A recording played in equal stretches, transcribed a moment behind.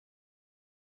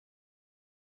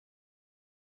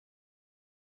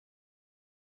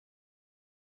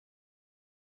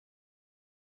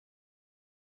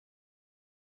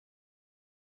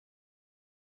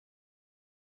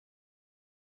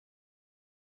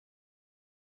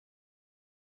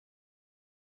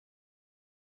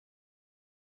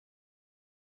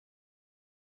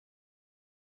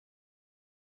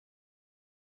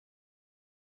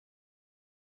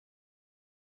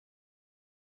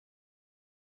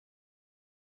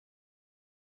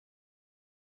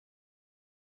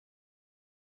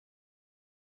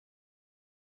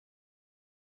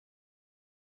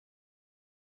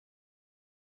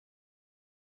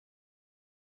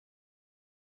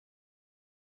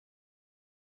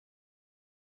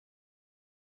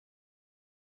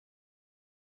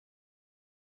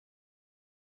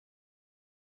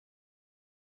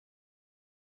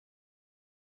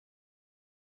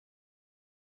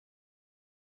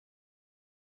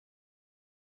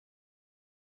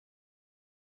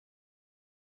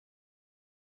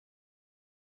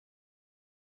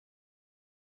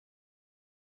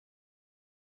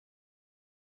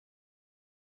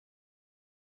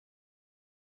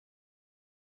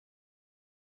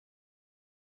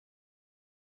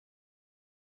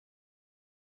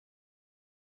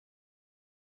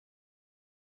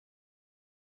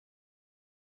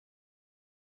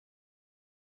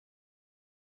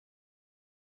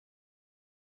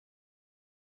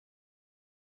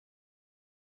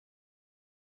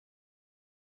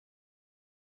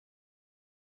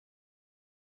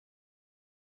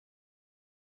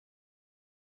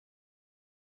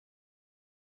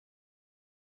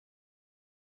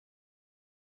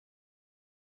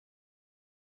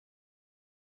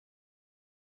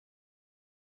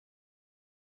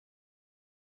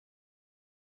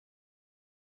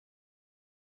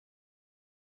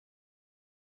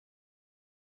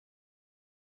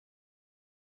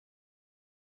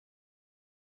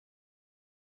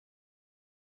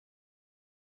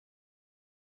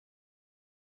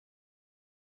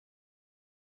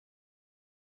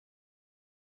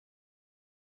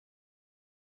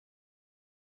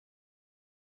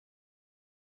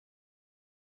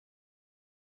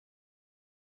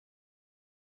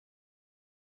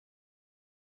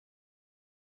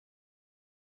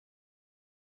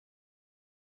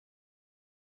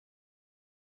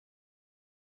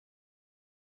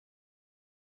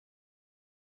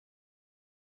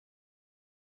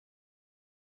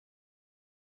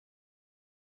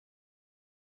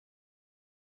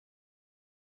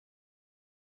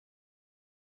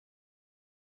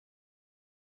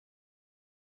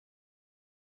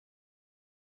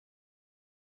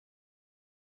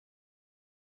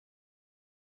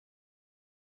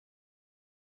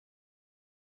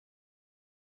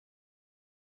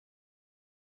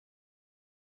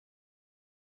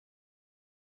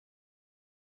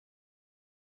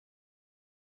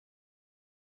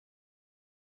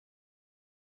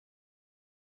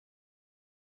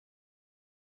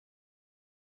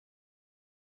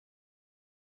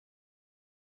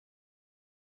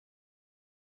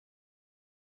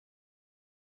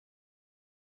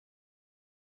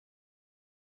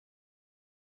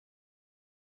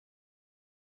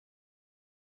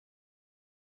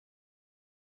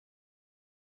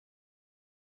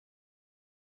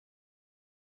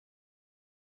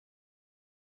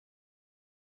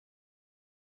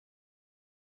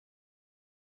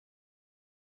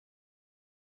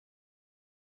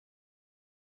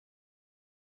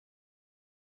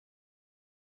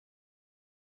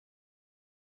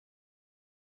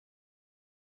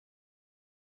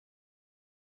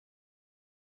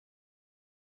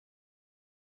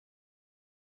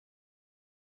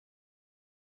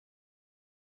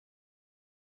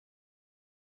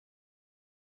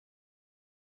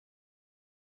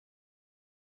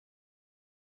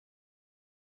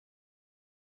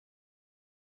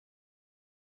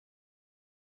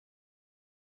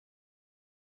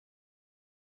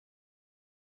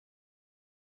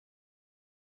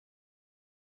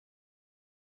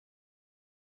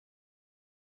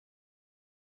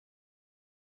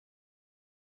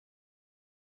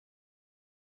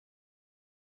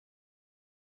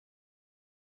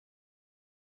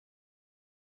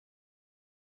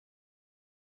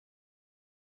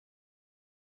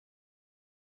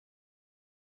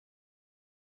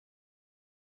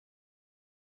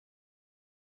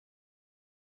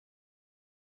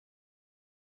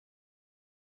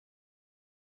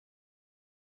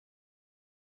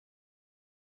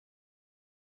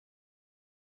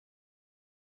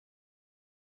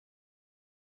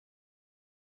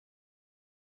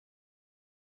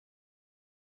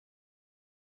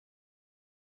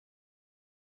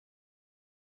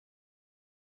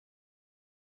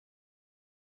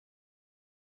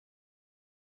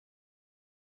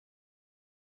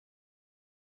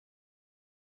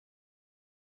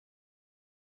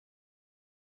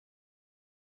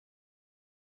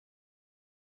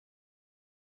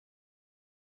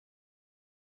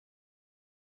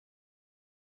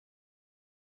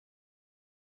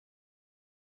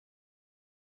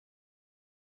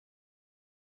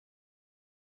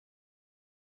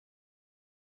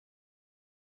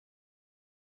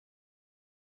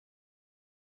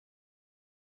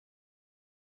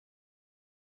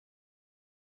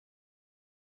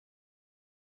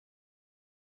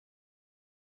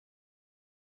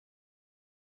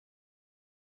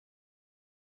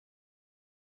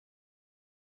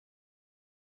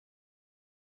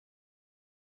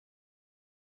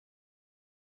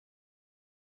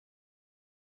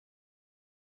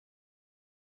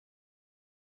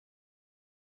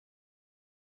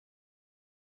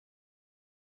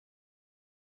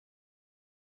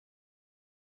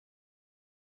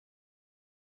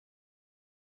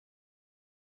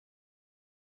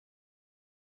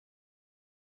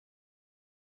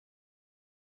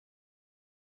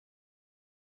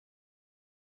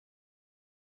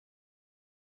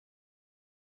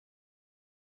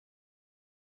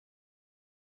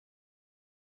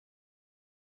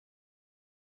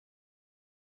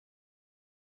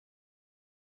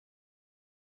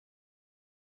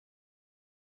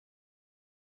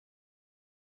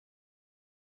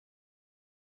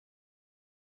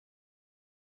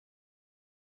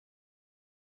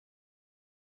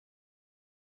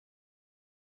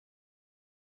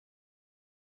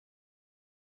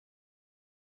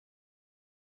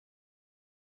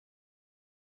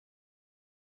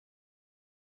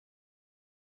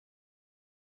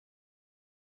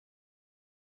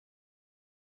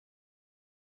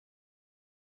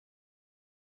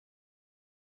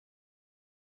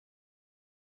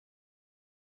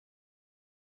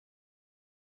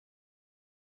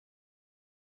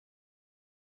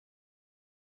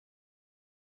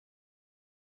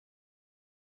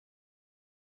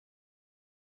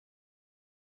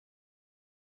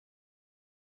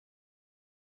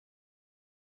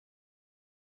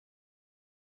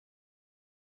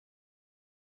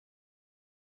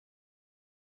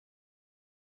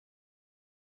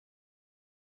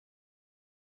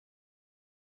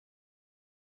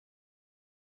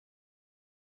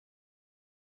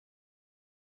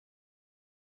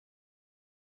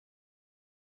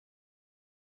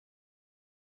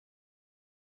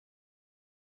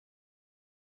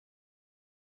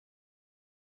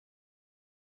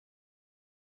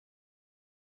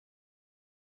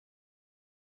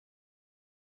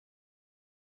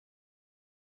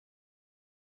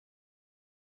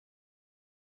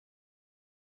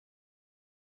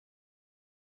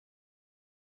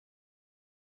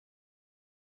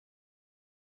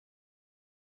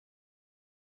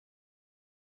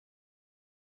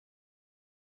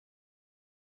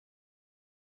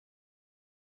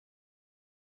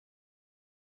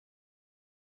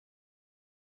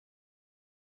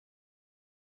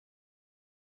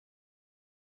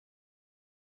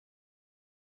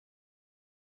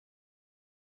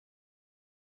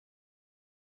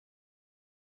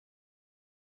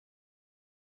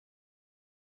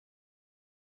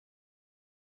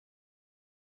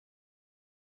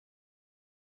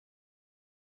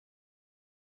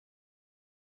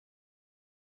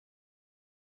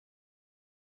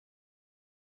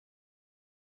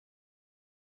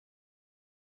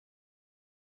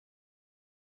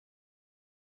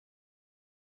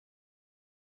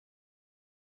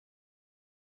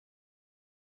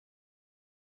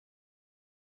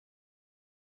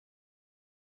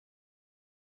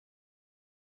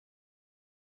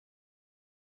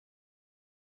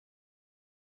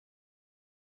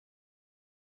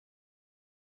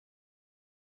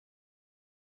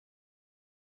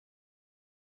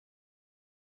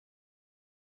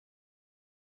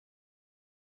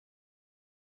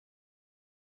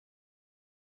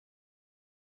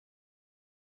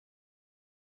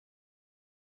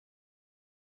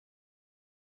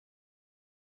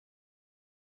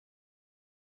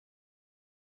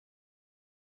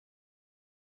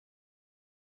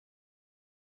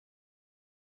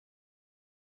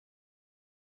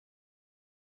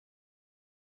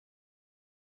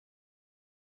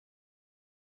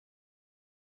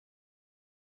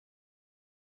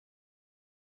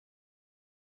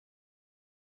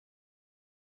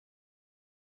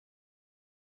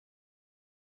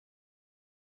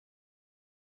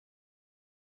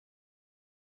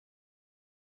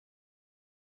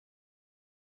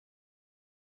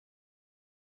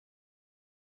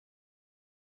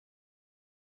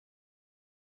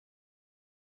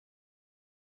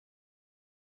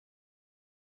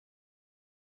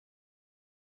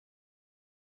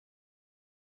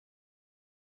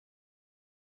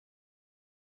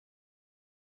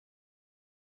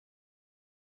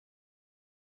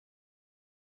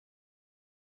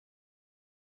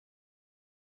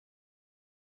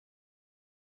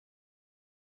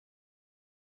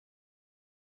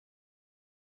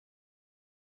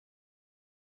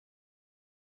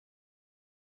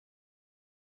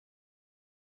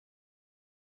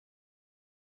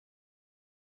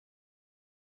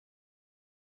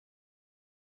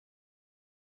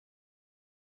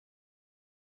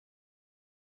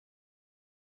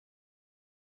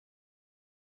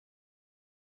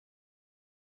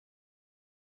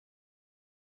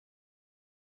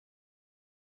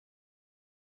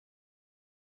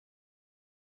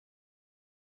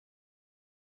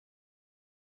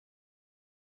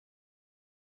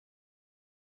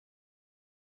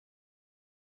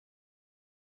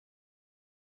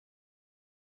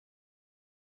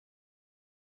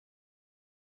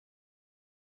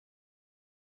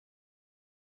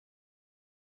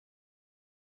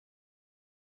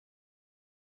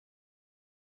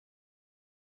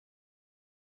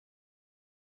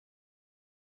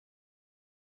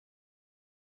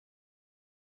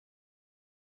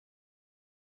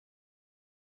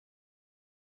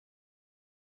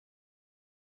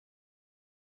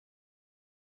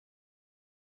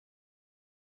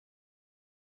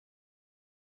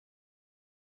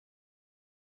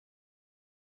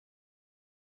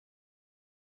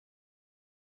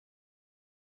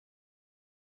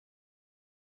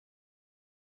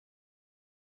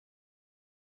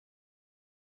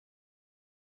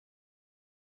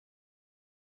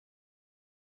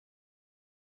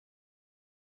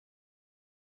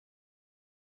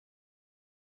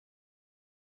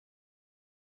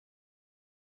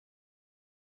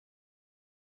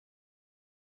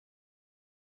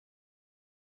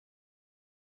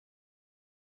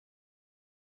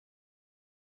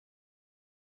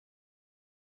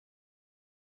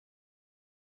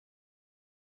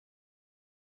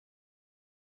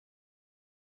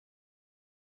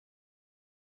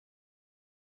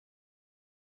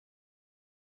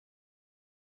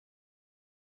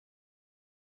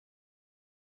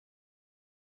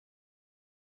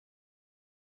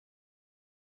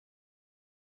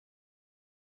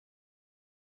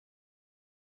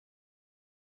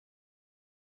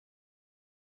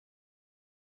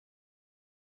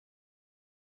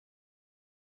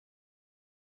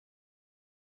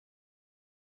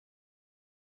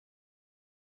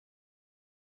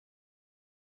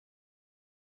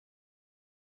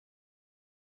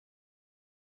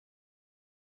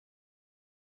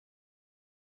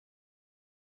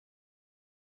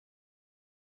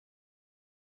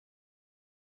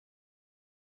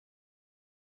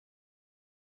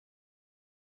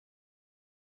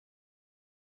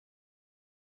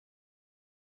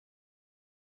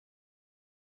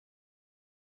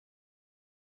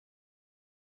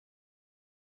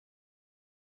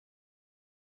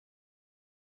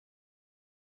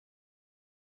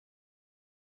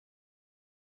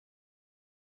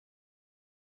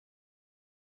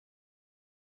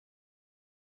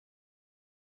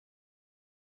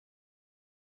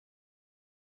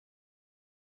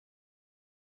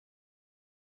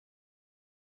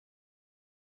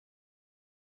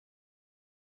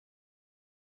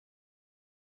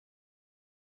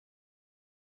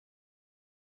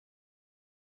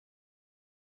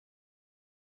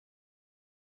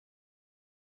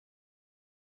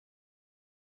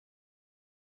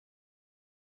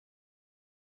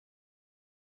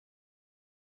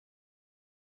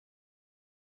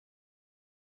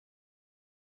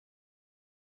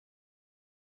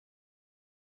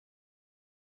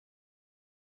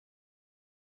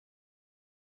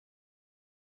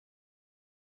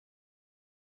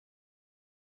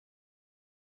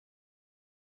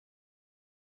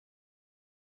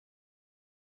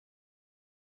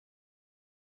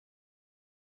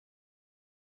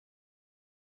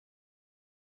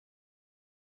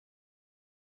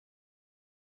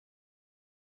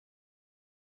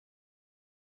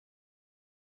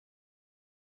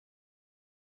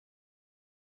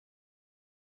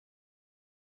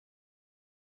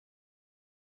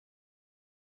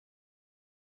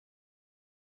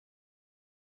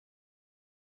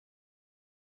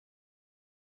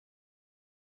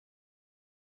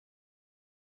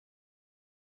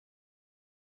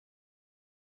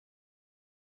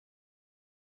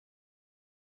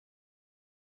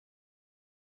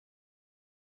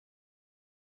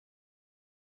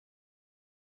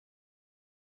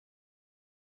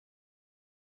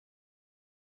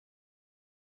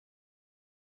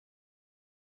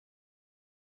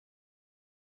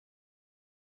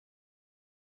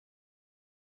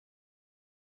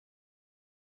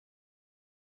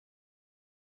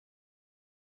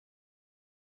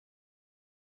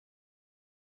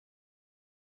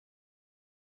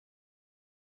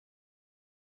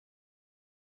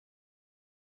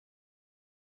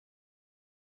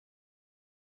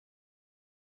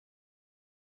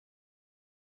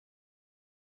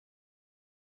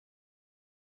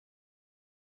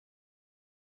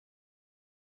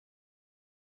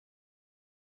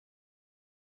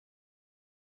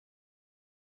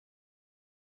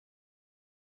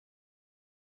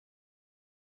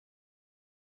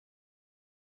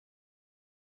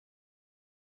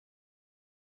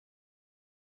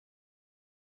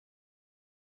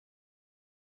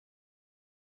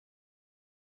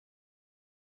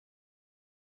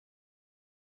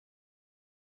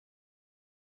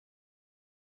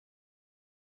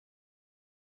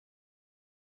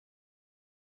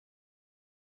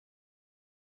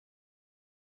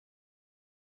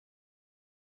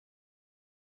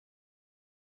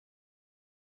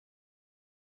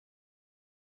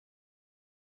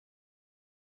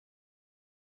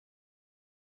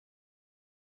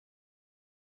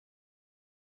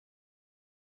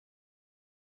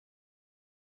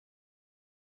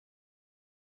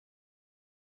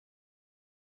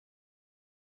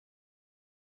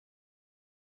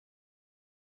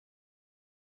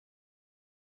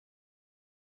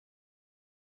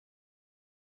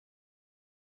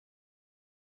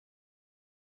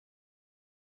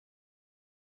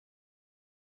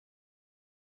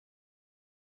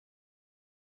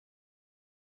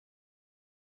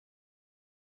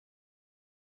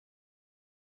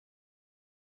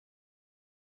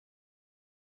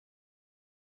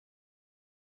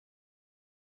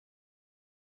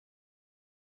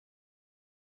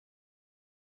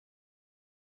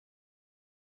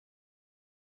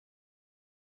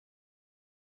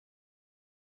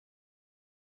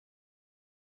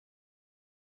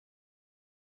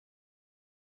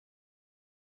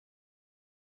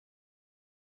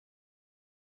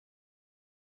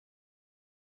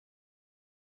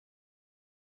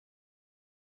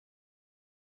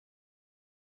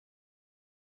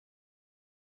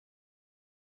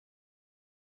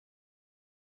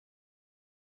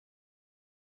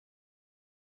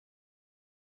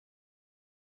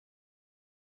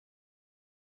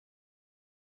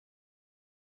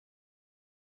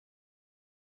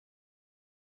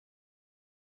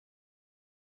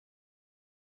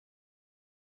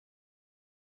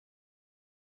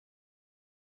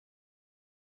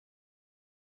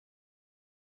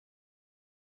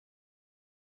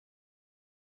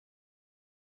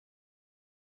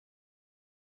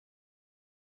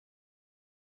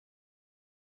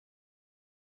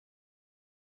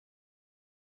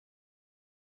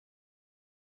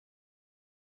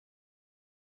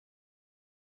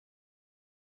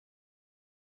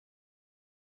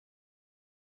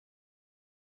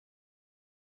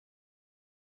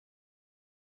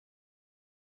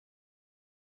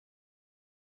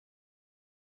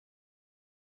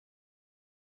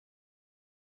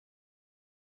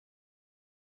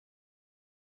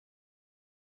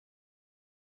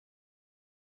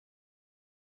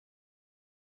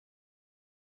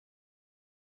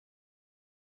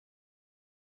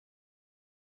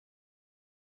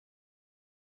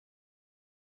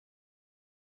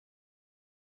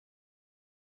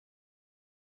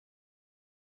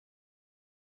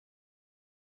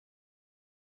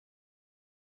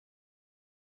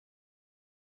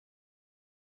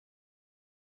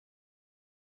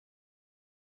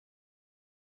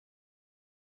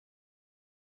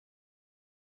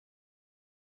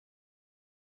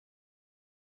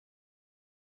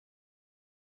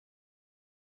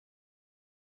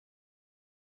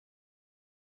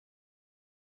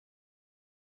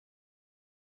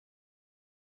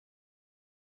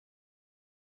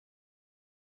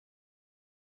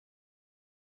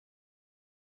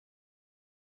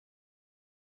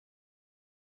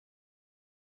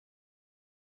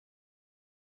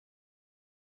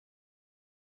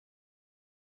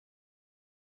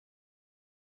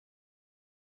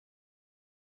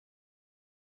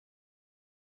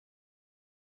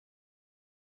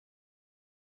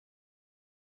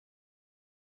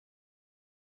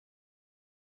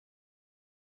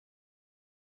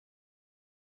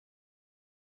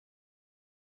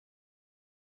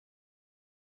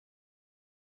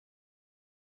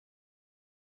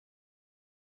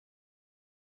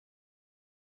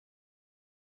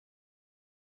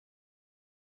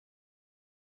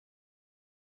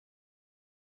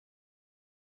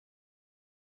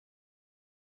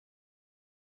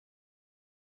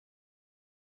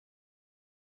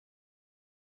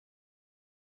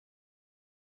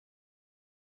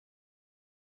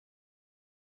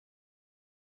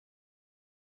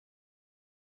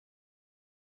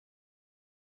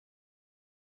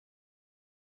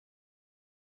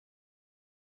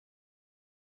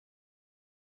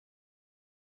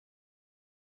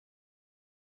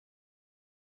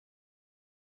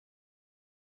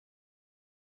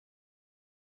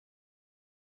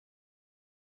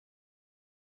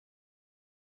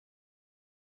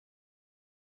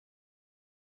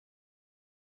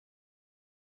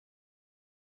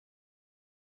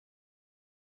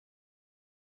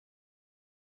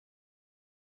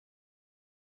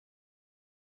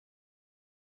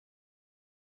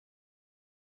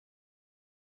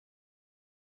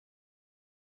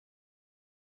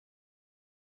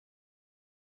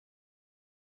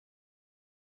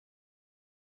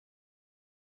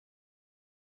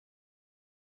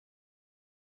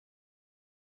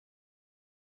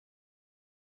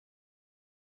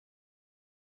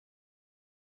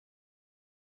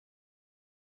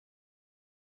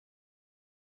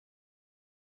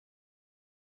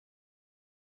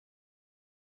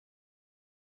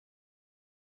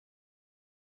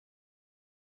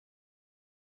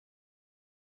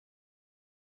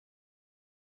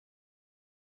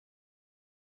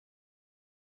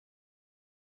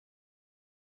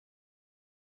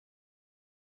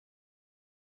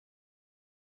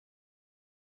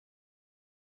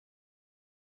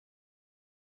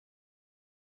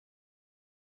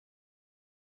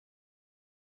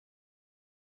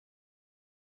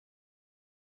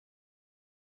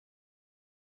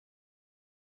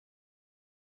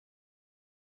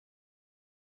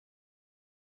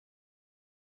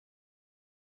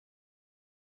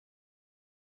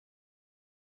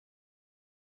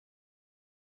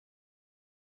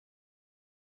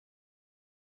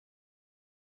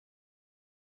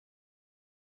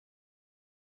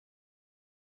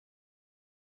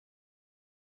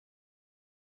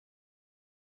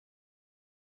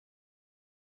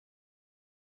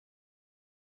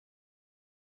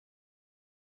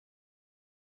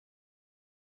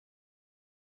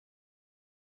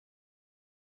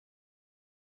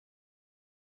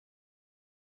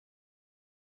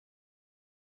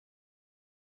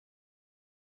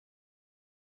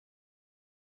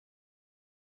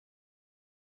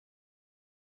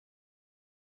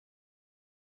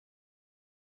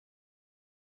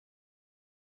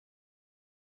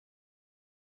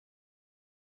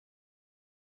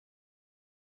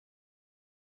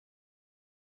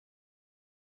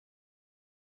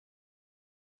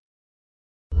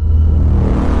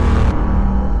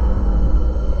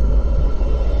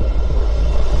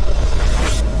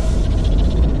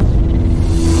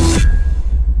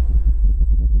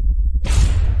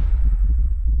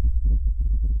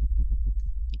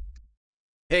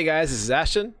Hey guys, this is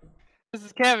Ashton This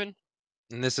is Kevin.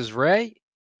 And this is Ray.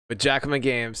 with Jackalmen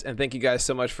Games, and thank you guys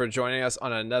so much for joining us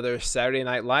on another Saturday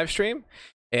night live stream.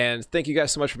 And thank you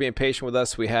guys so much for being patient with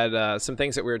us. We had some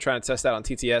things that we were trying to test out on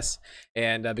TTS,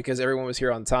 and because everyone was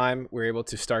here on time, we were able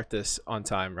to start this on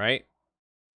time, right?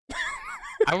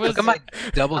 I was Look at my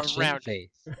double chin around. face.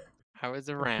 I was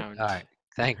around. All right,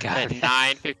 thank At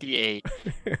God. 9:58.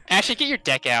 Actually, get your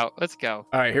deck out. Let's go.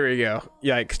 All right, here we go.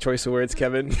 Yikes, choice of words,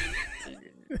 Kevin.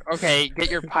 Okay,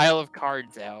 get your pile of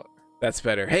cards out. That's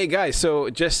better. Hey guys, so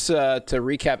just to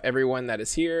recap everyone that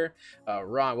is here,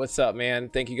 Ron, what's up, man?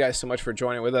 Thank you guys so much for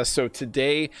joining with us. So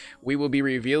today we will be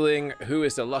revealing who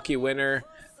is the lucky winner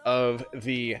of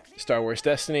the Star Wars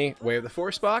Destiny Way of the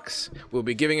Force box. We'll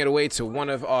be giving it away to one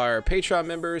of our Patreon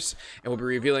members, and we'll be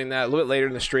revealing that a little bit later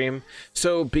in the stream.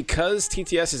 So because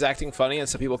TTS is acting funny and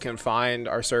some people can find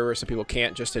our server, some people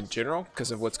can't just in general because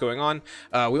of what's going on,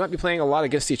 we might be playing a lot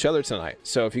against each other tonight.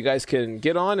 So if you guys can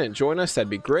get on and join us,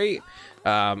 that'd be great.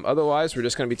 Otherwise, we're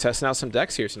just going to be testing out some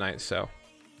decks here tonight. So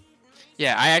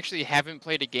Yeah, I actually haven't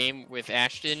played a game with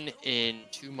Ashton in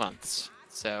 2 months,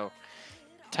 so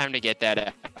time to get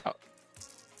that out.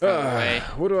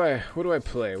 what do I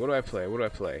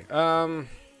play?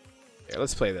 Yeah,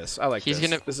 let's play this. I like this.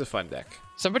 This is a fun deck.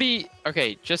 Somebody,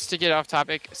 okay, just to get off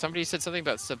topic, somebody said something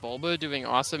about Sebulba doing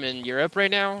awesome in Europe right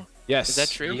now. Yes. Is that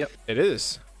true? Yep. It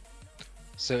is.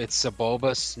 So it's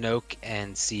Sebulba, Snoke,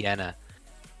 and Sienna,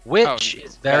 which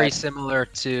is very similar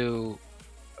to,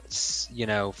 you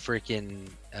know, freaking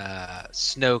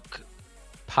Snoke,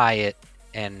 Pyatt,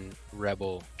 and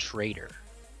Rebel Traitor.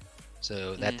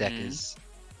 So that deck is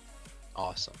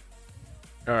awesome.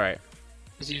 All right.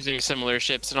 He's using similar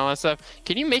ships and all that stuff.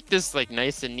 Can you make this like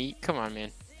nice and neat? Come on,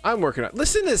 man. I'm working on.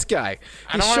 Listen to this guy.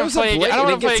 I He don't wanna shows up play late I don't and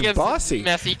want to play he gets against bossy.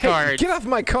 messy Hey, cards. get off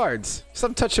my cards.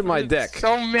 Stop touching my deck.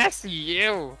 So messy,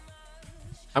 you.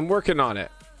 I'm working on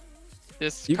it.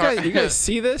 This You guys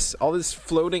see this? All this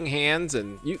floating hands,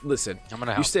 and you listen. I'm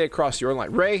gonna You help. stay across your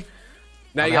line, Ray.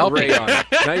 Now I'm you got helping. Ray on it.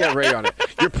 Now you got Ray on it.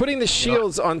 You're putting the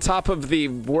shields on top of the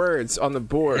words on the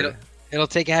board. It'll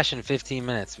take Ashton 15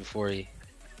 minutes before he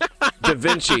Da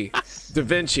Vinci.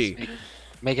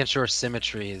 making sure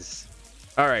symmetry is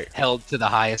All right. held to the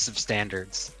highest of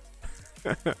standards.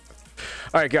 All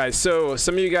right, guys. So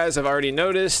some of you guys have already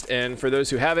noticed, and for those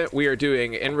who haven't, we are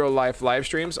doing in real life live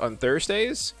streams on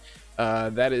Thursdays.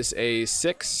 That is a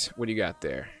 6. What do you got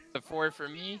there? The 4 for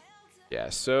me. Yeah.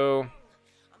 So,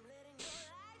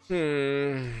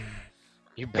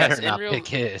 You better in not real- pick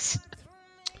his.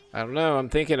 I don't know. I'm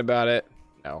thinking about it.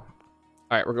 No. All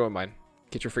right, we're going mine.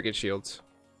 Get your freaking shields.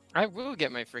 I will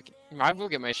get my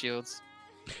shields.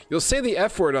 You'll say the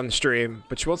F word on the stream,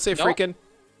 but you won't say Nope. freaking.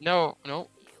 No.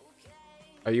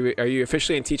 Are you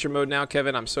officially in teacher mode now,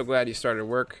 Kevin? I'm so glad you started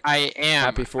work. I am.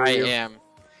 Happy for you. I am.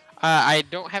 I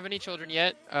don't have any children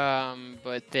yet,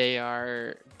 but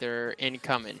they're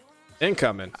incoming.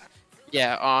 Incoming.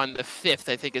 Yeah, on the 5th,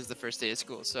 I think, is the first day of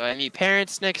school. So I meet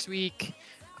parents next week.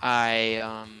 Where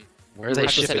are We're they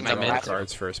not just shipping sending them my in?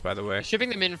 Cards first, by the way. shipping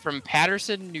them in from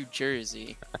Patterson, New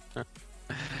Jersey.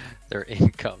 They're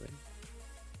incoming.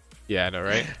 Yeah, I know,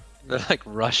 right? They're like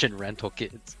Russian rental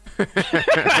kids.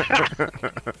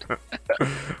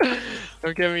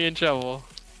 Don't get me in trouble.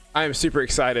 I am super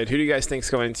excited. Who do you guys think is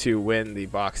going to win the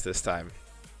box this time?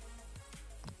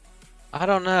 I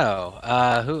don't know.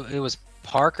 Who it was?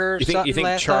 Parker. You think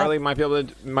last Charlie time? might be able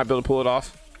to pull it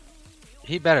off?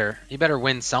 He better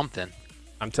win something.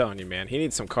 I'm telling you, man. He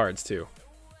needs some cards too.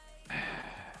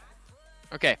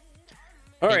 Okay.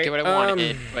 All Didn't right. get what I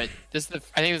wanted, but I think this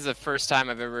is the first time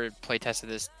I've ever play tested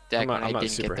this deck when I not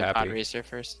didn't super get the pod happy. racer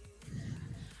first.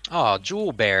 Oh,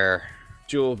 Jewel Bear.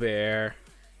 Jewel Bear.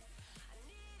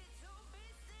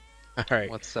 All right.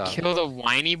 What's up? Kill the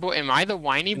whiny boy. Am I the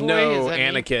whiny boy? No, Is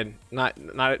that me? Anakin.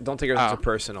 Not. Don't take it as Oh.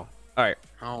 personal. All right.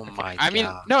 Oh my I mean,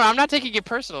 god. no, I'm not taking it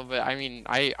personal, but I mean,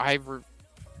 I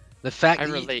The fact that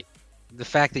relate.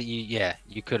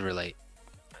 you could relate.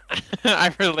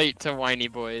 I relate to whiny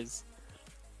boys.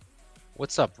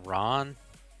 What's up, Ron?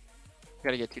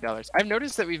 Gotta get $2. I've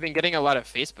noticed that we've been getting a lot of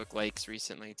Facebook likes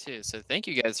recently too, so thank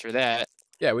you guys for that.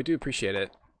 Yeah, we do appreciate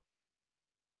it.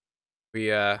 We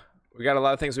got a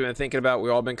lot of things we've been thinking about.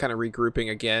 We've all been kind of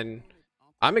regrouping again.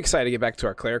 I'm excited to get back to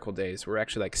our clerical days. We're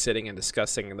actually like sitting and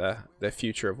discussing the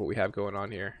future of what we have going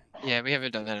on here. Yeah, we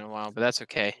haven't done that in a while, but that's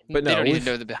okay. But They no, don't even we've-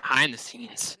 know the behind the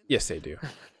scenes. Yes, they do.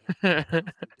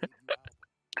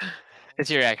 It's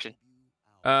your action.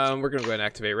 We're gonna go ahead and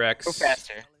activate Rex. Go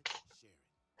faster.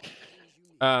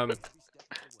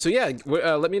 So yeah,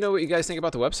 let me know what you guys think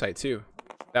about the website too.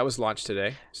 That was launched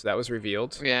today, so that was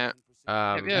revealed. Yeah.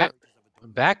 Um, Yeah.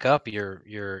 Back up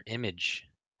your image.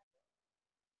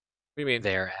 do you mean?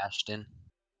 there, Ashton.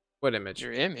 What image?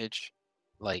 Your image.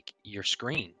 Like your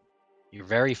screen. You're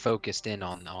very focused in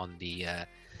on the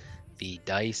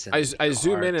dice and I the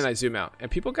zoom in and cards. I zoom out,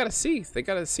 and people gotta see. They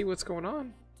gotta see what's going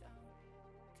on.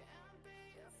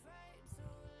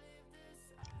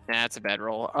 That's a bad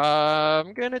roll.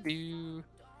 I'm gonna do.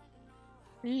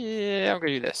 Yeah, I'm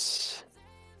gonna do this.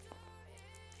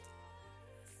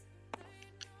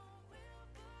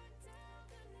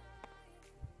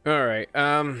 All right.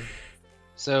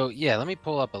 So yeah, let me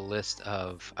pull up a list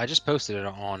of. I just posted it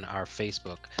on our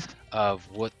Facebook of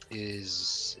what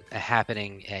is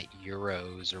happening at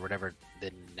Euros or whatever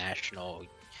the national.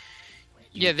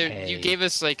 Yeah, there. You UK. gave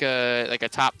us like a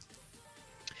top.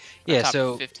 Yeah, top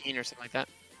so 15 or something like that.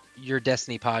 your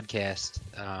Destiny podcast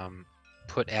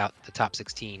put out the top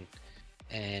 16,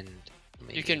 and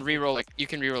You can re-roll like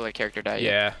a character die.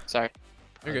 yeah. Sorry.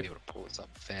 probably you're be able to pull this up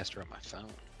faster on my phone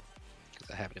because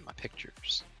I have it in my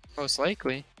pictures. Most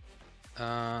likely.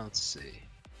 Let's see.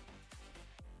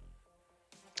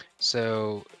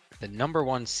 So the number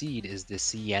 1 seed is the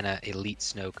Sienna Elite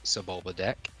Snoke Sebulba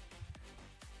deck.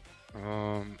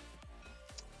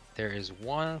 There is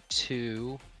 1,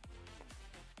 2.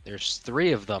 There's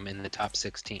 3 of them in the top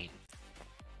 16.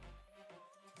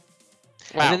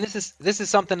 Wow. And then this is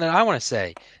something that I want to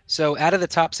say. So out of the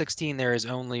top 16, there is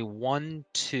only 1,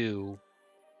 2,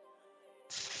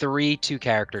 3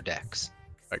 2-character decks.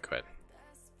 I quit.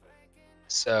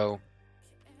 So,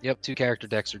 yep, 2-character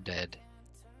decks are dead.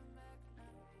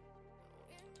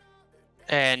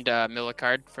 And mill a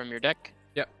card from your deck.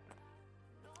 Yep.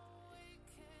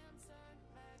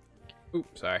 Ooh,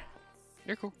 sorry.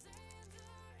 You're cool.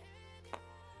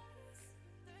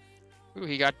 Ooh,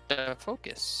 he got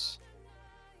focus.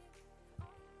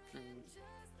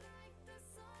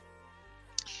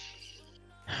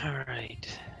 All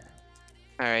right.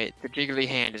 All right, the jiggly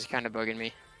hand is kind of bugging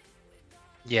me.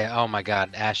 Yeah. Oh my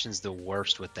God, Ashton's the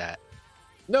worst with that.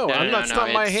 No, that's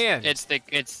not my it's, hand. It's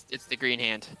the green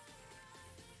hand.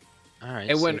 All right.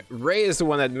 And so when Ray is the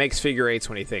one that makes figure eights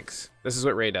when he thinks. This is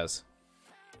what Ray does.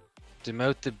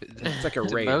 demote the It's like a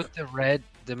rave. demote the red,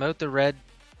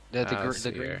 the Let's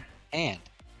see green here. hand.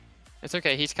 It's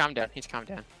okay. He's calmed down. He's calmed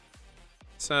down.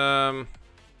 It's, I'm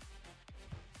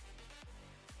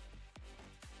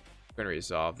gonna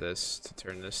resolve this to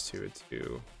turn this to a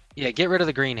 2. Yeah, get rid of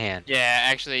the green hand. Yeah,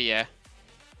 actually, yeah.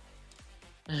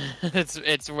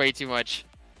 it's way too much.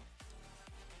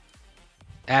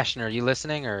 Ashton, are you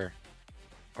listening or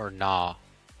nah?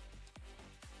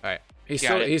 Alright. He's Got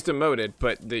still it. he's demoted,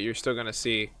 but you're still gonna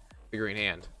see the green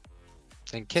hand.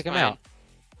 Then kick him Fine. out.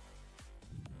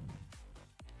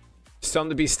 Just tell him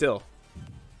to be still.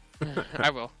 I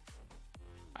will.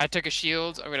 I took a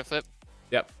shield. I'm gonna flip.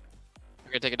 Yep.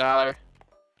 I'm gonna take $1.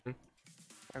 Hmm.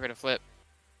 I'm gonna flip.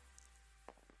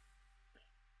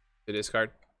 To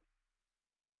discard.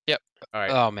 Yep.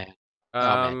 Alright. Oh man.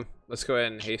 man. Let's go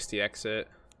ahead and hasty exit.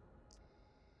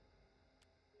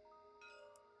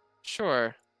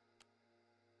 Sure.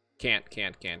 Can't.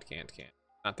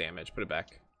 Not damage. Put it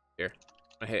back. Here.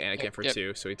 I hit Anakin Yep, for yep.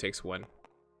 2, so he takes 1.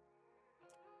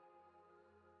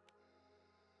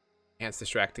 Hand's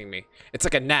distracting me. It's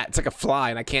like a gnat. It's like a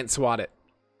fly, and I can't swat it.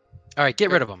 All right,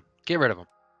 get rid of him. Get rid of him.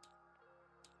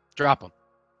 Drop him.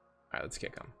 Alright, let's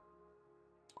kick him.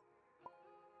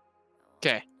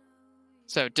 Okay.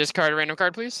 So discard a random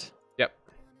card, please. Yep.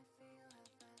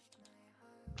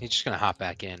 He's just gonna hop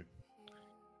back in.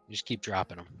 You just keep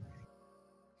dropping him.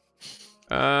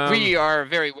 We are a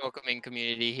very welcoming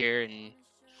community here in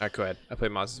Alright, go ahead. I play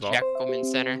Maz's Vault. Jackalmen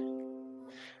Center.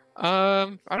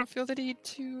 I don't feel the need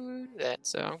to do that,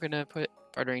 so I'm gonna put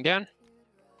bartering down.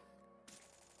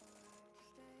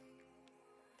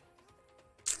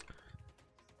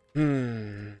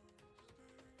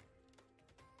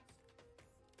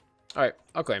 Alright,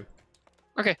 I'll claim.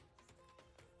 Okay.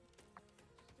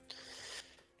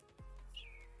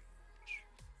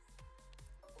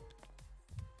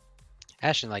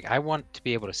 Ashton, like I want to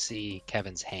be able to see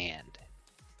Kevin's hand.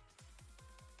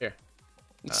 Here.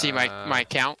 Let's see my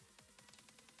count.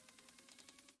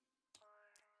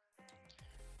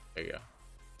 There you go.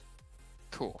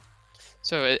 Cool.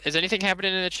 So, is anything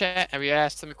happening in the chat? Have you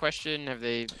asked them a question? Have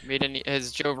they made any?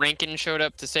 Has Joe Rankin showed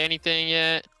up to say anything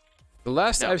yet? The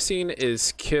last No. I've seen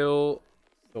is kill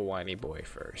the whiny boy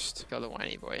first. Go the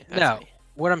whiny boy. That's No, me.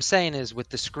 what I'm saying is with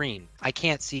the screen, I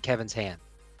can't see Kevin's hand.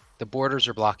 The borders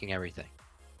are blocking everything.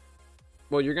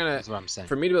 Well, you're gonna. That's what I'm saying.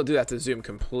 For me to be able to do that, to zoom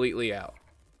completely out.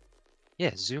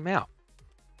 Yeah, zoom out.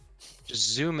 Just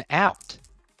zoom out.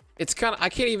 It's kind of. I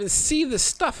can't even see the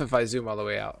stuff if I zoom all the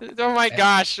way out. Oh my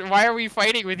gosh! Why are we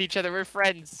fighting with each other? We're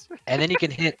friends. And then you can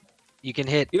hit You can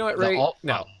hit. You know what, the Ray? alt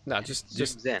No, button. no, just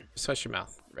Zooms in. hush your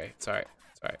mouth, Ray. It's all right.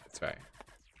 It's all right. It's all right.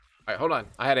 All right, hold on.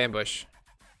 I had ambush.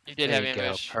 You did There have you go.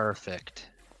 ambush. Perfect.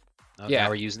 Oh, Yeah. Now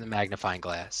we're using the magnifying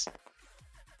glass.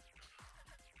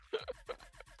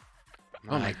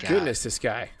 Oh my God. goodness, this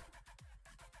guy.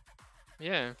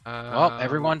 Yeah. Well,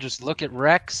 everyone just look at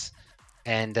Rex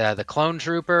and the clone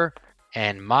trooper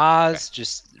and Maz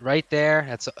just right there.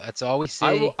 That's all we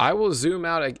see. I will zoom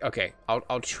out. Okay,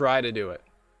 I'll try to do it.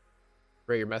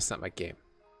 Ray, you're messing up my game.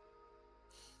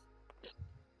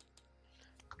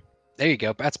 There you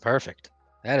go. That's perfect.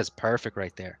 That is perfect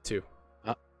right there. 2.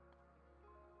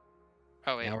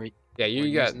 Oh wait. Now Yeah, you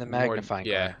We're got using the more. magnifying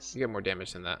Yeah, glass. you get more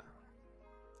damage than that.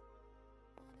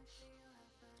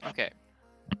 Okay.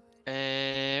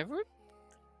 Whoop.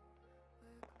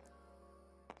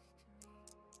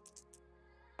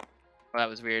 Well, that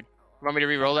was weird. Want me to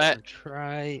re-roll that?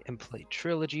 Try and play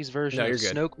Trilogy's version No, of you're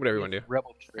good. Snoke. Whatever you wanna do.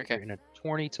 Rebel Trigger Okay. in a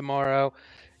 20 tomorrow.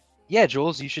 Yeah,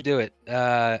 Jules, you should do it.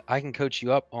 I can coach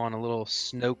you up on a little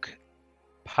Snoke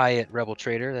Pyatt Rebel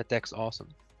Trader. That deck's awesome.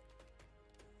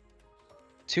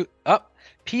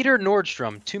 Peter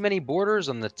Nordstrom. Too many borders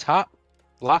on the top,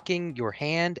 blocking your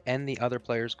hand and the other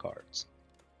player's cards.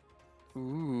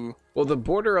 Ooh. Well, the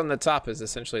border on the top is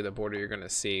essentially the border you're gonna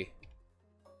see.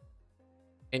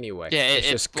 Anyway. Yeah, it's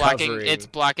just blocking. covering. It's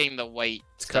blocking the white.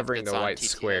 It's stuff covering that's the on white TTS.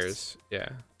 squares. Yeah.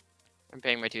 I'm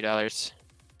paying my $2.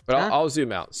 But Huh? I'll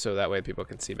zoom out so that way people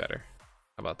can see better.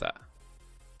 How about that?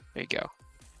 There you go.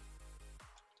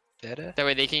 Better. That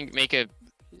way they can make a.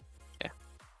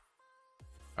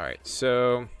 All right,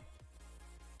 so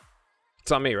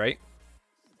it's on me, right?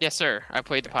 Yes, sir. I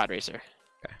played the pod racer.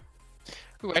 Okay.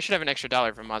 Ooh, I should have an extra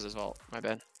 $1 from Maz's vault. My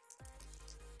bad.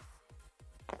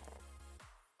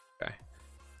 Okay.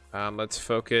 Let's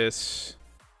focus.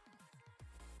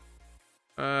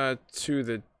 To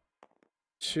the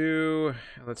 2.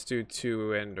 Let's do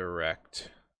 2 and direct.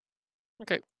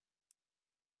 Okay.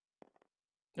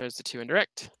 There's the 2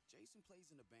 indirect.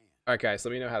 All right, guys,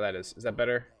 let me know how that is. Is that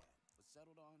better?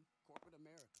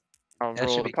 I'll That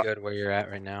roll should the, be good where you're at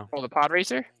right now. roll the pod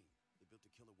racer.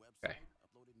 Okay.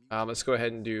 Let's go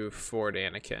ahead and do Ford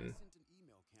Anakin.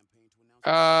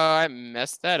 I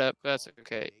messed that up. That's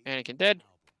okay. Anakin dead.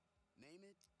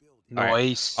 All right.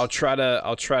 Nice. I'll try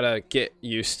to get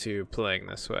used to playing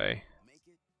this way.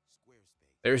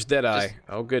 There's Deadeye.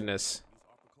 Oh goodness.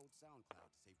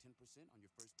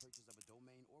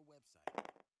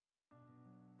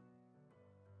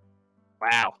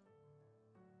 Wow.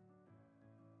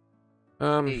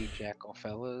 Hey, Jackal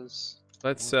fellas.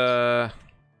 Let's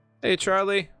hey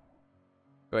Charlie.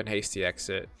 Go ahead and hasty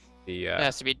exit. The It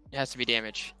has to be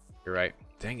damage. you're right.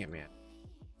 Dang it, man.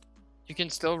 You can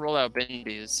still roll out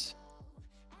Bendy's.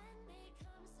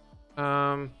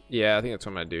 Yeah, I think that's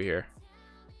what I'm gonna do here.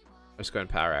 Let's go ahead and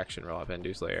power action, roll up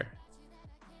Endu's layer.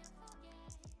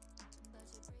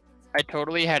 I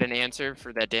totally had an answer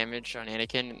for that damage on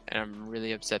Anakin, and I'm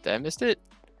really upset that I missed it.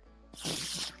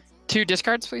 2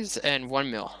 discards, please, and 1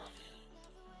 mil.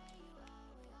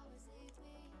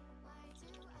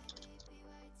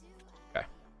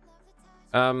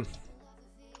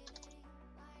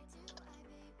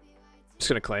 Just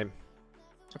gonna claim.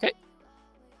 Okay.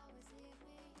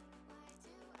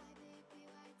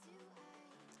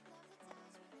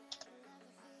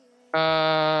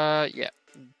 Yeah.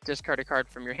 Discard a card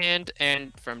from your hand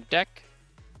and from deck.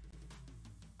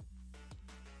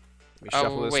 Let me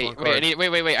shuffle Oh this wait, one wait,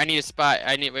 card. wait. I need a spot.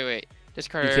 Wait.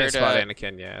 Discard. You can't spot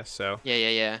Anakin, yeah. So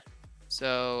Yeah.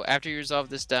 So after you resolve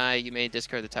this die, you may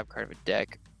discard the top card of a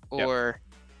deck, or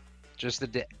Just the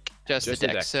deck. just Just the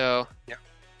the deck. deck. So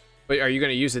but are you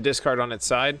gonna use the discard on its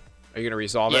side? Are you gonna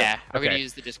resolve it? yeah, I'm gonna Okay.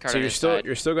 use the discard. So on you're its still side.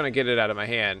 you're still gonna get it out of my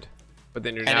hand, but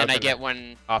then you're And now then I gonna- get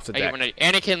one. off the I deck. get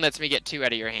one. Anakin lets me get 2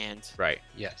 out of your hand. Right.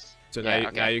 Yes. So Yeah, now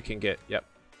okay. now you can get yep.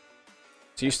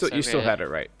 So you So still I'm gonna- had it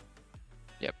right.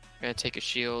 I'm gonna take a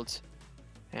shield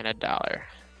and a $1.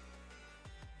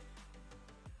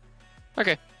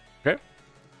 Okay. Okay.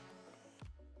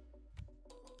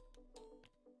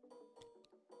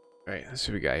 All right, let's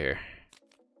see what we got here.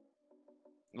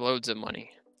 Loads of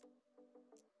money.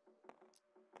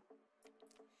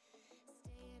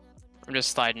 I'm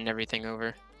just sliding everything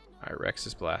over. All right,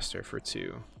 Rex's blaster for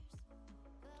 2.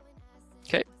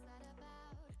 Okay.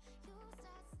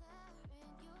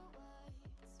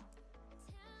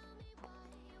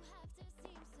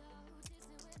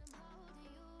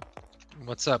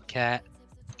 What's up, Cat?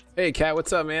 Hey, Kat,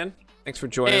 what's up, man? Thanks for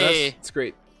joining Hey. us. It's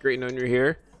great knowing you're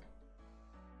here.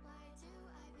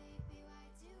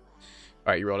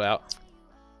 All right, you rolled out.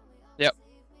 Yep.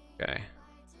 Okay.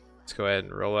 Let's go ahead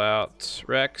and roll out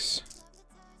Rex.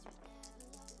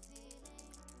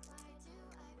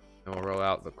 And we'll roll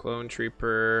out the Clone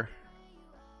Trooper.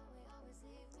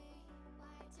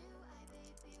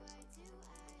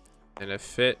 And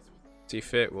if see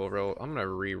fit, we'll roll. I'm gonna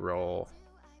re-roll.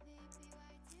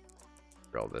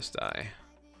 Roll this die.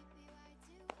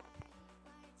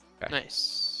 Okay.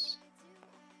 Nice.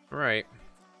 All right.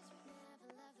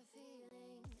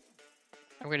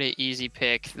 I'm gonna easy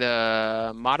pick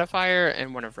the modifier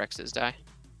and one of Rex's die.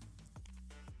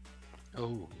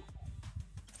 Oh.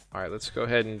 All right, let's go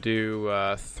ahead and do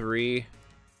 3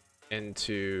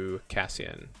 into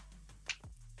Cassian.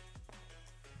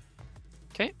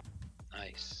 Okay.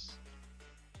 Nice.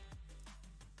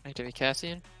 Activate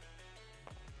Cassian.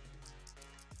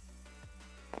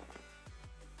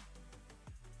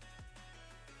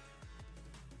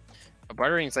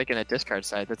 Bartering's like in a discard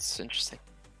side. That's interesting.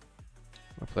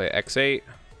 I'll play X8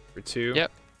 for 2.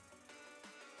 Yep.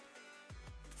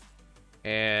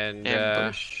 And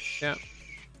Ambush. yeah.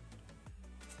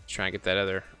 Let's try and get that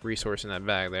other resource in that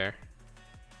bag there.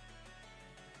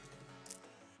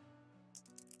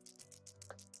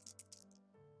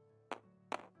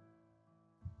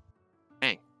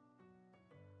 Dang.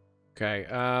 Okay,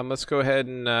 let's go ahead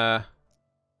and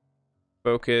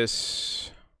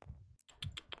focus.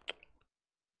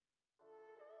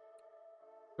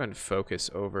 Go ahead and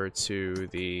focus over to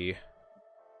the.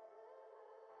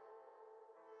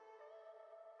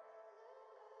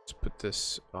 Let's put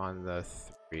this on the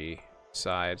 3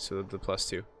 side, so the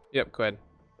 +2. Yep, go ahead.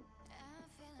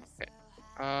 Okay.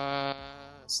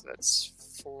 So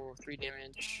that's 3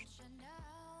 damage.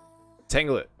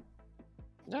 Tangle it.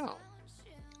 No.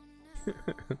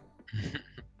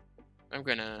 I'm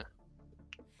gonna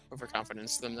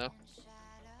overconfidence them though.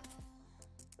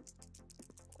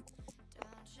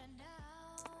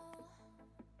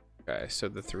 Okay, so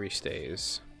the 3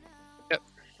 stays. Yep.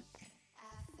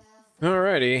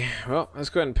 Alrighty, well, let's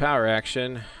go ahead and power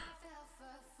action.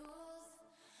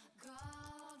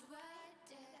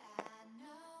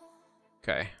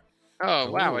 Okay.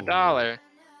 Oh wow, Ooh. $1.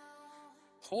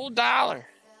 Whole $1.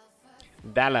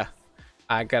 Dollar.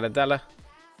 I got $1.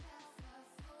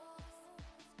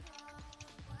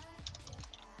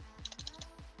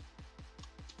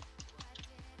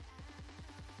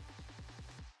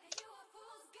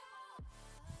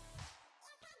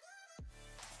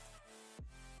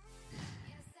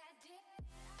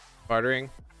 Bartering?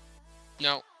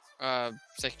 No.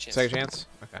 Second chance. Second chance?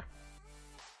 Okay.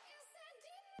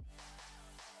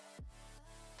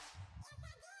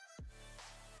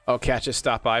 Oh, catch just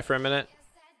stop by for a minute?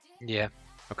 Yeah.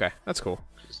 Okay, that's cool.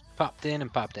 Just popped in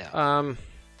and popped out.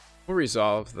 We'll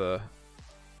resolve the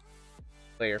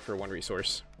player for 1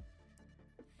 resource.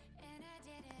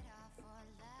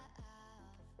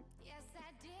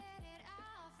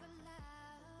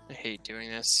 I hate doing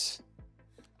this.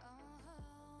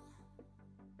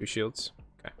 2 shields.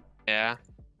 Okay. Yeah.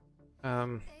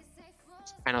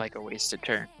 It's Kind of like a wasted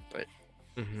turn, but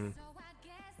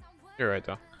You're right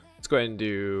though. Let's go ahead and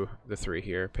do the 3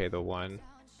 here. Pay the 1.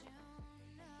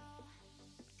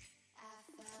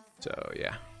 So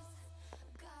yeah.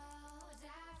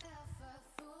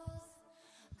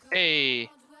 hey.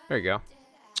 There you go.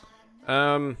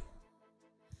 I'm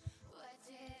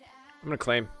gonna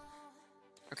claim.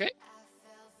 Okay.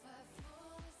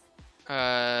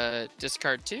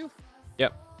 Discard 2.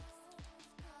 Yep.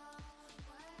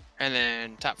 And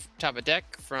then top of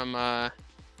deck from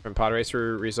From Pod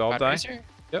Racer resolve Pod die. Racer.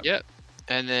 Yep. Yep.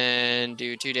 And then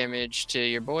do 2 damage to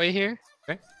your boy here.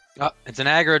 Oh, it's an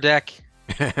aggro deck.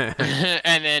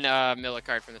 And then mill a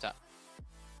card from the top.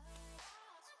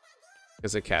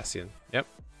 Is it Cassian? Yep.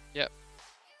 Yep.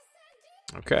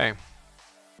 Okay.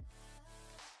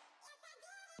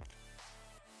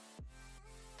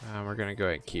 We're gonna go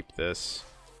ahead and keep this,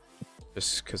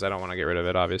 just because I don't want to get rid of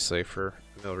it, obviously, for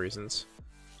mill reasons.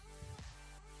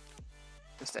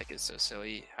 This deck is so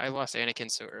silly. I lost Anakin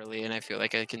so early, and I feel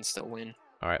like I can still win.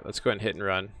 All right, let's go ahead and hit and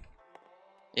run.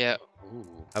 Yeah.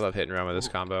 Ooh. I love hit and run with this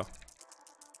combo.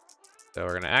 So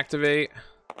we're gonna activate.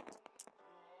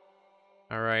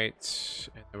 All right,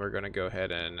 and then we're gonna go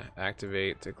ahead and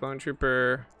activate the Clone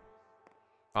Trooper.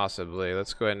 Possibly.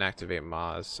 Let's go ahead and activate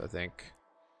Maz, I think.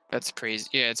 That's crazy.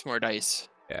 Yeah, it's more dice.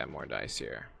 Yeah, more dice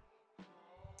here.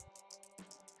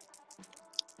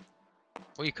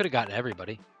 Well, you could have gotten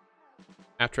everybody.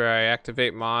 After I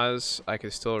activate Maz, I can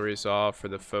still resolve for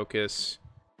the focus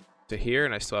to here,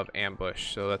 and I still have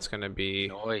ambush. So that's gonna be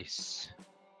Nice.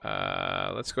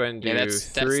 let's go ahead and do Yeah, that's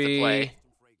the 3, play.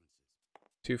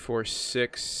 2, 4,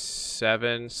 6,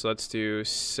 7. So let's do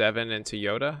 7 into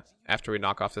Yoda after we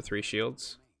knock off the 3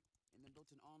 shields.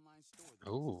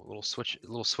 Ooh, a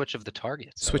little switch of the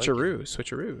targets. I like it. Switcheroo,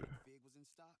 switcheroo.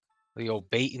 At The old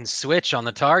bait and switch on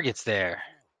the targets there.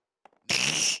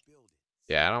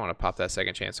 Yeah, I don't want to pop that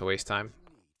second chance to waste time.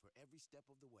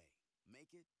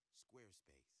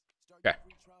 Okay.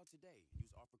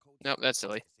 Nope, that's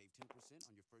silly.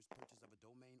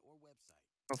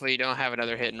 Hopefully you don't have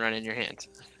another hit and run in your hand.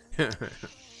 It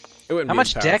wouldn't How be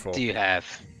much as deck powerful. do you have?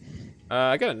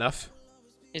 I got enough.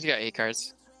 He's got 8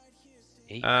 cards.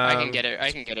 8? I can get it.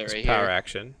 I can get it right Power here.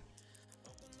 action.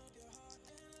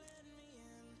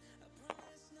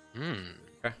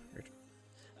 Okay.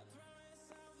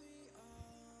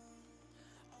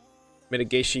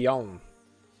 Mitigation.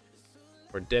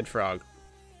 Or dead frog.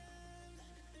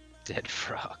 Dead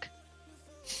frog.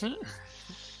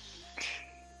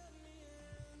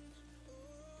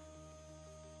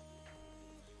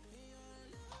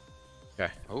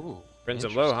 Okay. Oh. Friends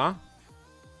of low, huh?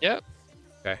 Yep.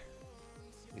 Okay.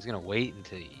 He's gonna wait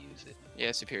until you use it.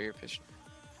 Yeah, superior position.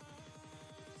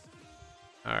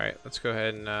 All right, let's go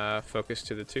ahead and focus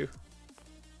to the 2.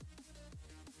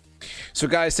 So,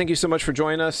 guys, thank you so much for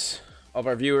joining us. All of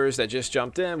our viewers that just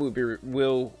jumped in, we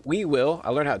will. I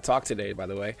learned how to talk today, by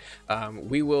the way.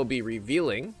 We will be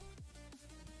revealing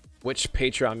which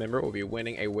Patreon member will be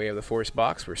winning a Way of the Force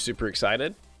box. We're super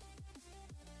excited.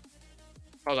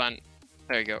 Hold on.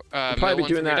 There you go. We'll probably be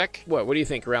doing that. Deck. What do you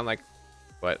think? Around like,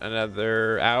 what,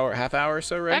 another hour, half hour or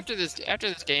so, right? After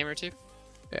this game or two.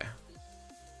 Yeah.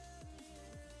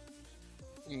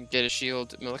 You can get a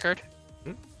shield Miller card.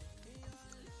 Hmm?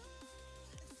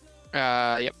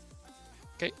 Yep.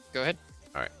 Okay, go ahead.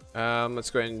 All right. Let's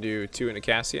go ahead and do 2 in a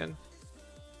Cassian.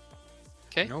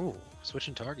 Okay. No,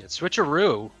 switching targets.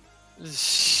 Switcheroo.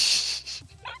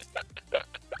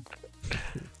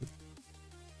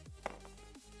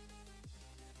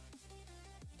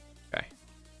 Okay.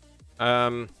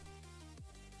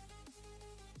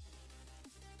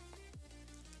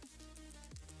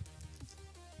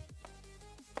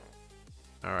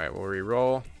 All right, we'll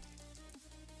re-roll.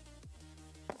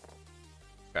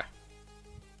 Okay.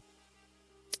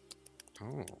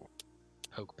 Oh.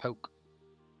 Poke, poke.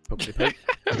 Pokey poke.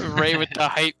 Ray with the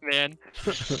hype, man.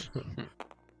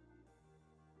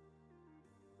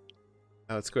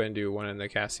 Now let's go ahead and do 1 in the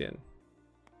Cassian.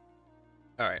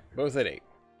 All right, both at 8.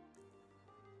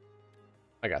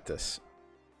 I got this.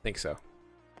 Think so.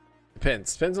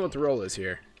 Depends on what the roll is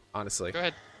here, honestly. Go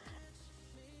ahead.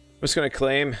 I'm just gonna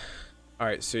claim. All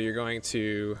right, so you're going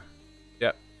to,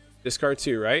 yep, discard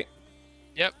 2, right?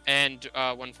 Yep, and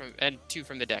 2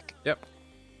 from the deck. Yep.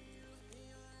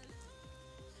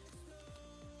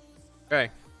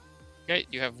 Okay. Okay,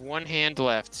 you have 1 hand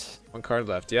left. 1 card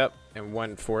left. Yep,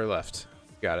 and 4 left.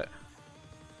 Got it.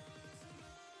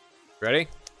 Ready?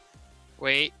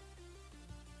 Wait.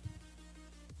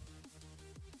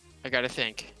 I gotta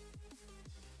think.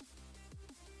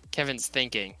 Kevin's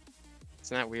thinking.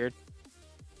 Isn't that weird?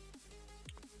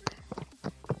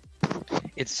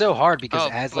 It's so hard because Oh,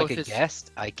 as like both a is-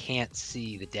 guest, I can't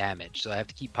see the damage, so I have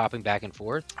to keep popping back and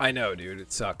forth, I know, dude.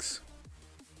 It sucks.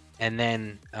 and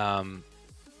then I'm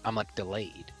like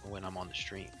delayed when I'm on the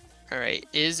stream. All right.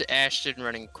 Is Ashton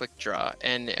running quick draw,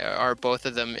 and are both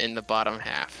of them in the bottom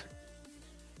half?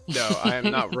 No, I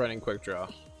am not running quick draw.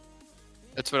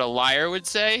 That's what a liar would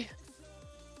say.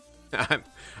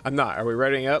 I'm not. Are we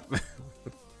writing up?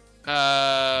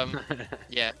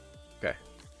 Yeah. Okay.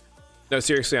 No,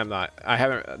 seriously, I'm not. I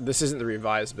haven't. This isn't the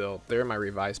revised build. They're in my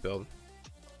revised build.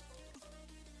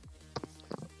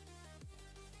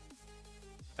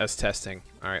 That's testing.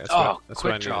 All right. That's Oh, that's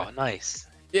quick what I draw, needed. nice.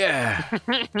 Yeah.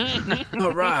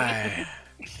 All right.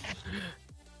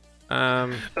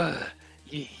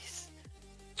 Yes.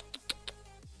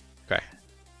 Okay.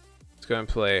 Let's go and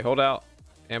play. Hold out.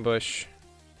 Ambush.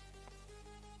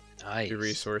 Nice. 2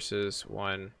 resources.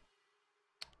 1.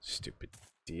 Stupid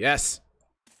DS.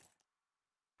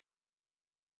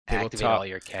 Activate Tabletop- all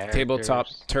your characters. Tabletop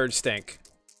turd stank.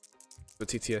 What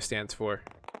TTS stands for.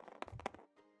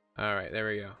 All right, there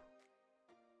we go.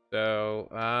 So,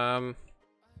 go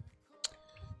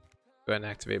ahead and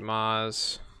activate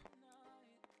Maz.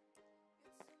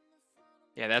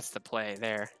 Yeah, that's the play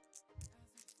there.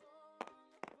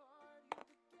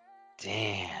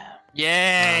 Damn.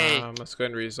 Yay! Let's go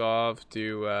ahead and resolve.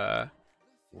 Do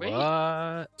Wait.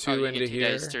 What? 2 you into get 2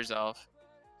 here. dice to resolve.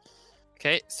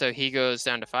 Okay, so he goes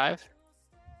down to 5.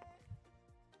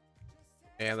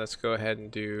 And let's go ahead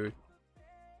and do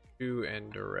 2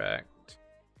 and direct.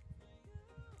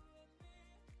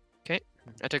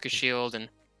 I took a shield and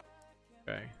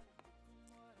Okay.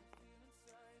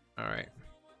 All right.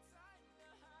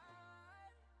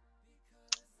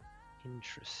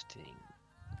 Interesting.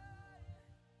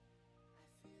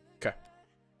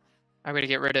 I'm gonna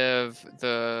get rid of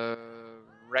the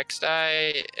Rex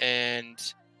die and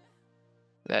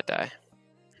that die.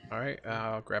 All right,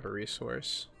 I'll grab a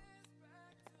resource.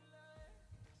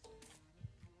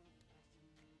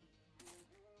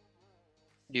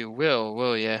 You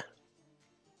will ya? I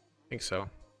think so.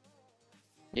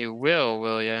 You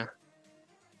will ya?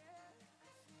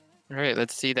 All right,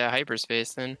 let's see that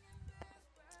hyperspace then.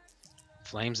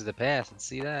 Flames of the past. Let's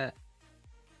see that.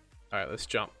 All right, let's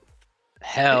jump.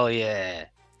 Hell yeah.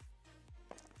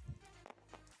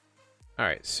 All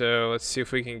right, so let's see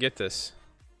if we can get this.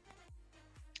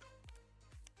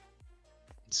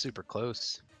 It's super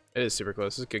close. It is super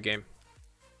close. It's a good game.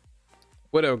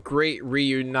 What a great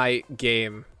reunite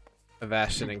game of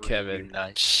Ashton and Kevin.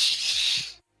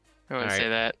 Nice. I wouldn't All say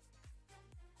right.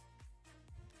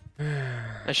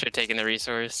 that. I should have taken the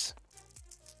resource.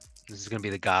 This is gonna be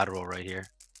the god roll right here.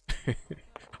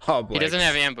 Oh, He doesn't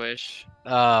have ambush.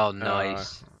 Oh,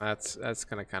 nice. That's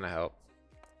gonna kind of help,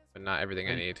 but not everything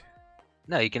I need.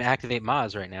 No, you can activate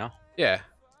Maz right now. Yeah,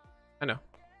 I know,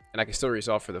 and I can still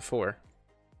resolve for the 4.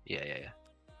 Yeah.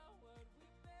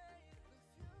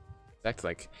 That's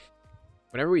like,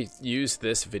 whenever we use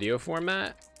this video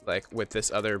format, like with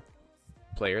this other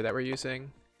player that we're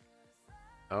using.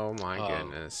 Oh my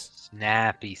goodness.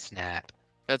 Snappy snap.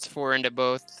 That's 4 into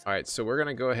both. All right, so we're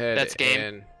gonna go ahead. That's game.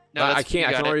 And No, I that's- can't. you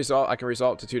I got can it. only resolve. I can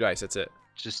resolve to 2 dice. That's it.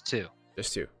 Just 2.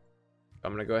 Just 2.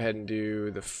 I'm gonna go ahead and do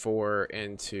the 4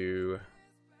 into.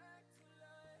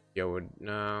 Yo,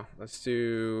 no. Let's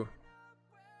do.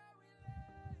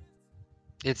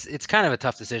 It's kind of a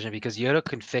tough decision because Yoda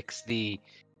can fix the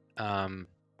We're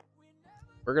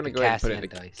gonna the go ahead and put it Cassian into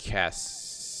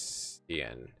dice.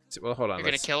 Cassian. Well, hold on. You're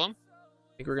gonna let's- kill him?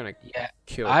 I think we're gonna Yeah,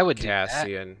 kill I would do that.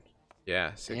 Cassian.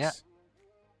 Yeah, 6. Yeah. Let's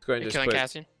go ahead You're and just killing put.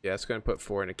 Cassian? Yeah, let's go ahead and put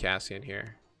 4 into Cassian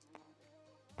here.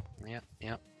 Yep.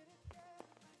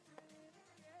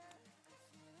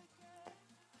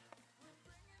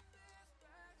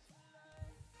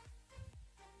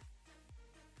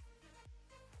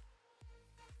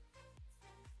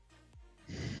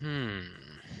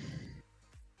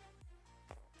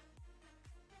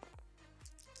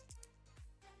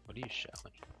 What are you showing?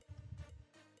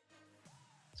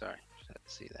 Sorry, just had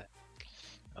to see that.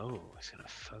 Oh, it's gonna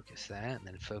focus that and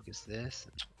then focus this.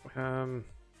 Let's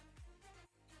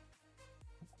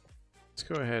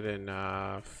go ahead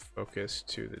and focus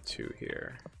to the 2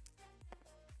 here.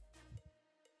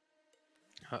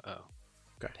 Uh-oh.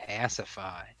 Okay.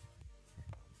 Pacify.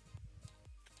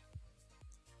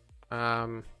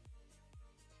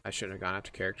 I shouldn't have gone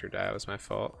after character die. That was my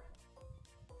fault.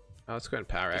 Oh, let's go ahead and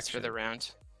power That's action. for the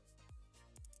round.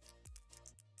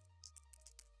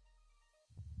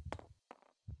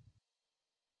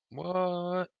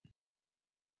 What?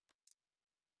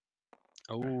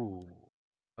 Oh.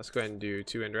 Let's go ahead and do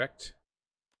 2 indirect.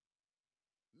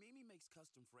 Mimi makes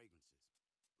custom fragrances.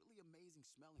 Really amazing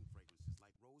smelling fragrances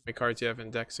like rose. How many cards do you have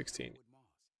in deck? 16.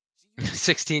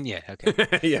 16, yeah, okay.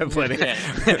 Yeah, plenty.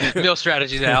 Mill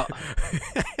strategy's out.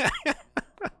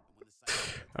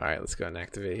 All right, let's go and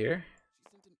activate here.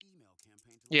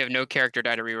 You have no character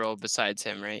die to reroll besides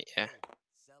him, right? Yeah.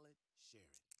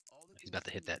 He's about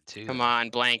to hit that too. Come on,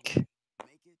 blank.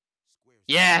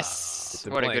 Yes! It's a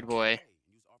What a blank. good boy.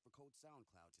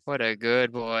 What a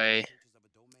good boy.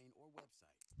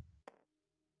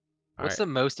 All What's right,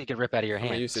 the most you can rip out of your I'm hand?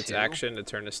 gonna use its 2? action to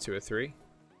turn this to a 3.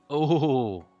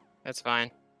 Oh, That's fine.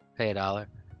 pay $1.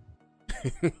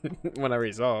 When I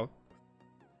resolve.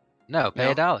 No, pay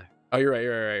No. $1. Oh, you're right.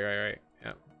 You're right.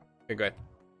 Yeah. Okay, go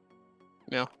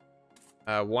Mill.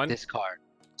 ahead. 1 Discard.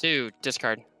 2,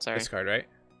 discard. Sorry. discard, right?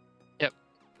 Yep.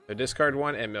 So discard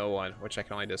 1 and mill 1, which I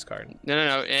can only discard. No,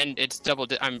 and it's double.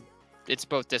 It's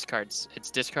both discards. It's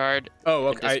discard. Oh,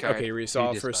 And okay. discard. Okay,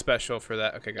 resolve for discard. special for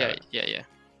that. Okay, got Yeah, it. yeah.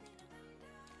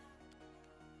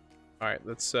 All right,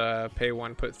 let's pay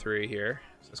 1, put 3 here.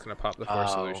 So it's gonna pop the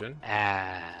Force Illusion.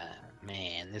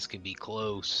 Man, this could be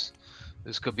close.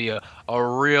 This could be a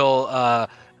real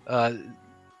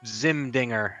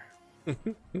Zimdinger.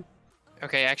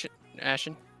 Okay, action.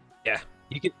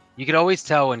 You could always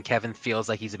tell when Kevin feels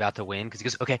like he's about to win because he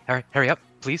goes, "Okay, all right, hurry up,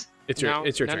 please." It's your No,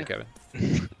 it's your no, turn, no.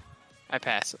 Kevin. I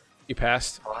pass. You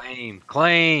passed.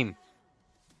 Claim.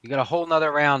 You got a whole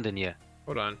nother round in you.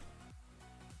 Hold on.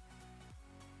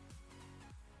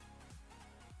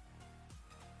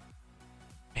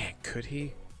 Man, could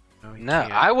he? He No,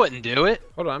 can't. I wouldn't do it.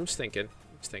 Hold on, I'm just thinking.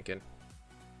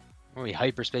 When we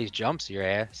hyperspace jumps your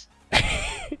ass.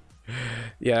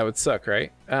 Yeah, it would suck,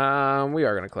 right? We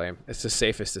are gonna claim. It's the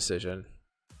safest decision.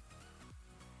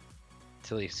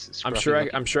 Until he's I'm sure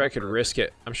I could risk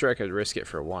it. I'm sure I could risk it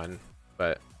for 1,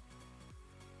 but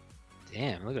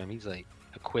Damn, look at him. He's like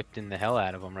equipping the hell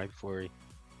out of him right before he.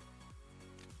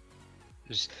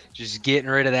 Just getting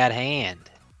rid of that hand.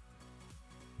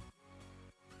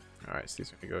 All right, so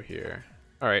these are gonna go here.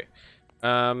 All right.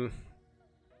 All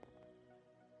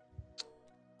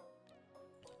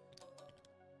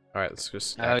right, let's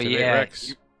just activate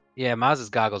Rex. Yeah, Maz's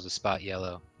goggles are spot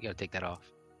yellow. You gotta take that off.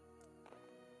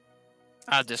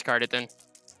 I'll discard it then.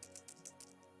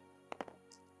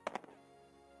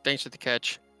 Thanks for the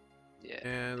catch. Yeah,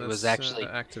 And it was let's, actually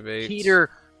activate Peter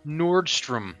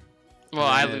Nordstrom. Well,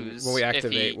 I And lose. when we if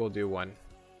activate. he- We'll do one.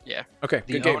 Yeah. Okay,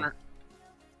 The good game. owner.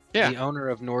 Yeah. The owner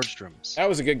of Nordstrom's. That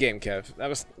was a good game, Kev. That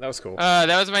was cool. That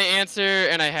was my answer,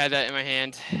 and I had that in my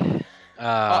hand.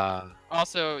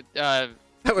 Also,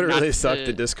 That would not really suck to-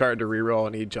 to discard to reroll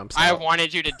and he jumps I out.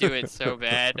 wanted you to do it so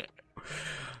bad.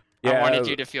 Yeah, I wanted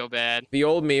you to feel bad. The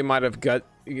old me might have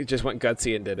just went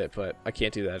gutsy and did it, but I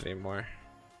can't do that anymore.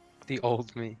 The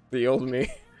old me. The old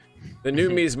me. The new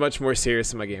me is much more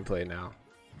serious in my gameplay now.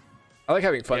 I like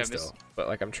having fun Yeah, still, but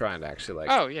like I'm trying to actually like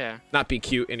Oh yeah. not be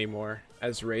cute anymore,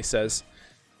 as Ray says.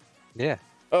 Yeah.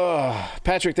 Oh,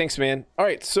 Patrick, thanks, man. All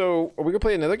right, so are we gonna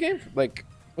play another game? Like,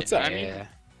 what's up? I mean, Yeah.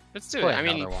 Let's do Play it. I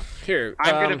mean, another one. Here,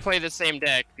 I'm gonna play the same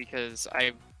deck because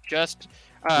I just.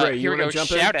 Ray, you here we wanna go.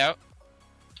 jump in? Shout out.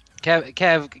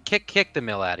 Kev, kick the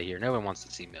mill out of here. No one wants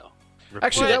to see mill.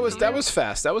 Actually, What? that was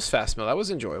fast. That was fast, Mill. That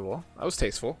was enjoyable. That was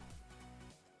tasteful.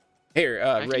 Here,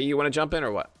 Thank Ray, you. you want to jump in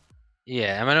or what?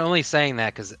 Yeah, I'm only saying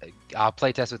that because I'll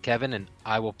play test with Kevin and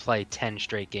I will play 10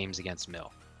 straight games against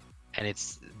Mill. And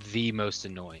it's the most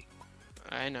annoying.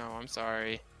 I know. I'm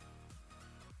sorry.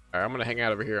 All right, I'm gonna hang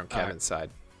out over here on All right. Kevin's side,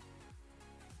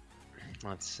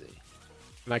 Let's see.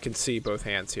 and I can see both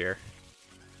hands here.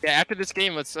 Yeah. After this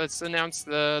game, let's announce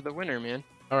the winner, man.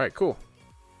 All right, cool.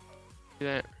 Do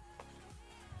that.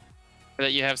 So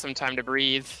that you have some time to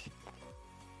breathe.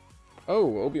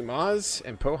 Oh, Obi Maz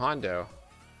and Po Hondo.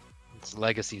 It's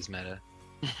Legacies meta.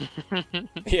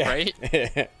 Yeah. Right?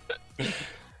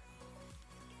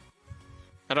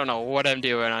 I don't know what I'm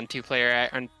doing on two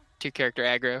character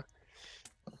aggro.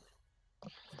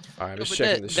 All right, I'm just But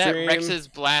checking the that stream. Rex's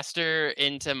blaster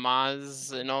into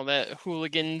Maz and all that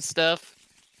hooligan stuff.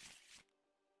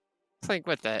 It's like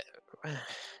what that.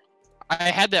 I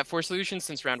had that for solution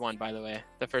since round 1, by the way.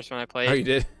 The first one I played. Oh, you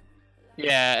did?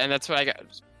 Yeah, and that's what I got.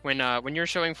 When you're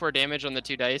showing 4 damage on the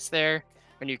 2 dice there,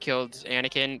 when you killed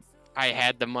Anakin, I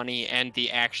had the money and the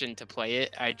action to play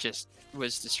it. I just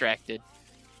was distracted.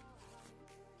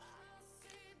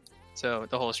 So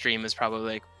the whole stream is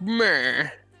probably like, meh.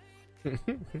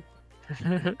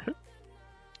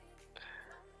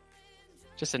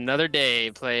 Just another day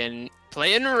playing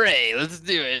Ray. Let's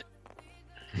do it.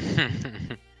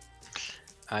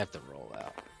 I have to roll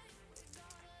out.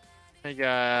 I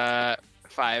got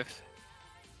 5.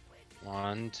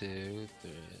 1, 2,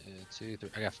 3, 2, 3.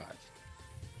 I got 5.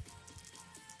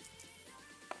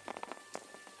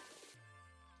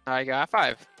 I got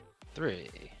 5. 3.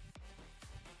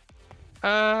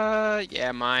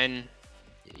 Yeah, mine.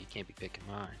 Yeah, you can't be picking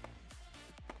mine.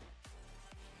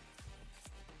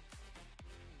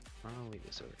 I'll leave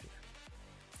this over here.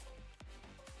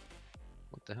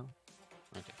 What the hell?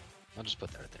 Okay, I'll just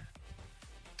put that right there.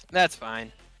 That's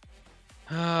fine.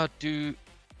 Dude.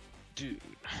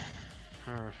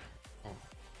 Oh.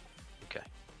 Okay.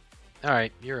 All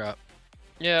right, you're up.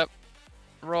 Yep.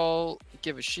 Roll.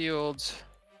 Give a shield.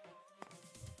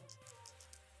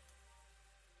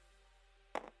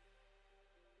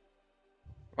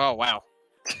 Oh wow.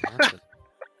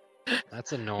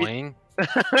 That's annoying.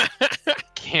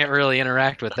 Can't really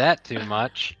interact with that too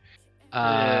much.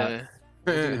 Yeah.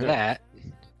 We'll do that.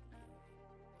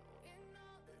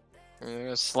 I'm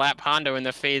gonna slap Hondo in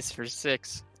the face for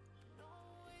 6.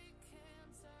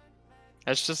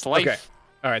 That's just life. Okay.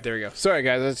 All right, there we go. Sorry,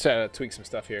 guys. Let's try to tweak some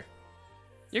stuff here.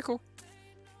 You're cool.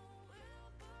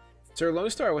 Sir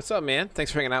Lone Star, what's up, man?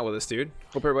 Thanks for hanging out with us, dude.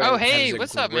 Hope everybody Oh, has hey, a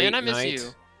what's up, man? great I miss night. you.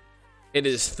 It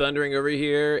is thundering over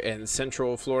here in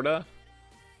Central Florida.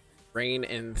 Rain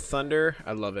and thunder.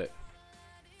 I love it.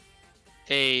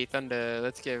 Hey, Thunder,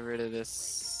 let's get rid of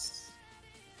this.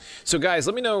 So, guys,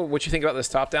 let me know what you think about this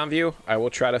top-down view. I will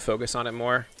try to focus on it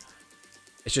more.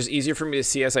 It's just easier for me to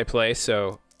see as I play,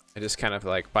 so I just kind of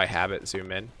like by habit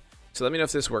zoom in. So let me know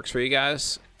if this works for you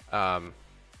guys. I want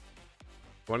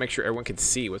to make sure everyone can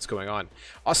see what's going on.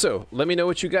 Also, let me know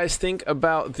what you guys think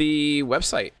about the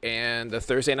website and the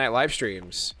Thursday night live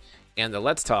streams and the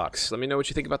Let's Talks. Let me know what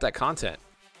you think about that content.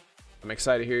 I'm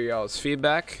excited to hear y'all's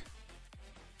feedback.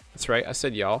 That's right, I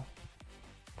said y'all.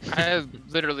 I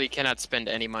literally cannot spend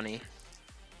any money.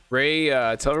 Ray,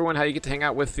 tell everyone how you get to hang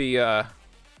out with the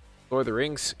Lord of the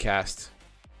Rings cast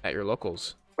at your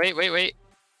locals. Wait.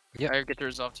 Yep. I get to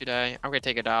resolve to die. I'm gonna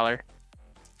take $1.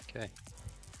 Okay.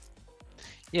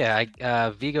 Yeah,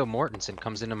 Viggo Mortensen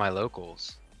comes into my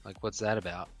locals. Like, what's that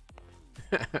about?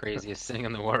 Craziest thing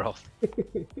in the world.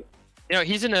 You know,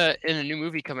 he's in a new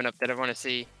movie coming up that I want to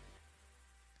see.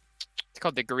 It's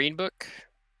called The Green Book.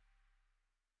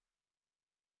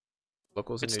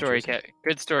 Locals in Good New story, Jersey.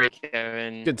 Good story,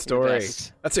 Kevin. Good You're story. the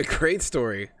best. That's a great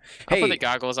story. I'll Hey, put the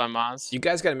goggles on Maz. you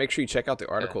guys got to make sure you check out the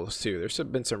articles too. There's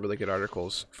been some really good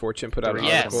articles. Fortune put out an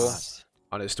Yes. article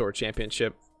on his store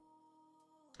championship,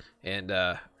 and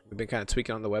we've been kind of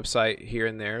tweaking on the website here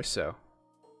and there. So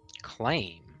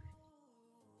Claim.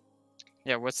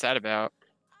 Yeah, what's that about?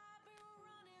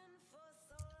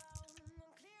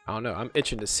 I don't know. I'm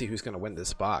itching to see who's gonna win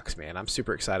this box, man. I'm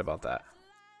super excited about that.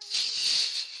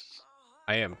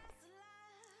 I am.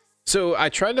 So I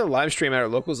tried to live stream at our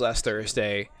locals last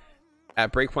Thursday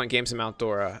at Breakpoint Games in Mount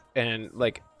Dora, and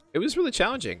like it was really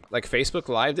challenging. Like Facebook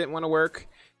Live didn't want to work.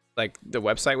 Like the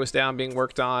website was down being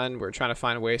worked on. We're trying to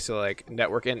find ways to like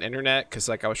network in internet because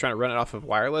like I was trying to run it off of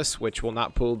wireless, which will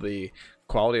not pull the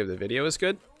quality of the video as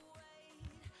good.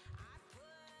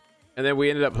 And then we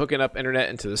ended up hooking up internet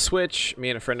into the Switch. Me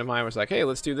and a friend of mine was like, "Hey,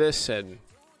 let's do this," and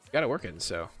got it working.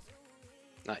 So.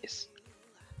 Nice.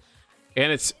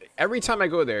 And it's every time I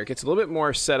go there, it gets a little bit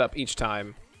more set up each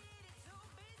time.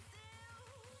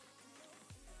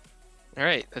 All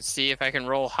right, let's see if I can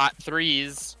roll hot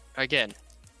threes again.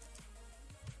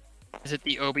 Is it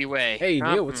the Obi way? Hey,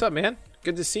 Neil, what's up, man?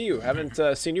 Good to see you. Haven't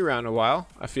seen you around in a while,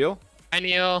 I feel. Hi,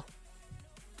 Neil.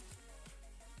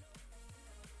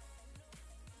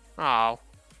 Oh,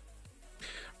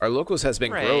 Our locals has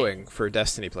been Right. growing for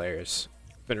Destiny players.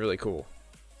 It's been really cool.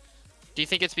 do you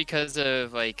think it's because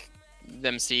of like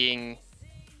them seeing?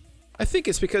 I think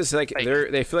it's because like Like-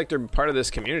 they feel like they're part of this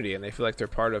community and they feel like they're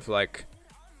part of like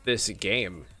this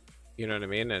game. You know what I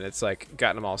mean? And it's like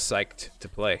gotten them all psyched to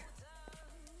play.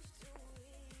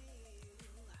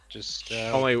 Just You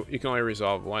can only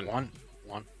resolve one. one.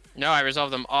 No, I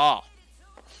resolved them all.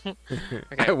 Okay,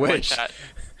 I one wish. shot.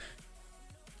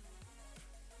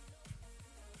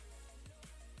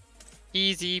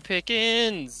 Easy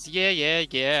pickings.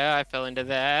 Yeah. I fell into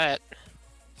that.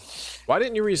 Why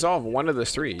didn't you resolve one of the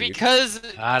three? Because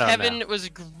I don't Kevin know. was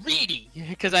greedy.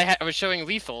 Because I was showing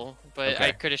lethal, but Okay.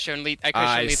 I could have shown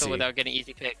I lethal see. without getting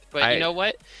easy picked. But you know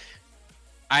what?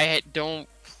 Don't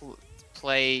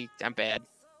play. I'm bad.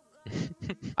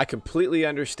 I completely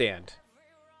understand.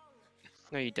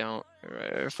 No, you don't.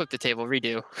 Flip the table.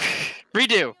 Redo.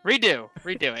 Redo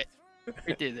it.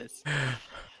 Redo this.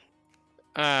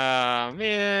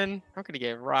 Man, I'm gonna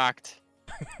get rocked.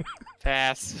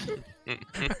 Pass.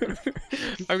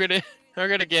 I'm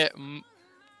gonna get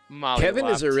molly. Kevin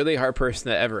is a really hard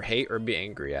person to ever hate or be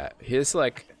angry at. He's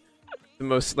like the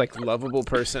most like lovable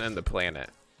person on the planet.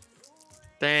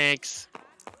 Thanks.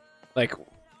 Like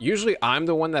usually I'm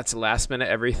the one that's last minute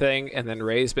everything, and then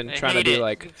Ray's been I trying to hate be it.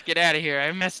 like Let's get out of here.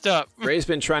 I messed up. Ray's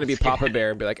been trying to be Papa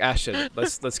Bear and be like, Ashton,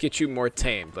 let's get you more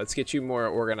tamed. Let's get you more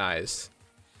organized.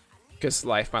 Because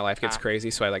my life gets crazy,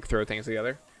 so I like throw things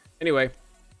together. Anyway,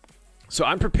 so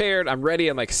I'm prepared. I'm ready.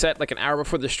 I'm like set like an hour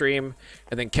before the stream,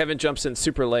 and then Kevin jumps in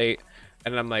super late,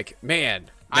 and I'm like,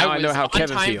 man, now I know how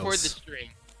Kevin on time feels. for the stream.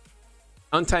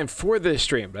 On time for the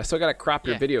stream, but I still gotta crop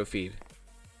your Yeah. video feed.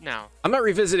 No. I'm not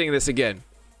revisiting this again.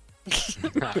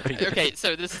 Okay,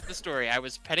 so this is the story. I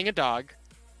was petting a dog,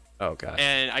 Oh god.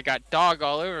 and I got dog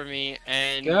all over me,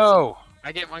 and Go.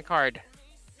 I get one card.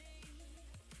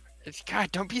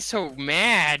 God, don't be so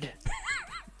mad.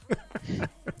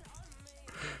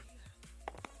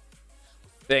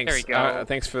 Thanks. There we go.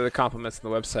 Thanks for the compliments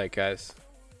on the website, guys.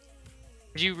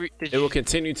 Did It will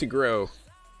continue to grow.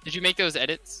 Did you make those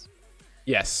edits?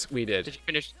 Yes, we Did did. you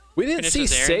finish? We didn't finish see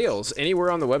those errands? sales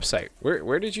anywhere on the website.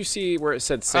 Where did you see where it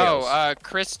said sales? Oh,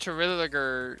 Chris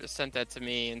Terwilliger sent that to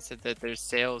me and said that there's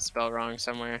sales spelled wrong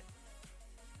somewhere.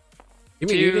 You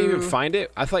mean you didn't even to- find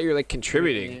it? I thought you were like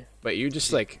contributing, but you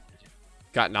just like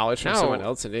got knowledge from No. someone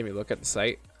else and didn't even look at the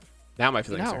site. Now my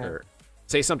feelings are No. hurt.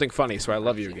 Say something funny so I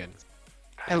love you again.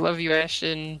 I love you,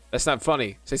 Ashton. That's not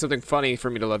funny. Say something funny for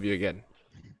me to love you again.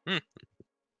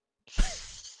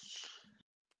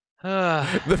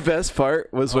 The best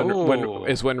part was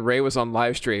when Ray was on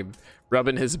live stream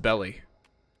rubbing his belly,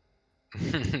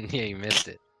 Yeah, you missed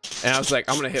it. and I was like,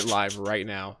 I'm gonna hit live right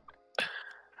now.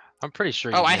 I'm pretty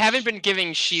sure. Oh, you I missed haven't been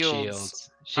giving shields. shields.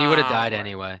 She would have died Ah.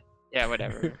 anyway. Yeah,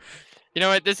 whatever. You know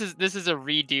what? This is a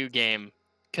redo game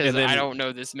because And then- I don't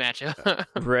know this matchup.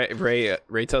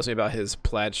 Ray tells me about his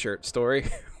plaid shirt story,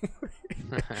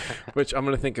 which I'm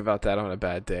gonna think about that on a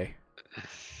bad day.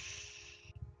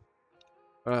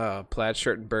 Plaid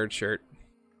shirt and bird shirt.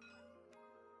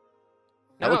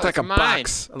 I No, look like it's a mine.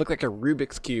 box. I look like a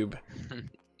Rubik's cube.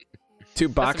 Too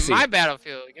That's boxy. my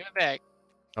battlefield. Give it back.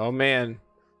 Oh man.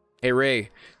 Hey Ray,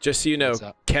 just so you know, What's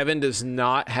up? Kevin does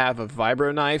not have a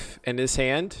vibro knife in his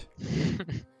hand.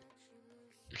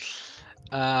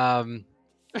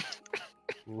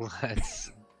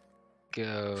 Let's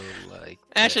go like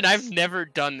Ashton, this. I've never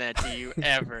done that to you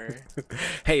ever.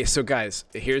 Hey, so guys,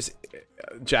 here's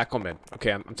Jackalmen.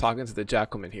 Okay, I'm talking to the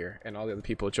Jackalmen here and all the other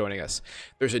people joining us.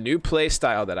 There's a new play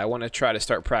style that I want to try to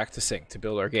start practicing to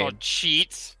build our game. Called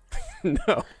cheats.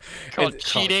 No, Called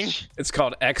It's cheating. it's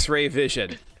called X-ray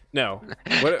vision. No,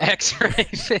 what, X-ray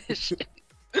fish.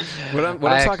 what I'm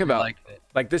I talking actually about, like that.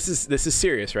 like this is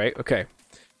serious, right? Okay,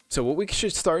 so what we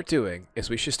should start doing is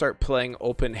we should start playing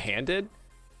open-handed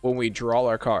when we draw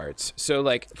our cards. So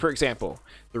like, for example,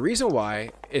 the reason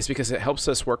why is because it helps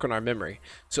us work on our memory.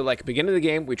 So like, beginning of the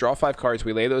game, we draw 5 cards,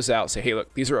 we lay those out, say, hey,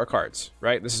 look, these are our cards,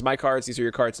 right? This is my cards, these are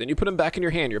your cards. Then you put them back in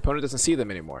your hand, your opponent doesn't see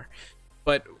them anymore.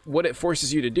 But what it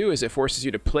forces you to do is it forces you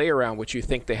to play around what you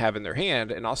think they have in their hand,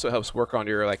 and also helps work on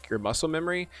your like your muscle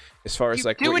memory as far as You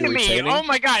like what doing you're to me? retaining. Oh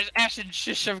my gosh, Ashton,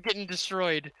 shush! I'm getting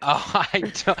destroyed. Oh,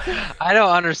 I don't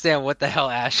understand what the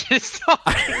hell Ash is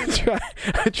talking.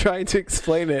 I'm trying to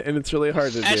explain it, and it's really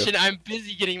hard to do. Ashton, I'm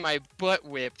busy getting my butt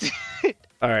whipped. All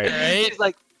right. Alright? It's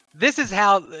like this is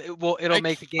how it'll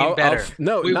make the game better.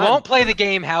 No, We not- won't play the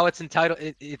game how it's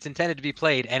it's intended to be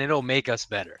played, and it'll make us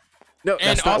better. No, And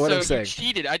that's not what also, I'm you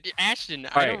saying. cheated. Ashton, I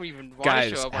Alright, don't even want to Guys,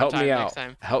 show up help on time me next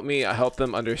out. time. Help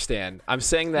them understand. I'm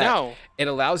saying that No. it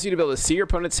allows you to be able to see your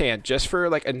opponent's hand just for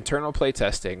like internal play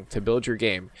testing to build your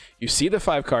game. You see the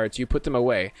 5 cards, you put them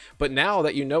away. But now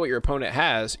that you know what your opponent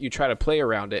has, you try to play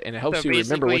around it, and it helps So you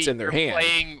remember what's in their basically,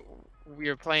 hand.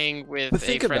 You're playing with But a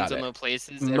think friends about in it. low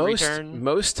places every turn.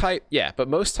 Most type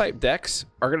decks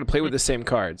are going to play with the same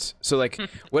cards. So like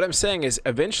what I'm saying is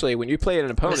eventually when you play an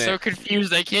I'm opponent, so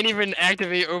confused. I can't even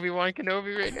activate Obi-Wan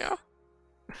Kenobi right now.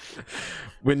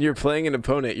 when you're playing an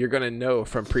opponent, you're going to know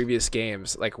from previous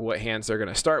games like what hands they're going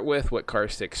to start with, what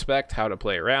cards to expect, how to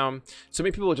play around. So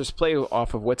many people just play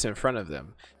off of what's in front of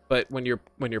them. But when you're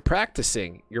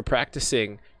practicing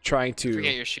trying to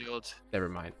Forget your shield. Never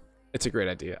mind. It's a great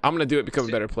idea. I'm going to do it, become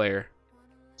a better player.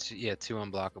 Yeah, 2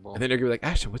 unblockable. And then they're going to be like,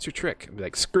 Ashton, what's your trick? And be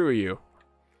like, screw you.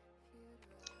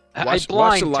 I Watch the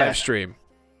blind live tap. stream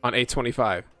on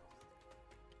 825.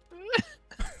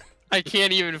 I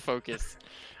can't even focus.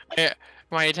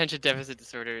 My attention deficit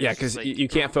disorder. Yeah, is because like, you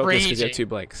can't focus because you have raging. 2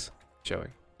 blanks showing.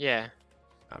 Yeah.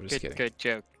 I'm just kidding. Good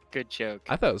joke. Good joke.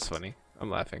 I thought it was funny. I'm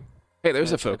laughing. Hey,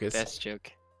 there's That's a focus. The best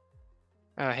joke.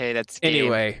 Oh, hey, that's game.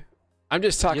 Anyway, I'm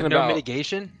just You talking have about. no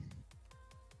mitigation.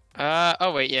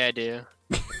 Oh wait, yeah, I do.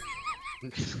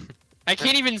 I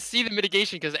can't even see the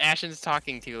mitigation because Ashton's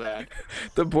talking too loud.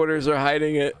 The borders are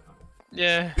hiding it.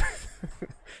 Yeah.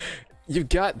 You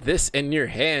got this in your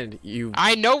hand. You.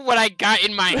 I know what I got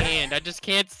in my hand. I just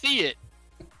can't see it.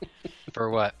 For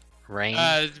what? Rain?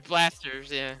 Blasters,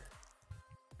 yeah.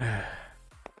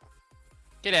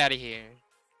 Get out of here.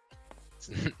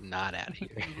 Not out of here.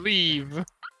 Leave.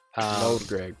 Load,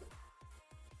 Greg.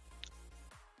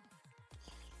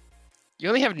 You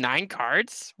only have 9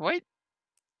 cards? What?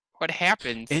 What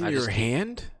happened? In I your just keep-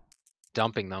 hand?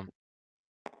 Dumping them.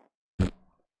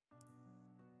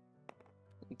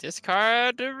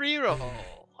 Discard a reroll.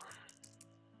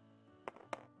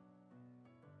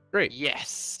 Great.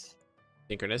 Yes.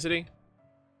 Synchronicity?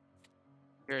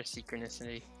 You're a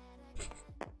synchronicity.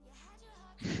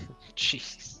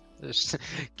 Jeez. Just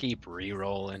keep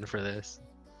re-rolling for this.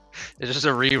 It's just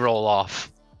a re-roll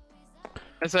off.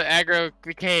 That's what aggro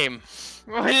became.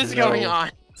 What is going No.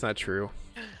 on? It's not true.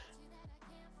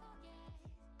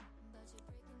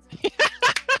 He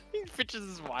pitches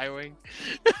his Y-Wing.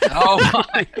 Oh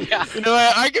my god. You know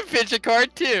what? I can pitch a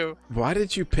card too. Why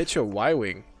did you pitch a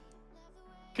Y-Wing?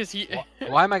 Because he...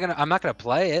 Why am I gonna? I'm not gonna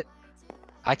play it.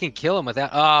 I can kill him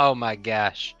without. Oh my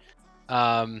gosh.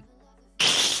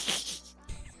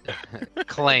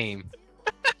 Claim.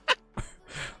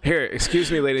 Here,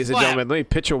 excuse me, ladies and Slap. gentlemen. Let me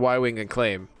pitch a Y-Wing and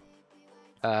claim.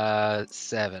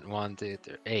 7. 1, 2,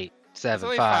 3, 8, 7,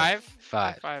 only 5,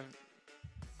 5. 5.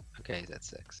 Okay, that's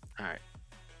 6. All right.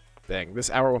 Dang, this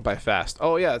hour went by fast.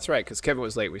 Oh yeah, that's right, because Kevin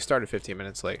was late. We started 15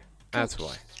 minutes late. That's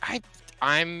why.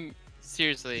 I'm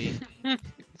seriously...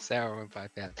 This hour went by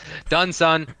fast. Done,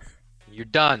 son. You're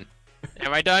done.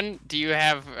 Am I done? Do you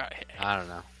have... I don't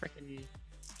know. Frickin'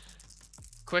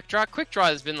 Quick draw? Quick draw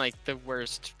has been like the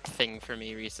worst thing for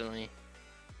me recently.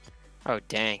 Oh,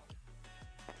 dang.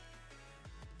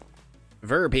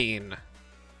 Verbene.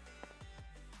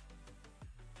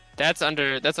 That's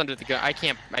under the gun. I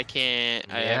can't, I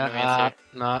have no Yeah, answer.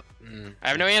 not. I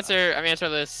have no answer. I'm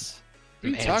answerless. What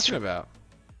are you talking about?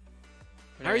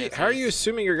 How are you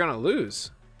assuming you're gonna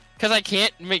lose? Because I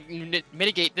can't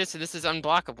mitigate this, and this is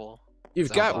unblockable.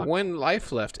 You've got 1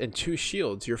 life left and 2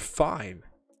 shields. You're fine.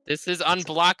 This is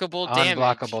unblockable damage.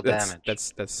 Unblockable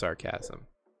damage. That's sarcasm.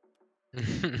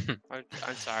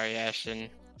 I'm sorry, Ashton.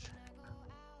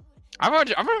 I'm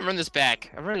gonna run this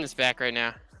back. I'm running this back right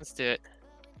now. Let's do it.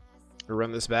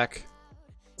 Run this back.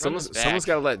 Someone's got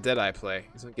to let Deadeye play.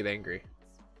 He's gonna get angry.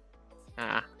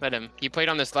 Let him. He played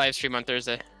on this live stream on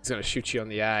Thursday. He's gonna shoot you in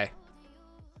the eye.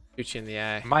 Shoot you in the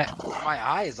eye. My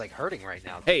eye is like hurting right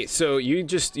now. Hey, so you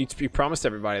promised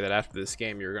everybody that after this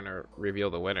game you're gonna reveal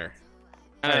the winner.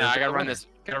 No, I gotta run this.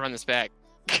 Gotta run this back.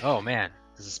 Oh man,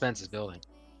 the suspense is building.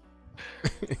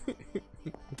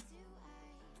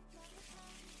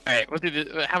 All right, we'll do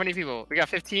this. How many people? We got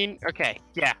 15. Okay,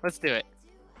 yeah, let's do it.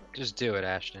 Just do it,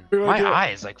 Ashton. We're gonna My do it. eye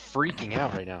is like freaking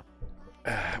out right now.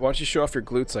 Why don't you show off your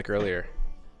glutes like earlier?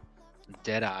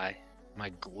 Dead eye. My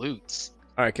glutes.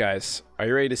 All right, guys, are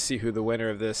you ready to see who the winner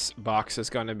of this box is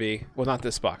going to be? Well, not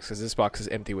this box, because this box is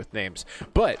empty with names.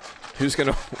 But who's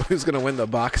gonna win the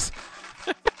box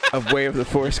of Way of the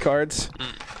Force cards?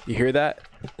 You hear that?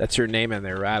 That's your name in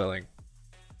there rattling.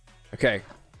 Okay.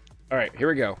 All right, here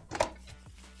we go.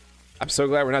 I'm so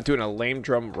glad we're not doing a lame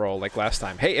drum roll like last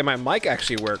time. Hey, and my mic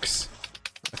actually works.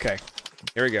 Okay,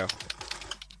 here we go.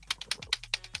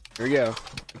 Here we go.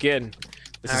 Again.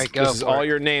 This is all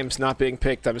your names not being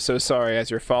picked. I'm so sorry as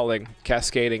you're falling,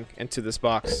 cascading into this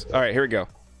box. All right, here we go.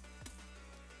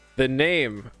 The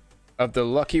name of the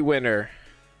lucky winner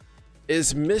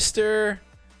is Mr.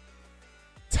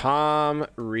 Tom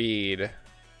Reed.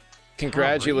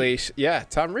 Congratulations. Yeah,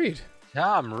 Tom Reed.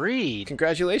 Tom Reed.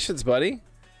 Congratulations, buddy.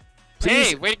 Please,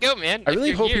 Hey, way to go, man. I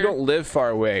really hope you don't live far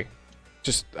away.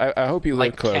 Just, I hope you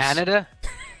live close. Canada?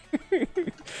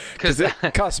 Because it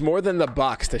costs more than the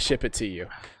box to ship it to you.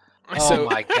 Oh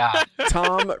my god.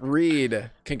 Tom Reed,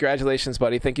 congratulations,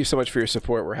 buddy. Thank you so much for your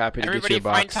support. We're happy to get you a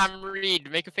box. Find Tom Reed.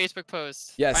 Make a Facebook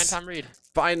post. Yes. Find Tom Reed.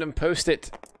 Find him, post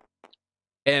it.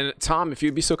 And Tom, if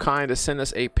you'd be so kind to send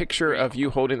us a picture of you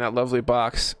holding that lovely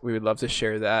box, we would love to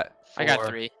share that. I got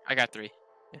 3.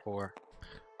 4.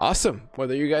 Awesome. Well,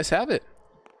 there you guys have it.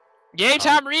 Yay,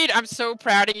 Tom Reed. I'm so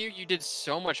proud of you. You did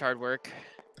so much hard work.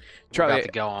 Charlie, About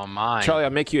to go on mine. Charlie, I'll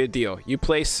make you a deal. You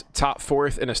place top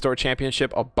 4th in a store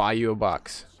championship, I'll buy you a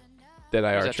box.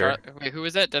 Deadeye Archer. Wait, who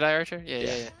was that? Deadeye Archer? Yeah.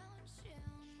 You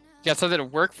got something to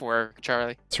work for,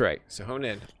 Charlie. That's right. So hone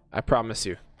in. I promise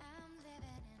you.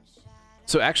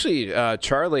 So actually,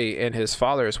 Charlie and his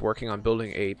father is working on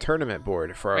building a tournament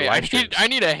board for our live streams. I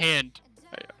need a hand.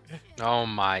 Oh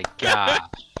my god.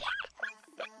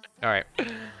 All right.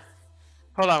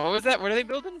 Hold on. What was that? What are they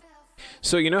building?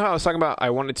 So you know how I was talking about I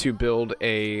wanted to build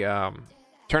a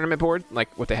tournament board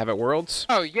like what they have at Worlds?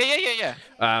 Oh, yeah.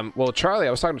 Well, Charlie,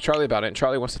 I was talking to Charlie about it, and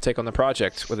Charlie wants to take on the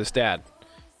project with his dad.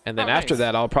 And then after nice.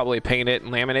 that, I'll probably paint it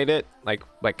and laminate it, like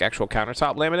actual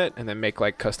countertop laminate, and then make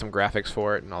like custom graphics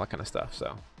for it and all that kind of stuff.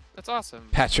 So That's awesome.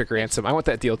 Patrick Ransom, I want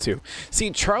that deal too.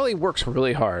 See, Charlie works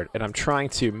really hard, and I'm trying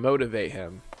to motivate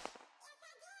him.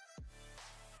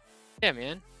 Yeah,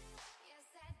 man.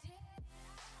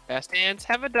 Fast hands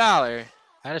have $1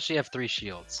 How does she have 3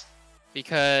 shields?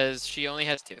 because she only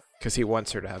has 2. Because he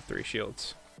wants her to have 3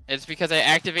 shields. It's because I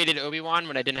activated Obi-Wan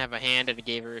when I didn't have a hand and it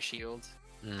gave her a shield.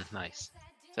 Nice.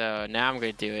 So now I'm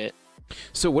going to do it.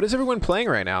 So what is everyone playing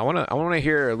right now? I want to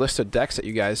hear a list of decks that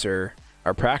you guys are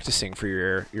practicing for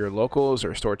your locals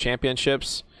or store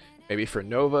championships. Maybe for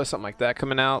Nova, something like that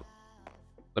coming out.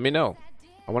 Let me know.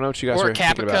 I want to know what you guys Or are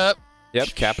Kappa thinking about. Cup. Yep,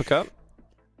 Kappa Cup.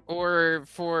 Or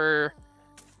for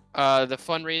the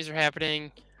fundraiser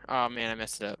happening. Oh man, I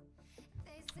messed it up.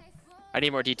 I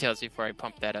need more details before I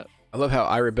pump that up. I love how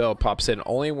Ira Bell pops in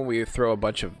only when we throw a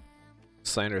bunch of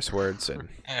slanderous words and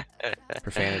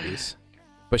profanities.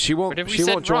 But she won't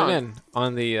join wrong? in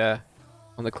on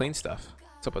the clean stuff.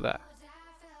 What's up with that?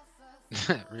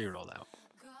 Reroll out.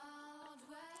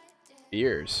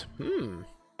 Ears.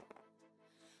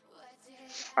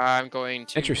 I'm going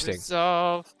to Interesting.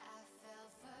 resolve.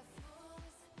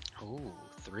 Ooh,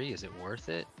 3. Is it worth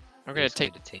it? I'm gonna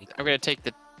Basically take. to I'm gonna take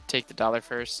the $1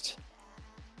 first,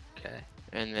 Okay.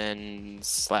 and then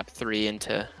slap 3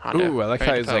 into Hondo. Ooh, I like Or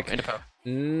how into he's Poe, like, into Poe.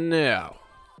 no.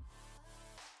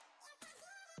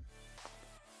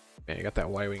 Man, you got that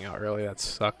Y-wing out early. That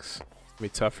sucks. It's gonna be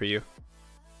tough for you.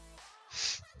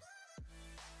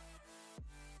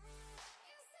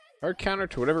 Hard counter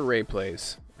to whatever Ray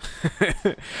plays.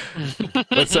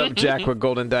 What's up, Jack with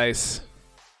Golden Dice?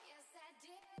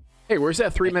 Hey, where's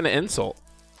that 3-minute insult?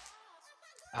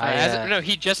 No,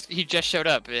 he just showed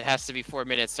up. It has to be 4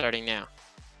 minutes starting now.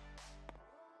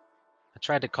 I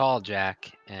tried to call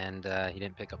Jack, and he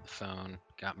didn't pick up the phone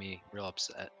got me real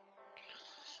upset.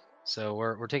 So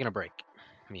we're taking a break,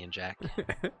 me and Jack.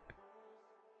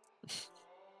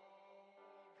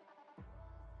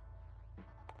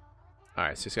 All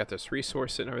right, so he's got this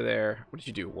resource sitting over there. What did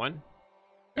you do? 1?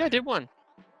 Yeah, I did 1.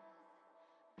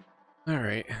 All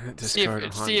right. See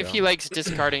if he likes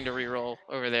discarding to reroll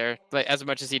over there, like as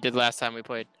much as he did last time we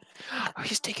played. Oh,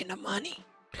 he's taking the money.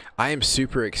 I am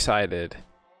super excited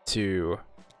to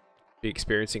be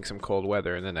experiencing some cold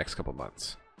weather in the next couple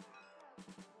months.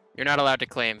 You're not allowed to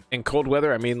claim. In cold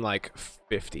weather, I mean like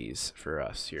 50s for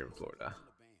us here in Florida.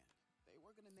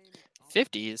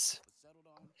 50s.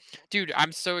 Dude,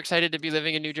 I'm so excited to be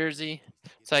living in New Jersey,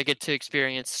 so I get to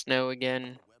experience snow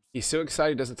again. He's so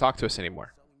excited he doesn't talk to us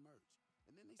anymore.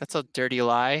 That's a dirty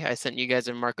lie. I sent you guys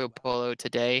a Marco Polo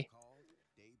today.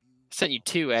 I sent you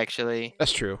 2, actually.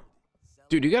 That's true.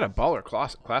 Dude, you got a baller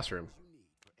classroom.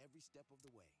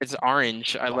 It's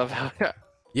orange. I love how...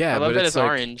 Yeah, I love but that it's it's like,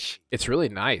 orange. It's really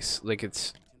nice. Like,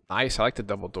 it's nice. I like the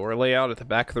double door layout at the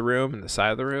back of the room and the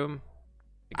side of the room.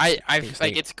 I think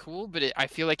like neat. it's cool, but I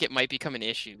feel like it might become an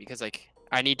issue because like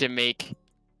I need to make.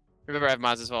 Remember, I have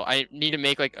mods as well. I need to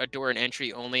make like a door and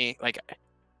entry only. Like,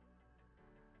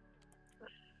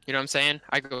 you know what I'm saying?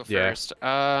 I go Yeah. first.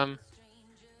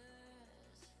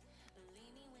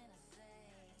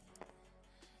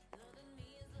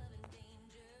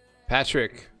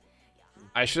 Patrick,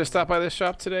 I should have stopped by this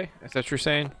shop today. Is that what you're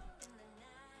saying?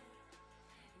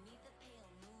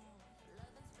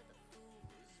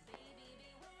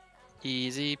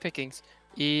 Easy pickings.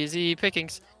 Easy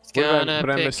pickings. It's What did I- gonna what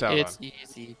did I pick. miss out It's on?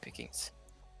 easy pickings.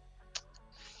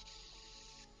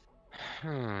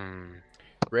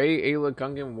 Ray Ayla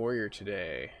Gungan Warrior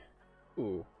today.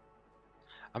 Ooh.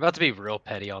 I'm about to be real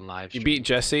petty on live You stream. beat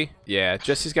Jesse? Yeah,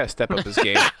 Jesse's got to step up his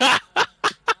game.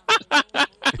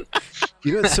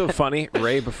 You know what's so funny?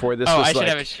 Ray before this Oh, I was should like,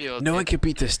 have a shield. no one can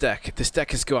beat this deck. This deck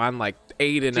has gone like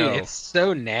 8-0. Dude, it's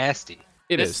so nasty.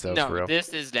 It This- is though, no, for real. this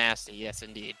is nasty. Yes,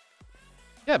 indeed.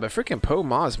 Yeah, but freaking Po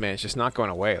Maz, man, is just not going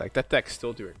away. Like that deck's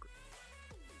still doing.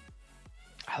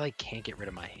 I like can't get rid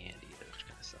of my hand either, which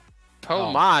kind of sucks. Po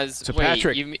Oh. Maz. So Wait,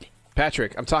 Patrick, you mean...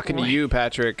 Patrick, I'm talking to Wait. you,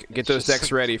 Patrick. Get It's those just-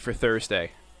 decks ready for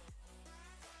Thursday.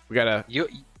 We gotta.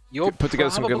 You'll Put together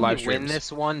some good probably live win streams.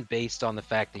 this one based on the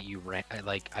fact that you ran.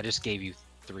 I just gave you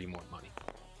 3 more money,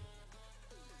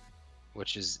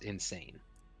 which is insane.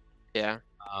 Yeah.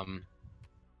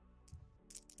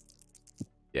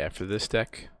 Yeah, for this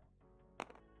deck.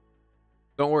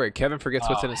 Don't worry, Kevin forgets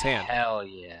what's in his hand. Hell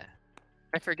yeah.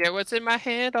 I forget what's in my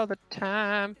hand all the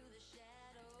time.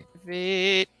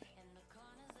 Wait.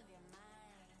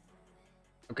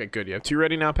 Okay, good. You have 2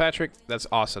 ready now, Patrick. That's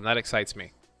awesome. That excites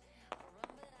me.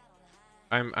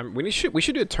 We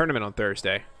should do a tournament on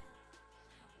Thursday.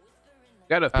 We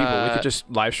got enough people. We could just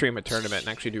live stream a tournament and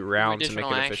actually do rounds and make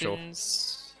it official.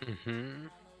 Actions. Mm-hmm.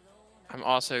 I'm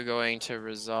also going to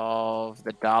resolve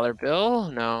the dollar bill.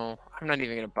 No, I'm not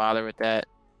even gonna bother with that.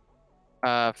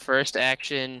 First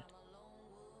action,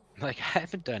 Like I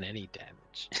haven't done any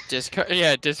damage, discard.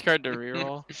 Yeah, discard to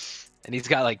reroll. and he's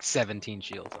got like 17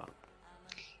 shields on.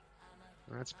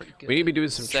 That's pretty good. We need to be doing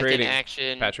some Second trading,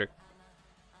 action. Patrick.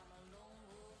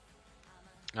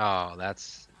 Oh,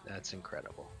 that's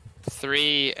incredible.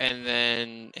 3 and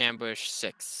then ambush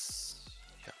 6.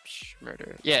 Yep,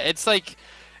 murder. Yeah, it's like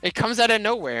it comes out of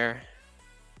nowhere.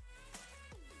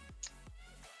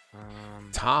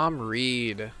 Tom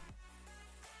Reed,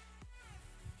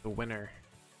 the winner.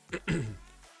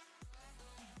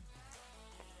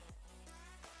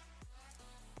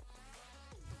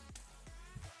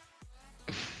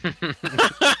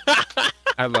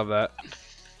 I love that.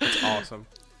 That's awesome.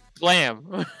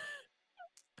 Blam.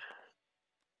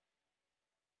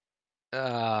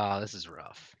 This is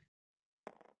rough.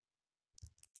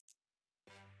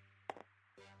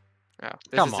 Oh,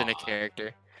 this Come isn't a on.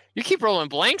 character. You keep rolling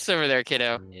blanks over there,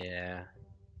 kiddo. Yeah.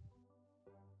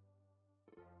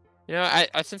 You know, I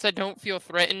since I don't feel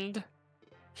threatened,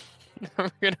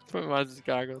 I'm gonna put Maz's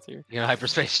goggles here. You know,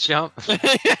 hyperspace jump.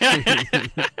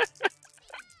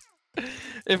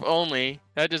 If only.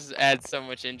 That just adds so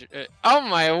much injury. Oh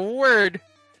my word!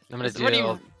 I'm gonna What do you-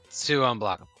 deal 2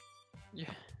 unblockable.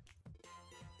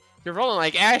 You're rolling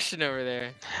like Ashton over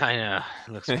there. I know.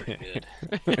 It looks pretty good.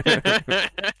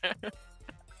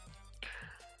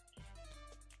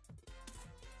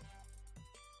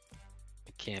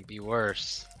 It can't be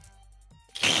worse.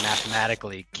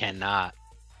 Mathematically cannot.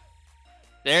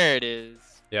 There it is.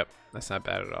 Yep, that's not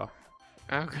bad at all.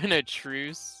 I'm gonna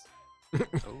truce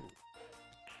Oh.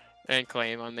 and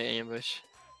claim on the ambush.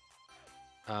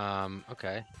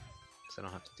 Okay. Guess I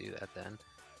don't have to do that then.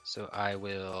 So I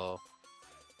will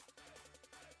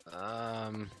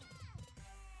Do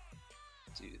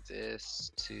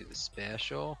this to the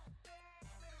special.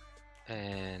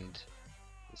 And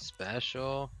the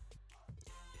special.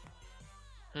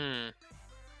 And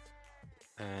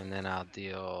then I'll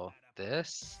deal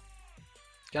this.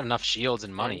 Got enough shields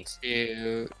and money. 1,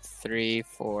 2, 3,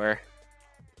 4.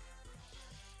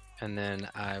 And then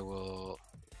I will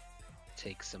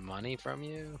take some money from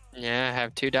you. Yeah, I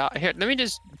have $2. Here, let me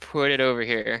just put it over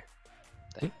here.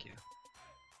 Thank you.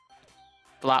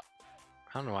 Blop.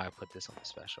 I don't know why I put this on the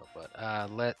special, but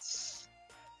let's...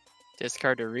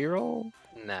 Discard to reroll.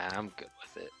 Nah, I'm good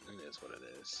with it. It is what it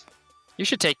is. You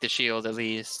should take the shield at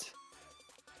least.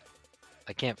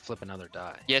 I can't flip another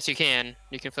die. Yes, you can.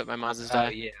 You can flip my Maz's Oh, die.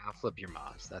 yeah, I'll flip your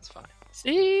Maz. That's fine.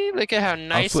 See, look at how I'll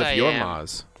nice flip I your am.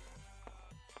 Maz.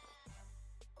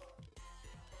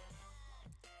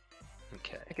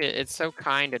 Okay. Look at- It's so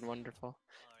kind and wonderful.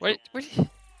 What?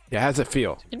 Yeah, how's it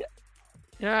feel?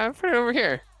 Yeah, I put it over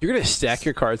here. You're gonna stack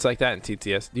your cards like that in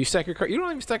TTS? Do you stack your card? You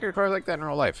don't even stack your cards like that in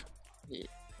real life.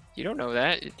 You don't know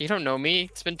that. You don't know me.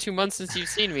 It's been 2 months since you've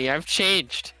seen me. I've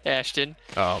changed, Ashton.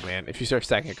 Oh man, if you start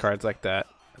stacking your cards like that,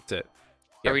 that's it.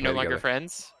 Are Can't we no play longer together.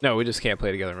 friends? No, we just can't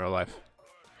play together in real life.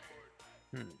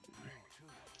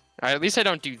 At least I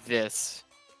don't do this.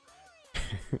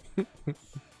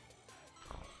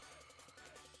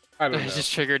 I I don't know.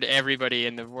 just triggered everybody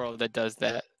in the world that does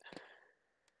that.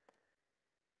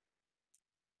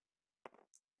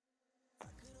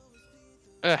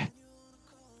 Ugh.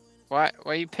 Why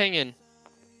are you pinging?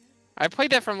 I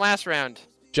played that from last round.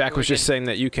 Jack was just Hooligan. saying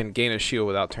that you can gain a shield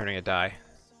without turning a die.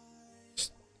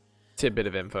 Just tidbit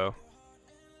of info.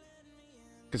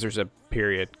 Because there's a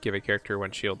period. Give a character 1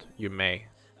 shield. You may.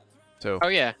 So Oh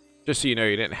yeah. just so you know,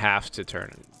 you didn't have to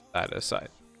turn that aside.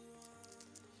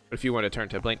 But if you want to turn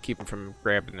to blink, keep him from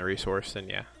grabbing the resource, then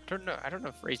yeah. I don't know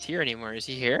if Ray's here anymore. Is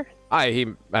he here?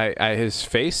 His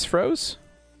face froze,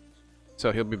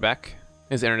 so he'll be back.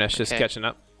 His internet's just Okay. catching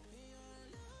up.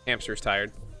 Hamster's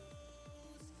tired.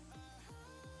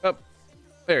 Oh,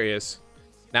 there he is.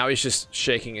 Now he's just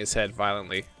shaking his head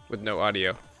violently with no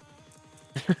audio.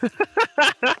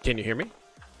 Can you hear me?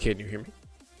 Can you hear me?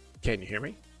 Can you hear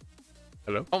me?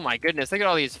 Hello? Oh my goodness, look at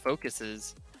all these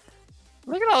focuses.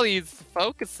 Look at all these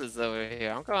focuses over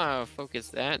here. I'm gonna focus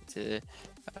that to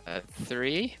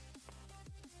 3.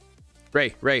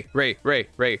 Ray.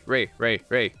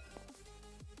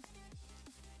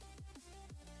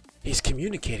 He's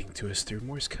communicating to us through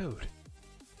Morse code.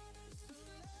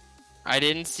 I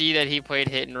didn't see that he played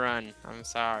hit and run. I'm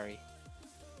sorry.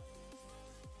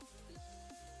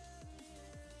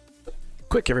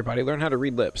 Quick, everybody, learn how to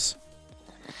read lips.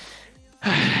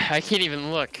 I can't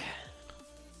even look.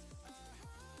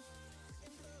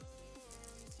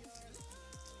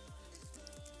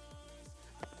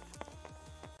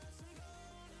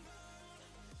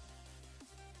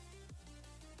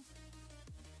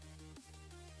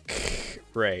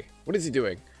 Ray, what is he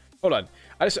doing? Hold on.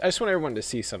 I just want everyone to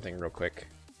see something real quick.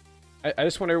 I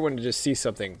just want everyone to just see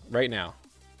something right now.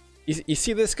 You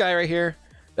see this guy right here?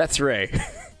 That's Ray.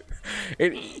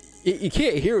 You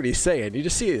can't hear what he's saying. You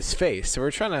just see his face. So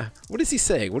we're trying to... What is he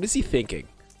saying? What is he thinking?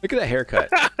 Look at that haircut.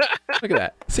 Look at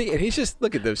that. See, and he's just...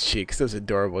 Look at those cheeks. Those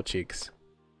adorable cheeks.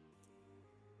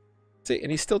 See,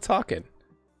 and he's still talking.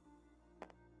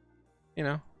 You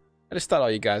know? I just thought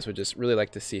all you guys would just really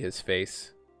like to see his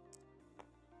face.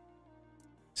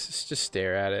 Just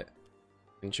stare at it.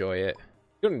 Enjoy it.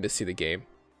 You don't need to see the game.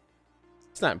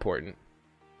 It's not important.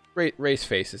 Ray's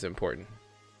face is important.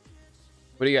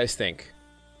 What do you guys think?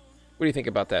 What do you think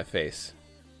about that face?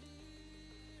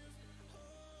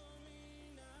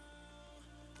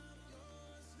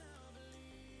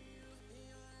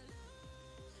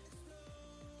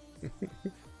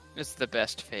 It's the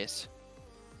best face.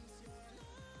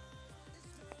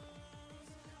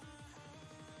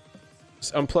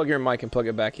 Just unplug your mic and plug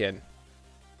it back in.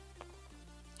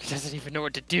 He doesn't even know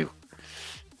what to do.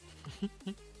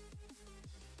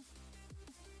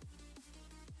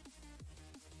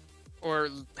 Or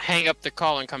hang up the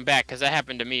call and come back, because that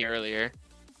happened to me earlier.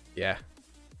 Yeah.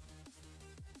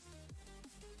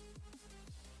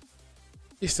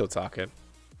 He's still talking.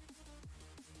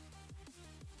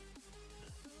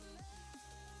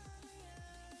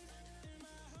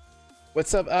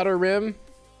 What's up, Outer Rim?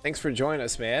 Thanks for joining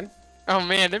us, man. Oh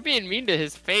man, they're being mean to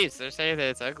his face. They're saying that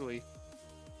it's ugly.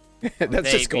 That's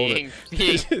They just golden.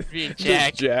 being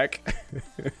Jack. Jack.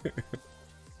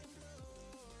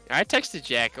 I texted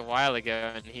Jack a while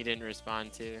ago and he didn't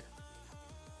respond to.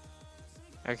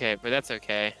 Okay, but that's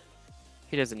okay.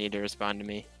 He doesn't need to respond to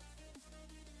me.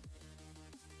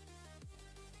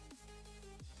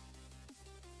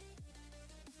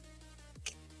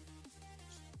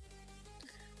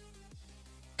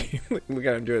 We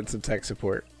got him doing some tech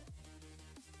support.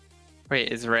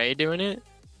 Wait, is Ray doing it?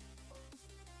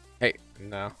 Hey,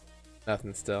 no,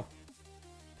 nothing still.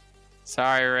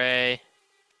 Sorry, Ray.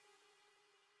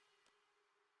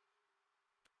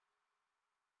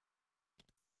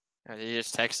 Oh, did you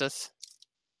just text us?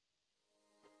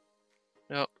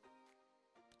 Nope.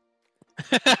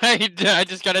 I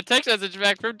just got a text message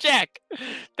back from Jack.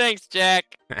 Thanks,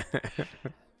 Jack.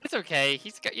 It's okay.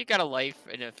 You got a life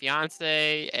and a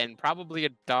fiance and probably a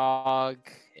dog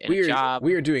and a job.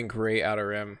 We are doing great, Outer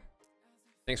Rim.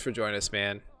 Thanks for joining us,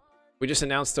 man. We just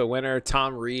announced a winner.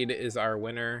 Tom Reed is our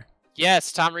winner.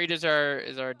 Yes, Tom Reed is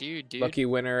our dude. Lucky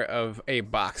winner of a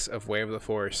box of Way of the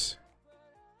Force.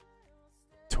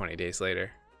 20 days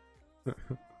later.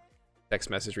 Text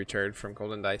message returned from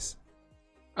Golden Dice.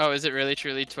 Oh, is it really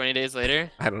truly 20 days later?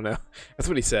 I don't know. That's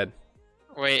what he said.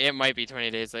 Wait, it might be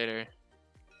 20 days later.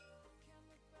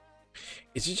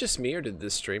 Is it just me, or did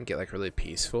this stream get like really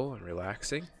peaceful and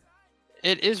relaxing?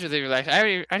 It is really relaxing.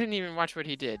 I didn't even watch what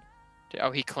he did.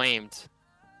 Oh, he claimed.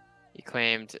 He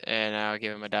claimed, and I'll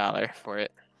give him $1 for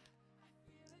it.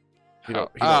 He don't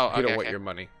want your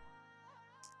money.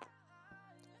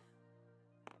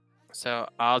 So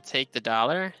I'll take the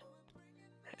 $1,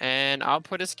 and I'll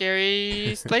put a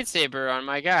scary lightsaber on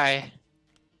my guy.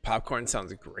 Popcorn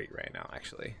sounds great right now,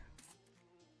 actually.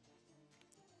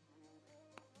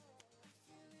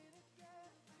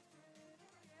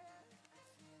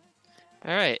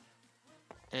 All right,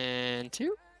 and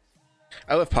 2.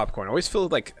 I love popcorn. I always feel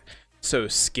like so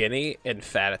skinny and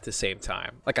fat at the same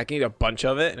time. Like I can eat a bunch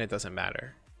of it and it doesn't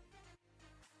matter.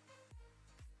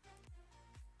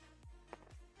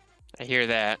 I hear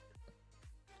that.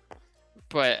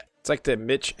 But it's like the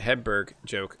Mitch Hedberg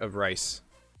joke of rice.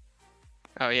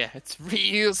 Oh yeah, it's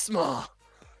real small.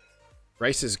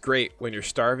 Rice is great when you're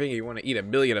starving and you want to eat 1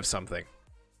 million of something.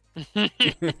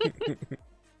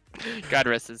 God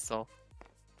rest his soul.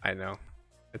 I know.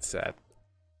 It's sad.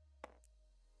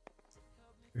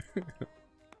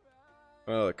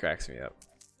 Well, it cracks me up.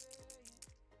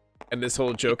 And this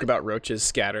whole joke about roaches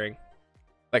scattering.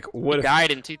 Like, what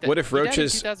if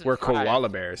roaches were koala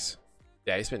bears?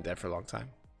 Yeah, he's been dead for a long time.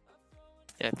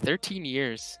 Yeah, 13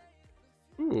 years.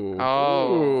 Ooh.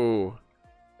 Oh. Ooh.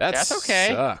 That's okay.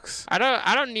 Sucks.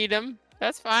 I don't need him.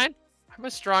 That's fine. I'm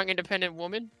a strong, independent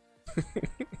woman.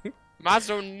 Maz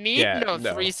don't need no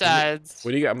 3 sides.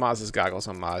 When you got Maz's goggles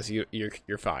on, Maz,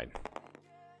 you're fine.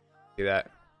 See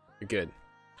that? You're good.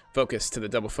 Focus to the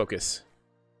double focus.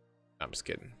 No, I'm just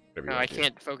kidding. No, I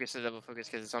can't focus the double focus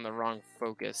because it's on the wrong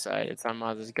focus side. It's on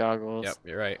Maz's goggles. Yep,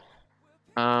 you're right.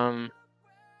 The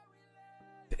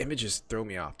images throw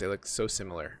me off. They look so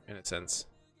similar in a sense.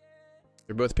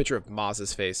 They're both a picture of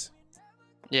Maz's face.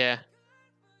 Yeah.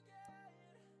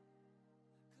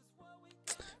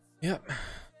 Yep.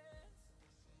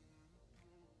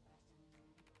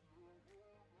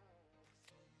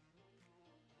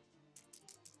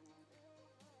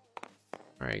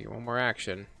 All right, one more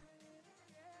action.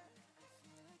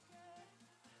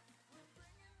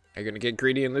 Are you gonna get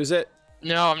greedy and lose it?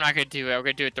 No, I'm not gonna do it. I'm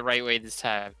gonna do it the right way this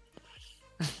time.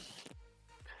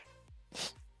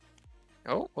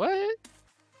 Oh, what?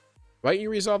 Why don't you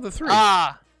resolve the 3?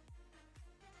 Ah!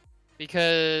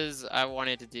 Because I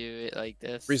wanted to do it like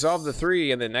this. Resolve the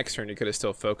 3, and then next turn you could have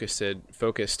still focused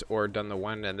or done the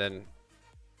 1, and then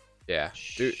yeah,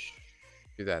 do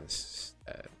that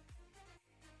instead.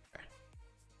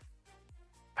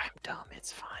 I'm dumb.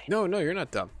 It's fine. No, you're not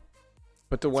dumb.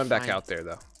 Put the 1 back out there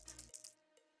though.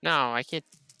 No, I can't.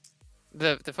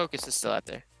 The focus is still out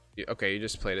there. Okay, you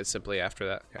just played it simply after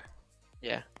that. Okay.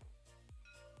 Yeah.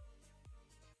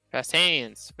 Fast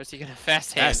hands. What's he gonna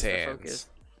fast hands? Fast hands. Focus.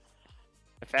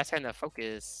 The fast hand, the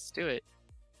focus. Do it.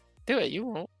 Do it. You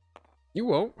won't. You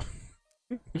won't.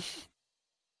 It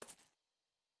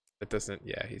doesn't.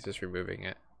 Yeah, he's just removing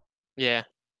it. Yeah.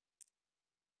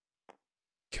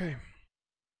 Okay.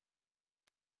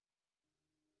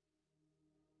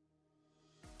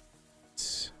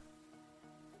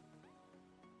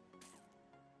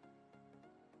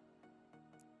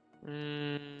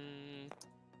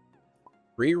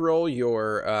 Reroll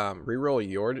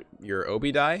your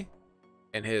Obi die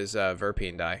and his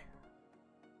Verpine die.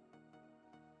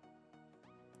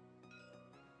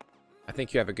 I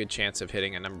think you have a good chance of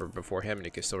hitting a number before him, and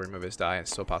you can still remove his die and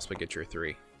still possibly get your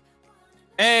 3.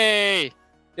 Hey!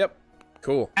 Yep.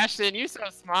 Cool. Ashton, you're so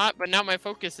smart, but now my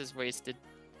focus is wasted.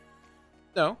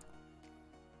 No.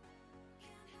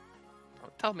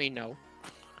 Don't tell me no.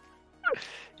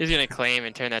 He's gonna claim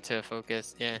and turn that to a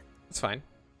focus. Yeah. That's fine.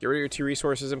 Get rid of your 2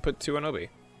 resources and put 2 on Obi.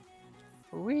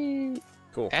 Wee.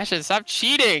 Cool. Ashton, stop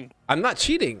cheating! I'm not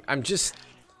cheating. I'm just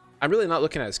I'm really not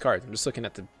looking at his cards. I'm just looking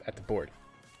at the board.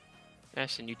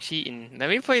 Ashton, you cheating. Let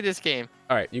me play this game.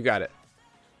 All right, you got it.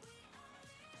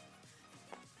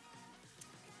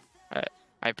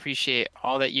 I appreciate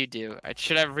all that you do. I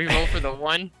should have reroll for the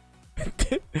one.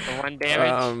 The 1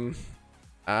 damage.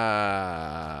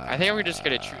 I think we're just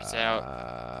gonna truce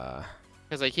out.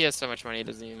 Because like he has so much money, it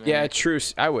doesn't even matter. Yeah,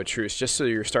 truce. I would truce just so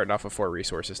you're starting off with 4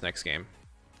 resources next game.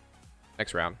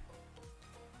 Next round.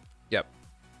 Yep.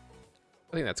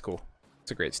 I think that's cool.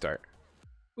 It's a great start.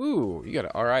 Ooh, you got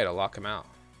it. All right, I'll lock him out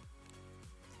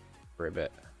for a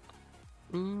bit.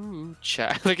 Ooh,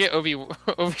 chat. Look at Obi.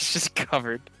 Obi's just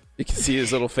covered. You can see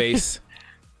his little face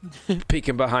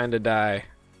peeking behind a die.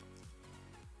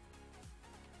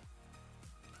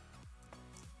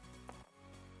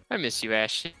 I miss you,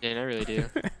 Ashton. I really do.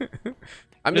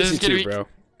 I miss you too, bro.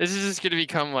 This is just gonna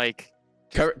become like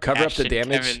cover up the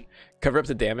damage. Kevin. Cover up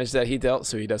the damage that he dealt,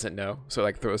 so he doesn't know. So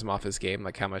like throws him off his game.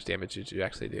 Like how much damage did you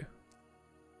actually do?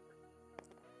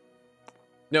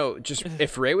 No, just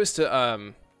if Ray was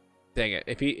to dang it,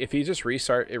 if he just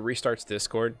restarts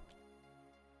Discord,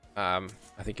 I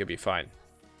think he'll be fine.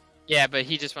 Yeah, but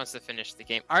he just wants to finish the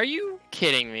game. Are you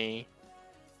kidding me?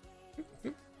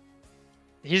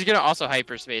 He's gonna also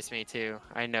hyperspace me too.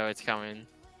 I know it's coming.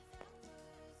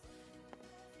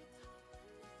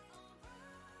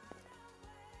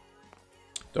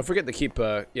 Don't forget to keep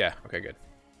yeah, okay, good.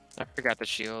 I forgot the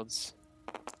shields.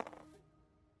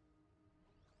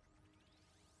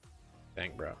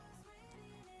 Dang, bro.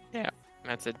 Yeah,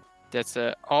 that's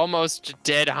a almost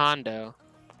dead Hondo.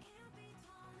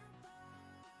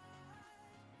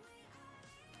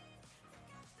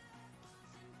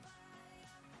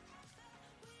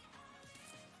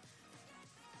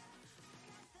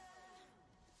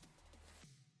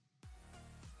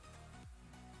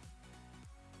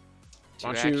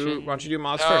 Why don't you do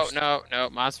Moz first? No,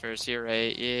 Moz first. You're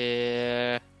right.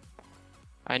 Yeah,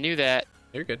 I knew that.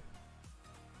 You're good.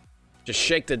 Just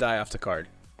shake the die off the card.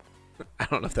 I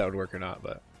don't know if that would work or not,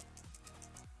 but.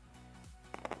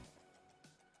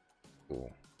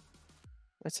 Cool.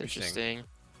 That's interesting.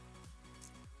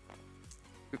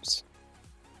 Oops.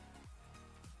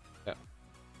 Yeah.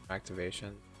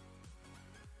 Activation.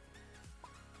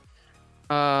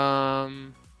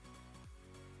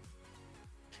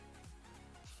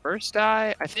 First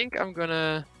die, I think I'm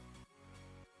gonna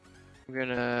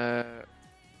I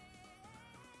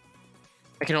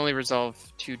can only resolve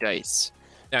 2 dice.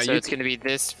 Now So it's gonna be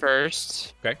this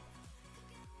first. Okay.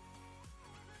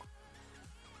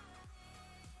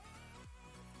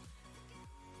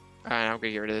 And I'm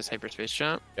gonna get rid of this hyperspace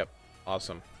jump. Yep.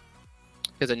 Awesome.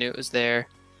 Because I knew it was there.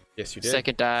 Yes, you did.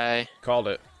 Second die. Called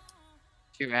it.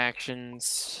 2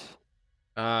 actions.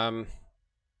 Sure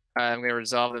I'm gonna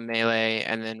resolve the melee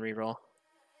and then reroll.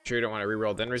 you don't want to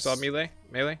reroll then resolve melee?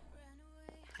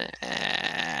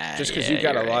 Just because Yeah, you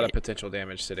got a you're lot right. of potential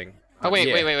damage sitting. Oh wait,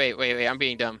 yeah. wait! I'm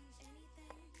being dumb.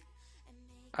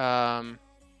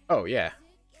 Oh yeah.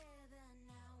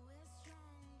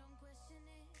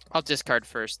 I'll discard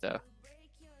first though.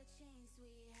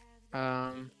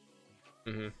 I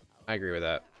agree with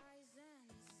that.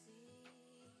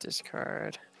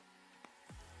 Discard.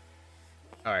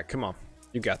 All right, come on.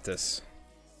 You got this.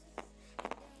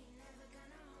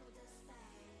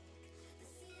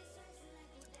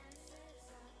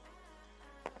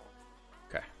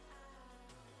 Okay.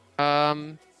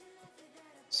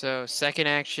 So second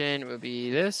action would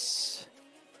be this.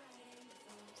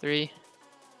 3.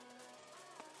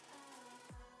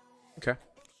 Okay.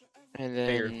 And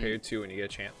Pay then your 2 when you get a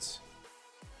chance.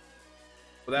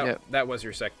 Well, that was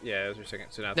your second. Yeah, that was your second.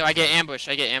 So now. no, I get ambush.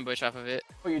 I get ambush off of it,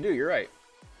 Oh, you do. You're right.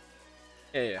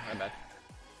 Yeah, my bad.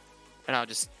 and I'll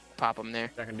just pop them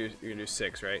there. You're gonna do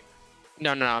 6, right?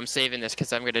 No, I'm saving this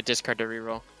because I'm gonna discard to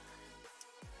reroll.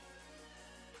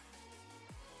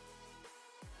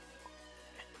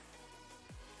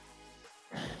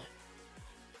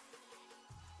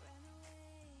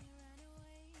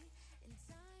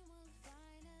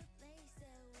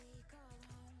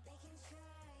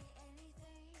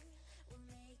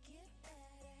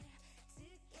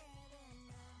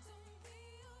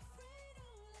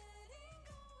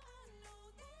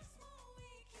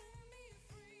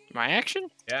 My action?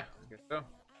 Yeah, I guess so.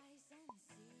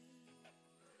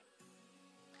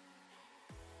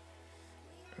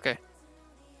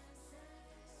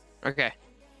 Okay.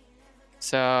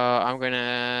 So I'm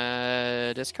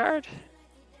gonna discard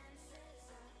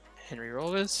and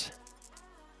reroll this.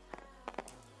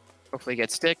 Hopefully get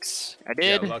sticks. I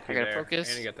did. Yeah, lucky I got there. focus.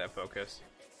 And you get that focus.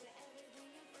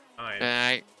 Fine.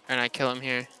 And I kill him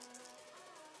here.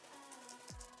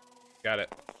 Got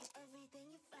it.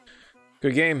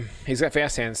 Good game. He's got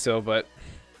fast hands still, but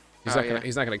he's Oh, not gonna yeah.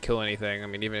 he's not gonna kill anything. I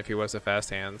mean, even if he was the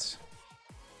fast hands.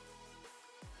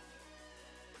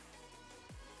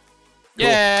 Cool.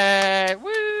 Yay!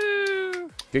 Woo!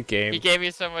 Good game. He gave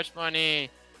me so much money.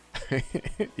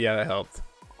 Yeah, that helped.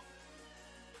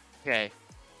 Okay.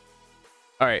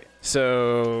 All right,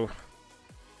 so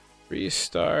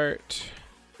restart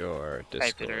your Discord.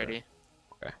 Typed it already.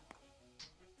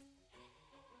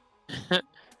 Okay.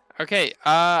 Okay.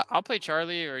 I'll play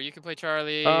Charlie, or you can play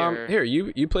Charlie. Or... Here,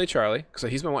 you play Charlie, because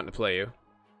he's been wanting to play you.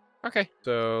 Okay.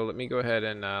 So let me go ahead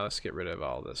and let's get rid of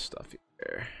all this stuff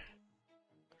here.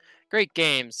 Great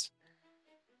games.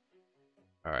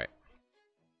 All right.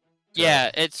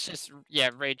 Yeah, it's just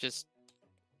Ray just.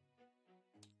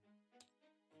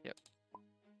 Yep.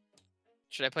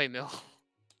 Should I play Mill?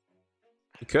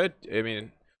 You could. I mean,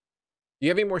 do you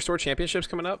have any more store championships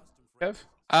coming up, Kev?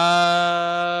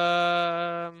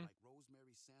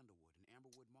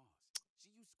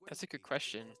 That's a good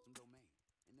question.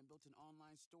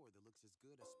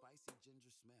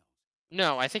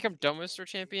 No, I think I'm done with Store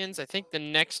Champions. I think the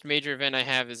next major event I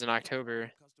have is in October.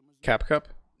 Cap Cup?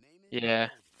 Yeah.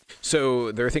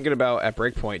 So they're thinking about at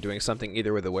Breakpoint doing something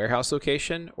either with a warehouse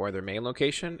location or their main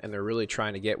location, and they're really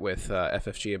trying to get with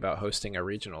FFG about hosting our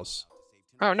regionals.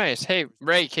 Oh, nice. Hey,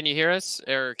 Ray, can you hear us?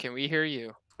 Or can we hear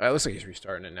you? It looks like he's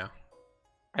restarting it now.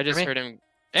 I just Me? heard him.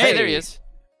 Hey, there he Hey. is.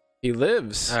 He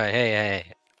lives. All right, hey.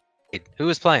 Who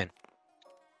was playing?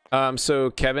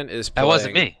 So Kevin is playing... That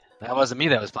wasn't me. That wasn't me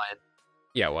that was playing.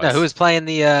 Yeah, it was. No, who was playing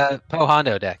the Poe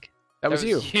Hondo deck? That was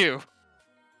you. You.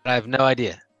 I have no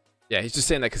idea. Yeah, he's just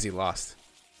saying that because he lost.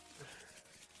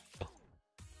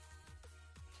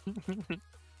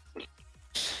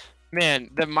 Man,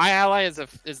 the My Ally is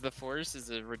the Force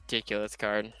is a ridiculous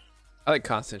card. I like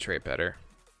Concentrate better.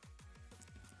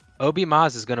 Obi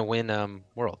Maz is gonna win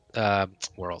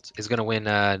Worlds. Is gonna win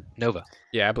Nova.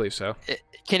 Yeah, I believe so.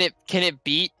 Can it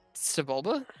beat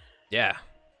Sebulba? Yeah.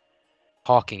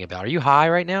 Talking about. Are you high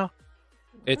right now?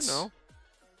 It's know.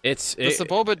 the The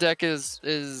Sebulba deck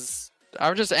is I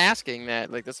was just asking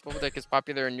that. Like the Sebulba deck is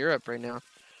popular in Europe right now.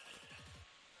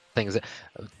 Things that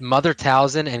Mother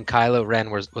Talzin and Kylo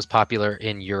Ren was popular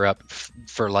in Europe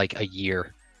for like a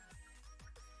year.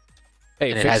 Hey,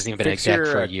 and it hasn't even been fix a deck your,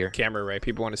 for a year. Camera, right?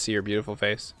 People want to see your beautiful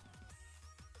face.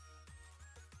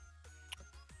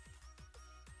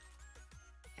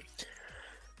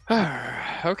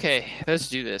 Okay, let's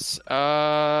do this.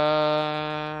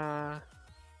 I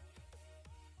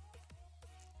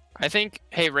think,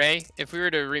 hey Ray, if we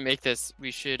were to remake this,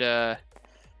 we should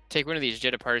take one of these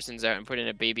Jedi Partisans out and put in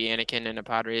a baby Anakin and a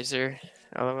pod racer.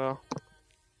 LOL.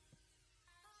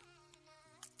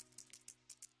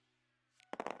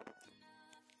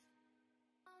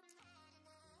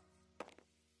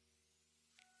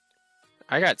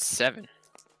 I got 7.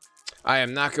 I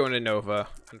am not going to Nova,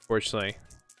 unfortunately.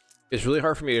 It's really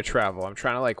hard for me to travel. I'm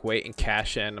trying to like wait and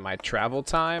cash in my travel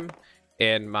time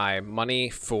and my money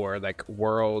for like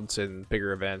worlds and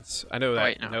bigger events. I know that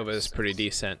Wait, no, Nova is it's- pretty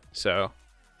decent, so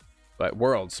but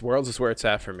worlds is where it's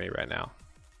at for me right now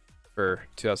for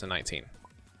 2019.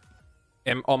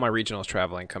 And all my regionals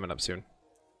traveling coming up soon.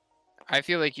 I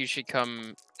feel like you should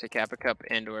come to Kappa Cup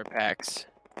and or PAX.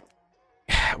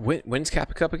 When's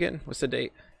Kappa Cup again? What's the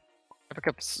date? Kappa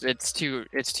Cup, it's too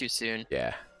soon.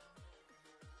 Yeah.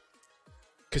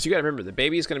 Because you got to remember, the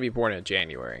baby is going to be born in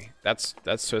January. That's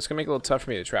so it's going to make it a little tough for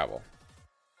me to travel.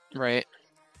 Right.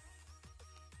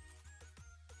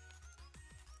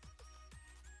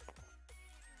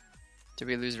 Did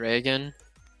we lose Ray again?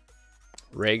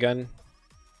 Ray gun.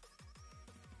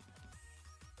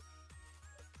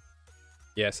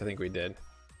 Yes, I think we did.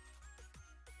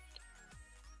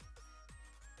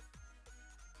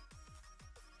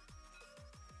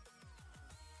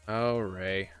 Oh,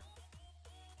 Ray.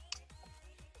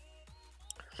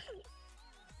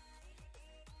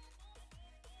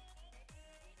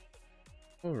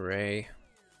 Oh, Ray.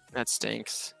 That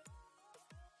stinks.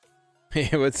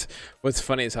 What's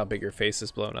funny is how big your face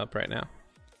is blown up right now.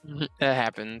 That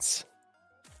happens.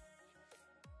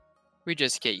 We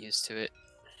just get used to it.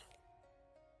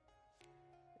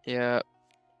 Yeah.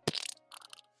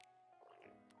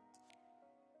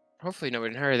 Hopefully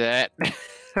nobody heard that.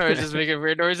 I was just making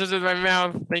weird noises with my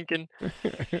mouth, thinking.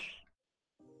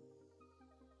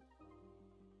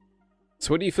 So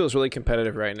what do you feel is really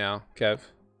competitive right now, Kev?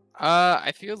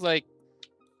 I feel like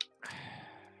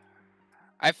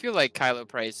Kylo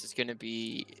Price is gonna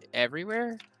be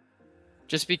everywhere.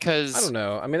 Just because I don't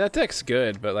know. I mean, that deck's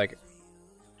good, but like,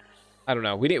 I don't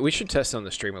know. We should test it on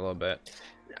the stream a little bit.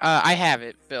 I have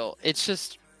it built. It's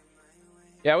just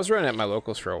Yeah, I was running at my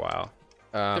locals for a while.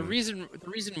 The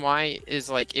reason why is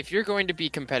like if you're going to be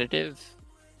competitive,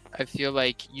 I feel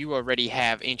like you already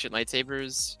have ancient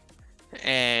lightsabers,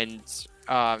 and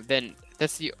then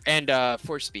that's the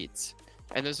force speeds,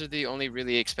 and those are the only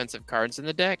really expensive cards in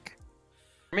the deck.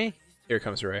 For me. Here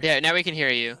comes Ray. Yeah, now we can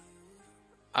hear you.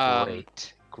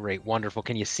 Great, wonderful.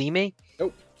 Can you see me?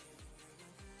 Nope.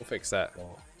 We'll fix that.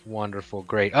 Oh, wonderful,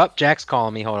 great. Up, Jack's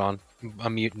calling me. Hold on,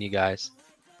 I'm muting you guys.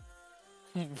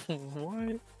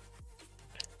 What?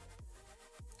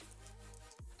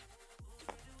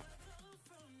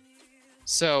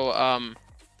 So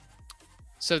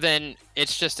so then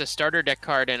it's just a starter deck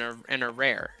card and a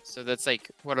rare. So that's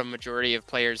like what a majority of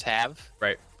players have.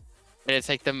 Right. And it's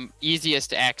like the easiest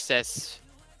to access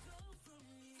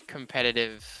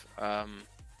competitive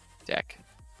deck.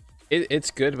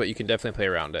 It's good, but you can definitely play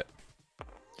around it.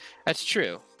 That's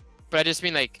true. But I just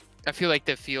mean like I feel like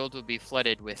the field will be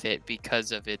flooded with it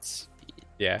because of its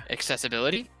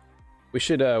accessibility. We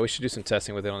should do some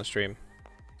testing with it on the stream.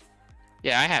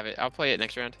 Yeah, I have it. I'll play it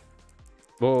next round.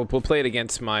 We'll play it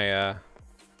against my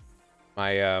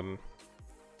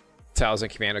Thousand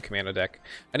Commando deck.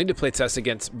 I need to play test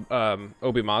against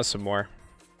Obi Maz some more,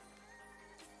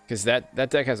 because that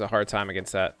deck has a hard time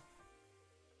against that.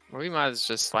 Well, we might as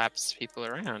just slaps people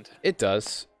around. It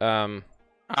does. Oh,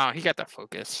 he got the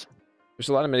focus. There's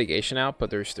a lot of mitigation out, but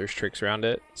there's tricks around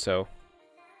it. So.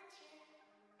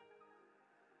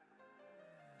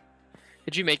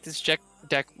 Did you make this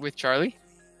deck with Charlie?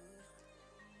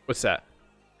 What's that?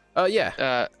 Oh yeah.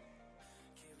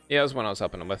 Yeah, it was one I was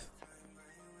helping him with.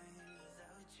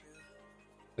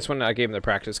 This one I gave him the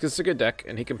practice because it's a good deck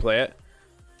and he can play it.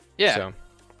 Yeah. So.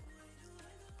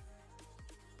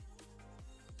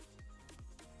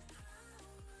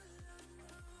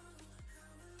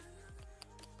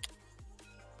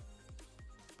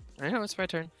 I know, it's my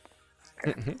turn.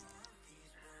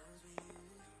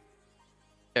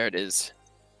 There it is.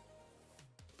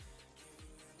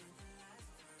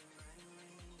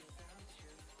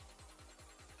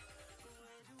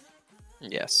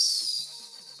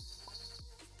 Yes.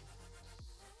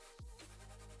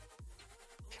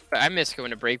 But I miss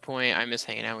going to Breakpoint. I miss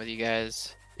hanging out with you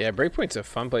guys. Yeah, Breakpoint's a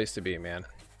fun place to be, man.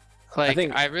 Like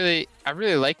I really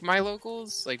like my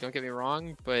locals. Like, don't get me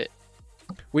wrong, but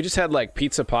we just had like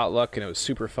pizza potluck and it was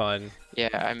super fun. Yeah,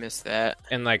 I miss that.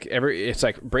 And like it's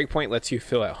like Breakpoint lets you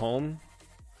feel at home,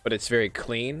 but it's very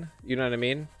clean. You know what I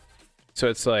mean? So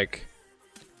it's like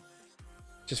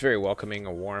just very welcoming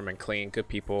and warm and clean, good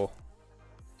people.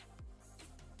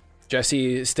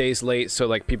 Jesse stays late so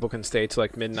like people can stay till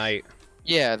like midnight.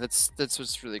 Yeah, that's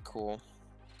what's really cool.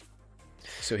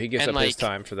 So he gives up his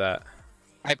time for that.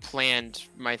 I planned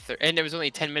my and it was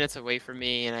only 10 minutes away from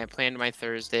me, and I planned my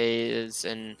Thursdays,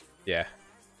 and yeah,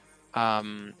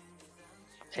 and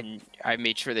I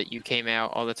made sure that you came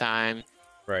out all the time.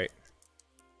 Right.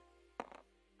 All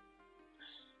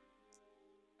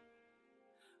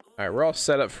right, we're all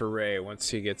set up for Ray once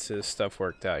he gets his stuff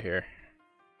worked out here.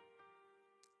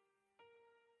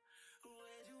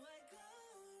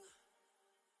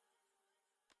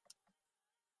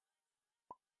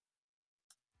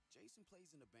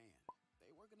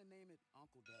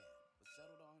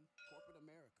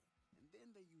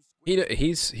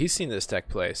 He's seen this deck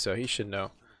play, so he should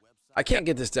know. I can't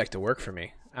get this deck to work for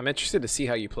me. I'm interested to see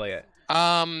how you play it.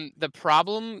 The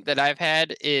problem that I've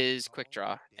had is quick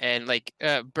draw and like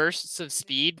bursts of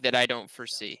speed that I don't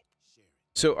foresee.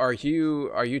 So are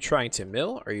you trying to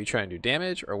mill? Are you trying to do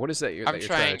damage, or what is that you're trying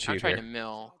to achieve I'm trying here? to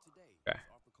mill. Okay.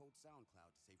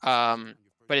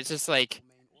 But it's just like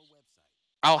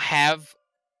I'll have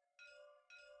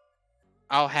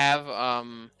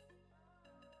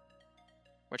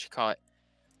what you call it?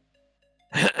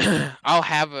 I'll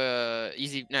have a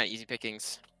not easy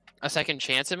pickings, a second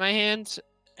chance in my hand,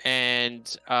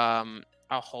 and I'll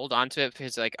hold on to it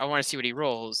because like I want to see what he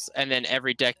rolls, and then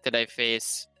every deck that I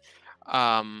face,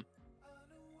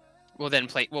 we'll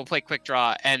play quick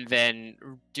draw and then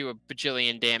do a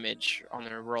bajillion damage on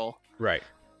their roll. Right.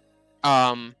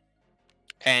 And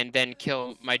then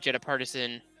kill my Jedi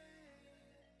Partisan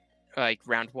like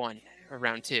round 1 or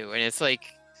round 2, and it's like.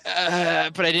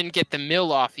 But I didn't get the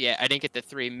mill off yet. I didn't get the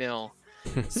 3 mil.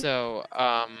 So,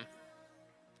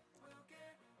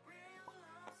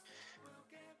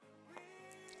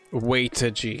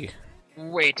 Waiting.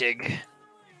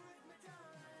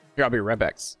 Here, I'll be right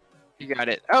back. You got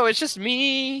it. Oh, it's just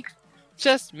me.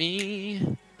 Just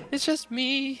me. It's just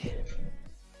me.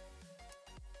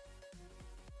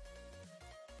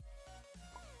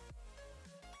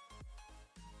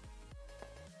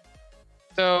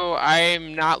 So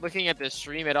I'm not looking at the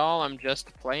stream at all. I'm just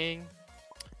playing.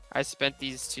 I spent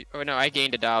these two. Oh no, I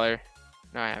gained $1.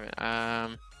 No, I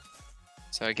haven't.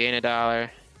 So I gain $1.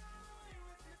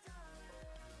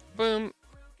 Boom.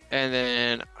 And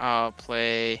then I'll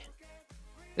play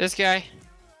this guy.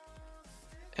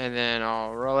 And then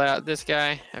I'll roll out this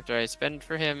guy after I spend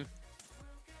for him.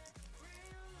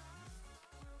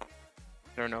 I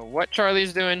don't know what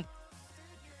Charlie's doing.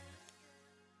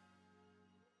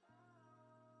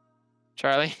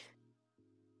 Charlie?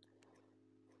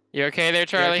 You okay there,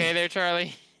 Charlie? You okay there,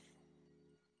 Charlie?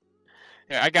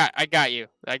 Here, I got you.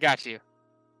 I got you.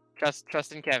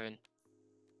 Trust in Kevin.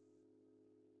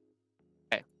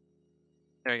 Okay.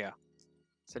 There we go.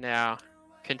 So now,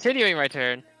 continuing my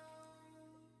turn.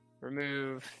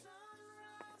 Remove.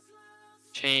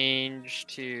 Change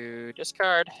to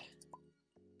discard.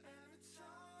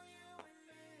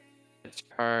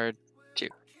 Discard 2.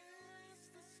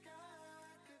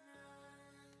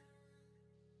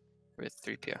 With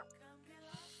 3PO.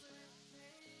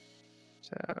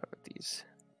 So these.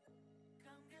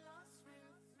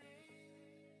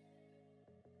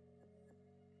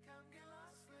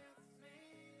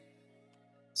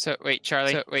 So wait,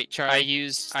 Charlie. I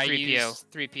used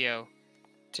 3PO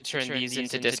to turn these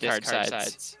into discard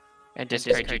sides. And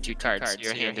discard you 2 cards.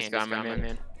 Your hand is gone, my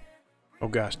man. Oh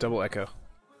gosh, double echo.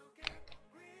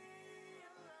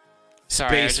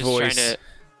 Sorry, Space voice.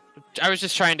 I was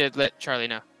just trying to let Charlie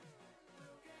know.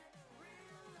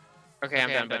 Okay, I'm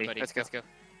done, buddy. Let's go.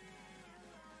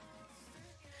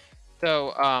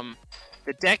 So,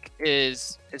 the deck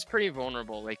is pretty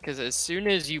vulnerable, like, because as soon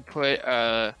as you put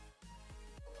an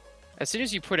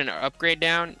upgrade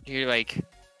down, you're like,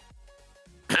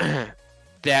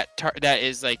 that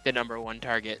is like the #1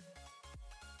 target.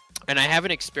 And I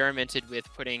haven't experimented with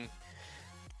putting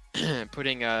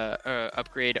a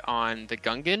upgrade on the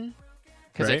Gungan,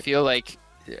 because I feel like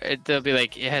they'll be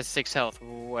like, it has 6 health,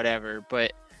 whatever,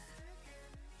 but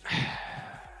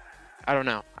I don't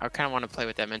know. I kind of want to play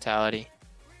with that mentality.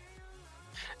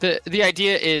 The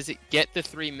idea is get the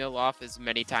 3 mil off as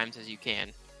many times as you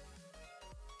can.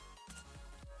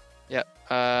 Yep.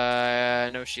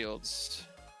 No shields.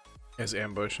 As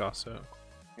ambush also.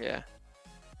 Yeah.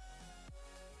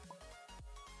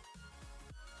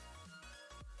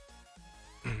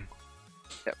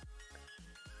 Yep.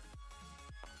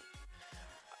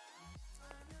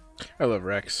 I love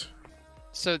Rex.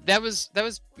 So that was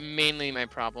mainly my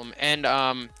problem, and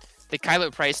the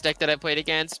Kylo Price deck that I played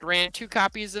against ran 2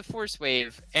 copies of Force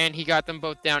Wave, and he got them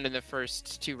both down in the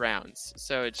first 2 rounds.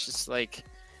 So it's just like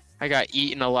I got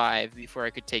eaten alive before I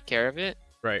could take care of it.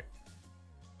 Right.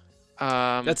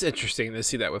 That's interesting to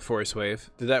see that with Force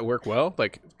Wave. Did that work well?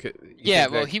 Like, yeah.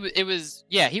 Well, he was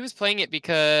playing it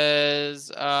because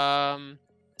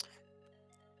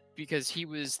he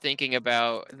was thinking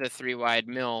about the 3-wide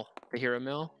mill, the hero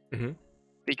mill. Mm-hmm.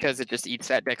 Because it just eats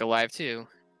that deck alive too.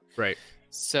 Right.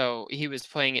 So he was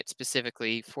playing it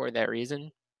specifically for that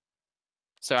reason.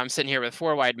 So I'm sitting here with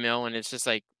 4-wide mill, and it's just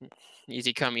like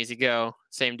easy come, easy go.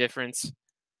 Same difference.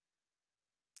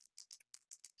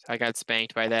 So I got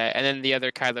spanked by that. And then the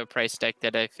other Kylo Price deck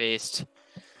that I faced,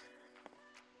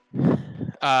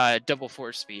 double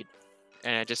force speed,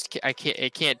 and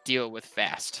it can't deal with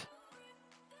fast.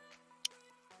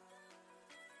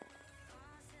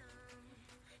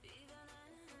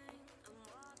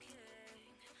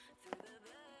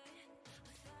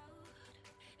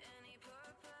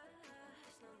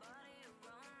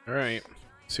 All right.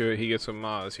 So he gets some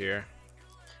Maz here.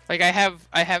 Like I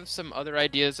have some other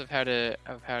ideas of how to.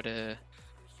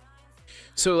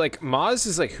 So like Maz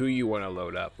is like who you want to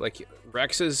load up. Like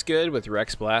Rex is good with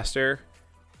Rex Blaster.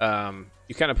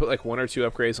 You kind of put like 1 or 2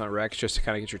 upgrades on Rex just to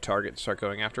kind of get your target to start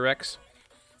going after Rex.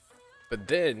 But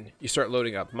then you start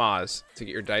loading up Maz to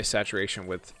get your dice saturation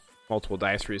with multiple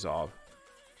dice resolve.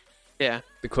 Yeah.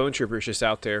 The Clone Trooper is just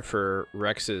out there for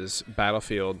Rex's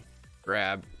battlefield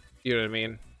grab. You know what I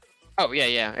mean? Oh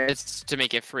yeah. It's to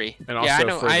make it free. And also I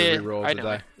know, for the reroll of the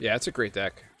die. Yeah, it's a great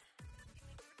deck.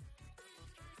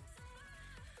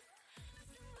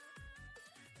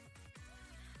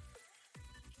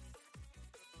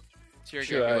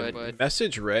 Should I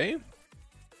message Ray?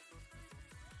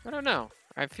 I don't know.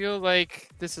 I feel like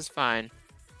this is fine.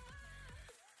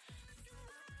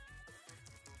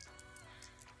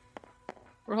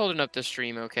 We're holding up the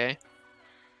stream, okay?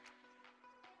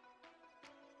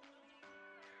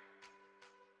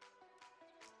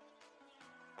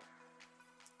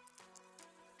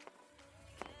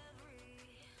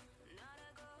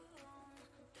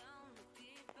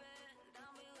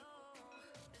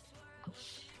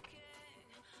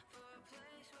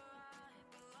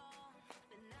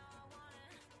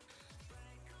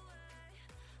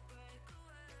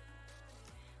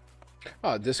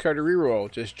 Oh, discard a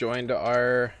reroll. Just joined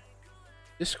our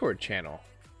Discord channel.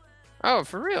 Oh,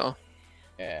 for real?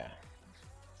 Yeah.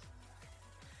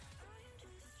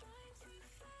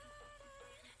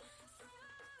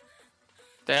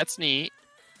 That's neat.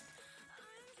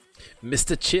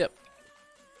 Mr. Chip.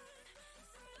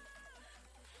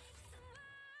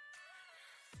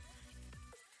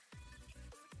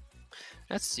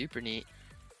 That's super neat.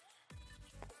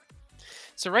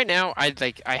 So right now, I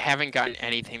haven't gotten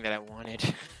anything that I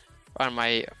wanted on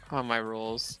my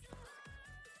rolls.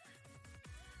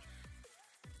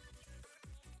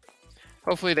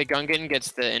 Hopefully the Gungan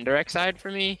gets the indirect side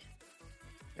for me.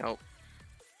 Nope.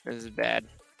 This is bad.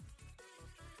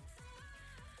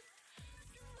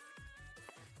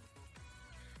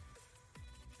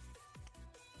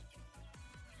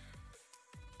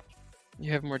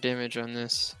 You have more damage on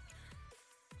this.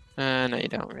 No, you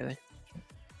don't really.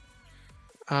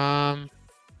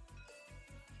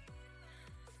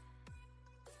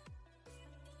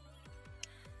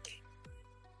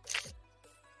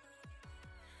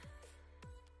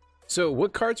 So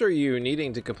what cards are you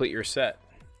needing to complete your set?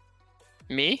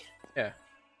 Me? Yeah.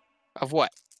 Of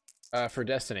what? For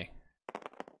Destiny.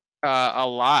 A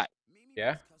lot.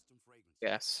 Yeah?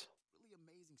 Yes.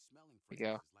 Here we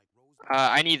go.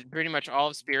 I need pretty much all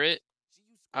of Spirit.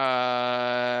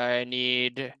 I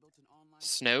need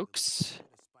Snokes.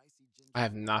 I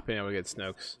have not been able to get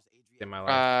Snokes in my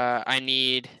life. I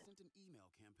need...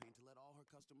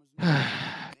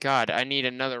 God, I need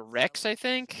another Rex, I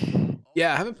think.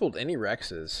 Yeah, I haven't pulled any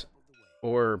Rexes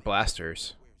or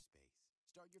Blasters.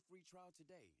 Start your free trial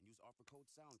today and use offer code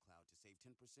SoundCloud to save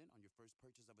 10% on your first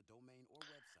purchase of a domain or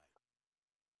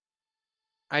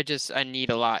website. I need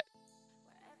a lot.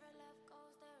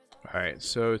 Alright,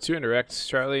 so 2 indirects,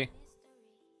 Charlie.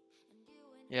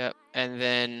 Yep, and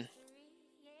then...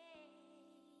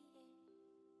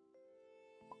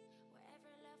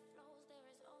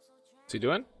 What's he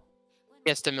doing? He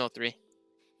has to mill 3.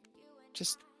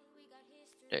 Just...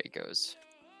 There he goes.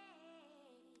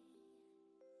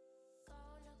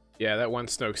 Yeah, that one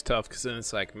Snoke's tough, because then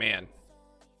it's like, man.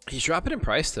 He's dropping in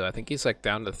price, though. I think he's like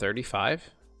down to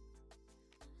 35.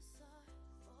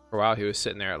 For a while, he was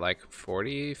sitting there at like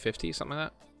 40, 50, something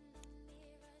like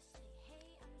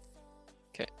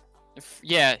that. Okay.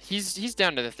 Yeah, he's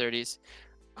down to the 30s.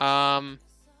 And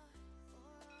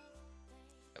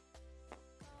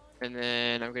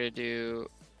then I'm gonna do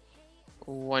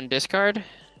 1 discard.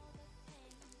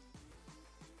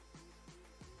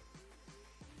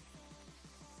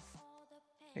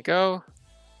 There we go.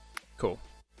 Cool.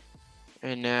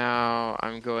 And now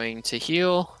I'm going to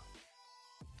heal.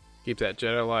 Keep that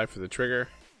Jet alive for the trigger.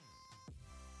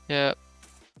 Yep.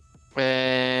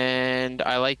 And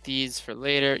I like these for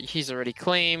later. He's already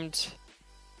claimed.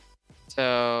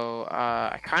 So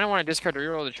I kind of want to discard a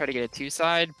reroll to try to get a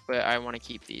 2-side, but I want to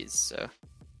keep these. So.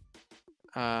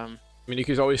 I mean, you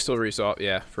could always still resolve,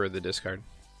 yeah, for the discard.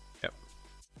 Yep.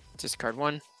 Discard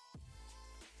 1.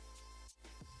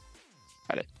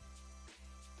 Got it.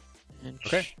 And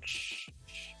Okay.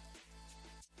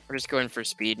 We're just going for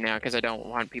speed now because I don't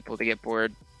want people to get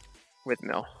bored with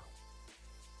mill.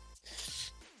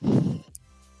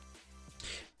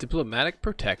 Diplomatic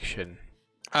protection.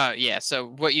 Yeah, so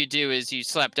what you do is you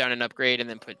slap down an upgrade and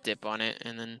then put dip on it,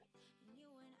 and then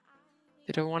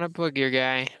you don't want to bug your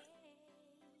guy.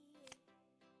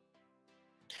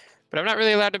 But I'm not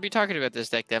really allowed to be talking about this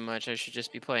deck that much. I should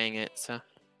just be playing it, so.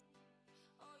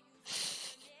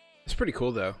 It's pretty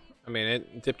cool, though. I mean,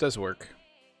 dip does work.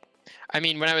 I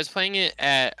mean, when I was playing it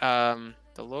at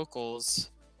the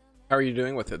locals... How are you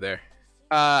doing with it there?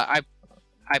 I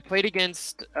played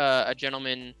against a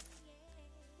gentleman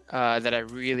that I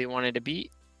really wanted to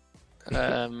beat.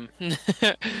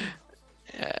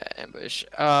 Ambush.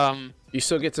 You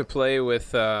still get to play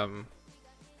with Homeboy?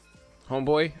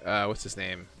 What's his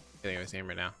name? I think of his name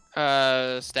right now.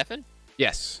 Stefan?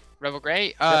 Yes. Rebel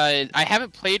Gray? I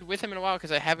haven't played with him in a while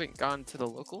because I haven't gone to the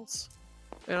locals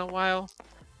in a while.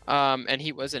 And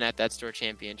he wasn't at that store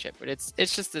championship, but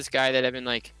it's just this guy that I've been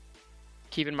like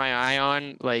keeping my eye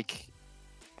on. Like,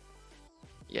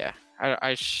 yeah,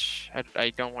 I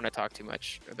don't want to talk too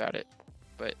much about it,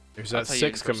 but There's that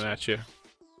 6 coming at you.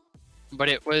 But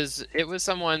it was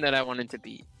someone that I wanted to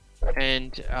beat,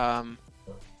 and I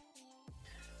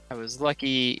was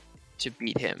lucky to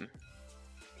beat him.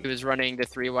 He was running the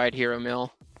 3-wide hero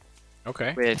mill.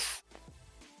 Okay. With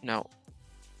no.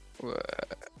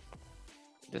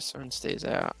 This one stays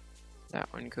out. That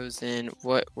one goes in.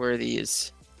 What were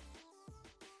these?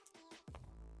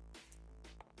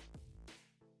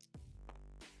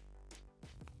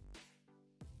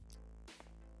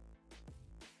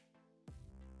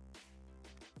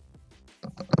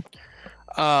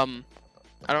 I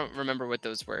don't remember what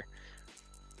those were.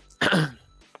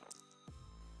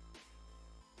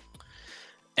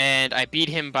 And I beat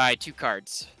him by 2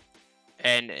 cards.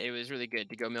 And it was really good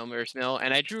to go mill versus mill.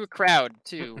 And I drew a crowd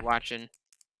too watching.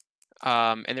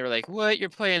 And they were like, "What? You're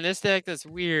playing this deck? That's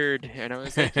weird." And I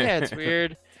was like, "Yeah, it's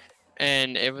weird."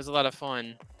 And it was a lot of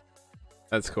fun.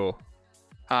 That's cool.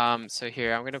 So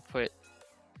here I'm gonna put.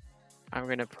 How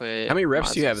many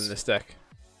reps do you have in this deck?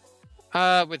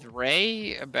 With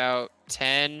Ray, about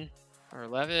 10 or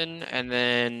 11, and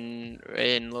then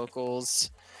in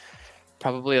locals,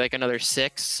 probably like another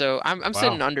 6. So I'm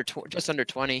sitting under just under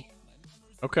 20.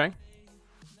 Okay.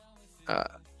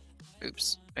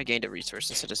 Oops, I gained a resource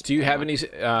instead of. Do you have any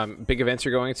big events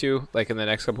you're going to, like in the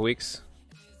next couple weeks?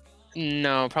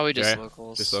 No, probably just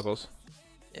locals. Just locals.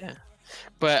 Yeah,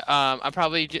 but I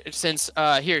probably since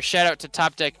here shout out to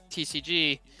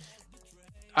TopDeckTCG.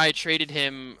 I traded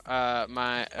him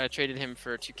I traded him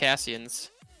for 2 Cassians.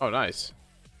 Oh, nice.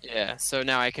 Yeah, so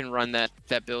now I can run that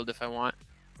build if I want,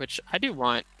 which I do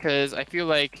want because I feel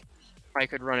like I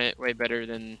could run it way better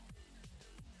than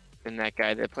that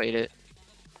guy that played it,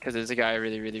 because it's a guy I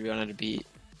really wanted to beat.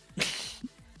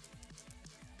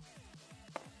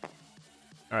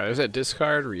 All right, there's that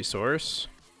discard resource.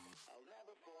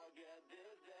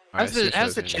 How's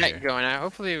the chat going?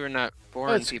 Hopefully we're not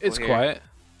boring people it's here. quiet.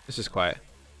 It's just quiet.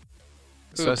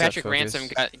 Ooh, So Patrick Ransom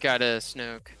got a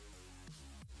Snoke.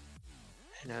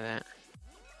 I know that.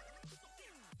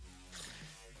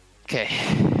 Okay.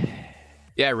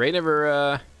 Yeah, Ray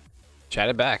never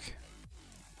chatted back.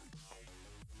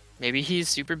 Maybe he's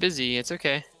super busy. It's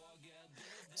okay.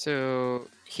 So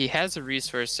he has a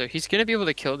resource, so he's gonna be able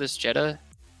to kill this Jetta.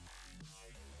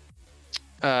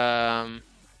 Not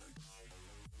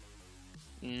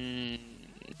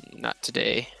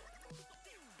today.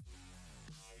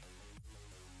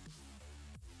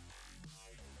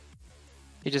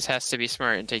 He just has to be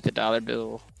smart and take the dollar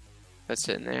bill that's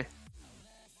sitting there.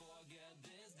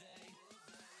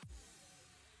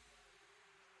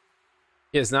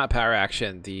 He has not power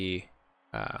action the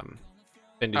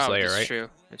Bendu Slayer, that's right? True.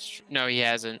 It's true. No, he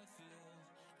hasn't.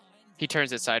 He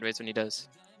turns it sideways when he does.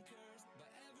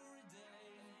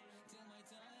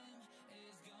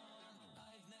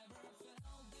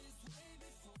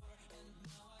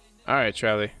 All right,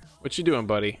 Charlie. What you doing,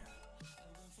 buddy?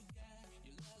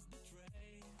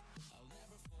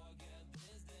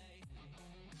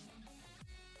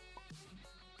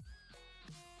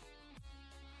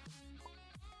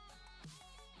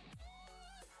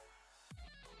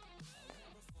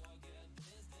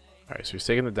 All right, so he's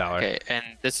taking the dollar. Okay, and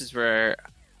this is where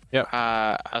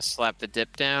I'll slap the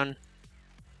dip down,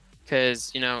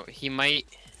 because he might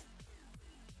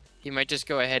just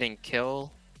go ahead and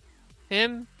kill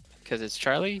him because it's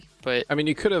Charlie. But I mean,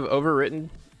 you could have overwritten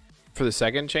for the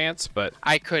second chance, but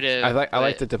I could have. I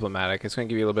like the diplomatic. It's going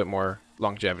to give you a little bit more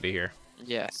longevity here.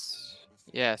 Yes.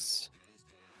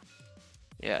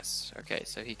 Okay,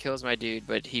 so he kills my dude,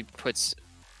 but he puts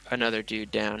another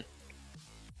dude down.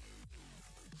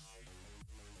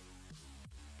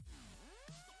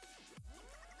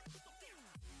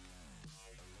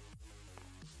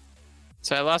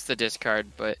 So I lost the discard,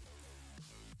 but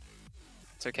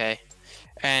it's okay.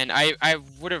 And I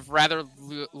would have rather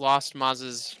lost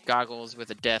Maz's goggles with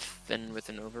a death than with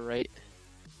an overwrite.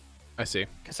 I see.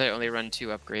 Because I only run 2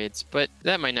 upgrades, but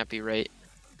that might not be right.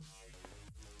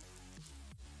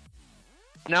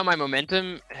 Now my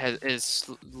momentum is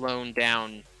slowed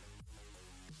down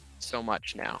so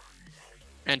much now.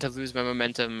 And to lose my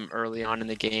momentum early on in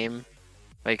the game,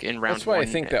 like in round 1. That's why I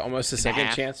think that almost the second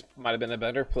half. chance might have been a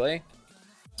better play.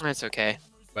 That's okay.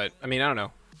 But, I mean, I don't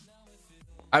know.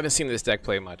 I haven't seen this deck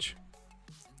play much.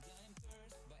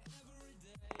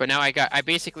 But now I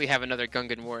basically have another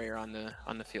Gungan warrior on the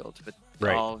field with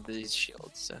all of these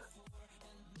shields. So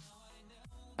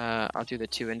I'll do the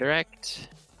 2 indirect.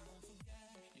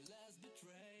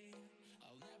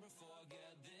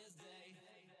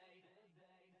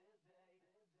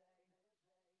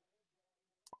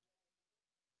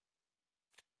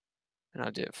 And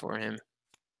I'll do it for him.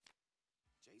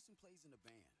 Jason plays in a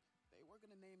band. They were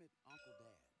gonna name it Uncle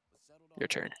Dad, but settled on Your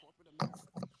turn. corporate America.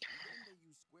 Then they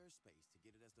used Squarespace to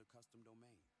get it as their custom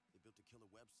domain. They built a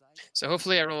killer website. So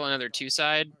hopefully I roll another 2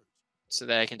 side so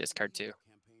that I can discard 2.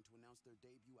 Campaign to announce their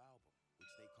debut album,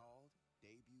 which they called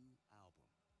Debut Album.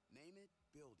 Name it,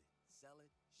 build it, sell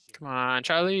it, ship Come on,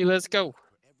 Charlie, let's go.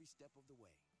 for every step of the way.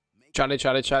 Make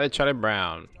Charlie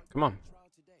Brown. Come on.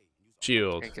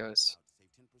 Shield. There it goes.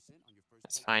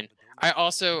 That's fine.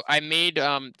 I made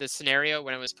the scenario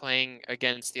when I was playing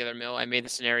against the other mill. I made the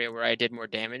scenario where I did more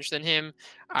damage than him.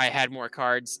 I had more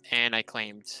cards and I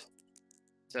claimed.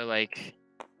 So like,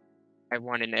 I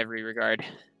won in every regard,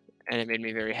 and it made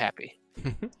me very happy.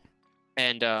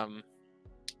 And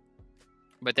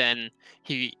but then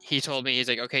he told me, he's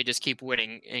like, okay, just keep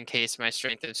winning in case my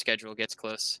strength of schedule gets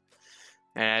close.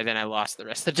 And then I lost the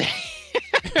rest of the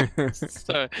day.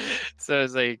 so it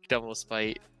was like double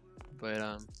spite. But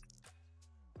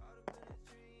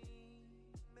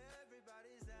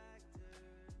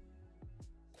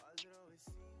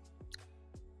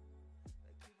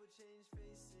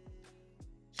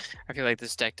I feel like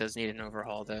this deck does need an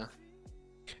overhaul though.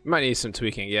 It might need some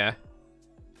tweaking, yeah.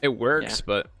 It works, Yeah.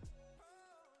 but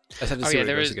I just have to see what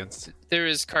it goes there against.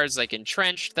 is cards like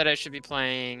Entrenched that I should be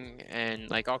playing, and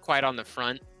like All Quiet on the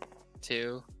Front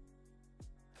too.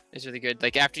 It's really good.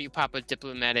 Like after you pop a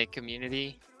Diplomatic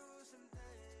Community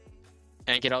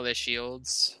and get all the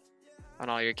shields on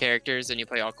all your characters, and you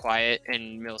play All Quiet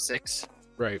and mill 6.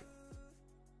 Right.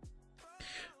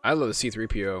 I love the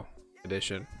C3PO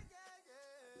edition.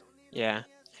 Yeah.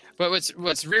 But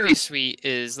what's really sweet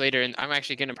is later, and I'm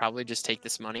actually gonna probably just take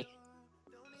this money.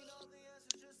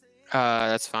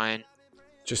 That's fine.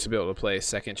 Just to be able to play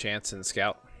Second Chance and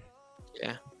Scout.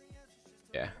 Yeah.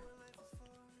 Yeah.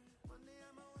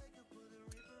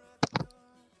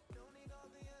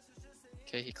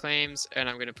 Okay, he claims, and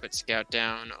I'm gonna put Scout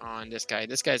down on this guy.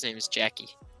 This guy's name is Jackie.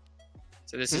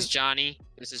 So this is Johnny,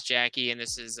 this is Jackie, and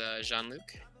this is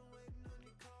Jean-Luc.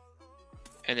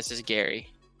 And this is Gary.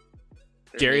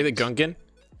 Their Gary the names. Gungan?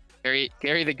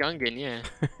 Gary the Gungan, yeah.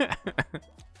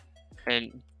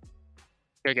 And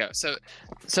there you go. So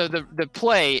the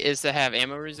play is to have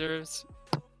ammo reserves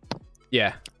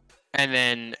Yeah. and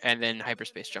then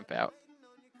hyperspace jump out.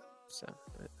 So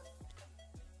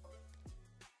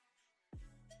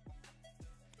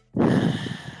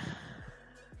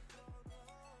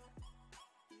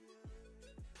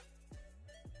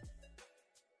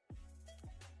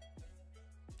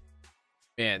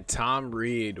Man, Tom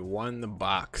Reed won the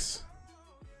box.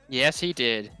 yes, he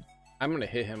did. I'm gonna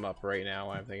hit him up right now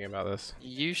while I'm thinking about this.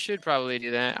 You should probably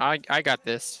do that. I got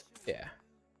this. Yeah.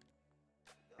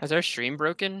 Has our stream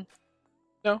broken?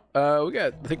 No.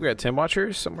 I think we got 10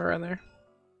 watchers somewhere around there.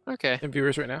 Okay. 10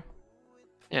 viewers right now.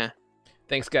 Yeah.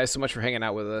 Thanks guys so much for hanging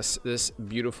out with us this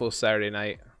beautiful Saturday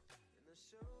night.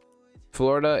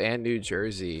 Florida and New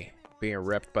Jersey being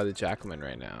repped by the Jackalmen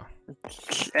right now.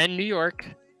 And New York.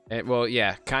 And, well,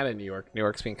 yeah, kind of New York. New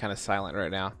York's being kind of silent right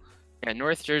now. Yeah,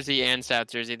 North Jersey and South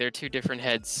Jersey. They're two different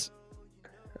heads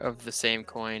of the same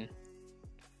coin.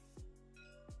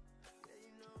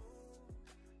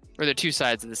 Or they're two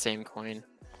sides of the same coin.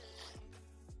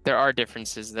 There are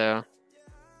differences, though.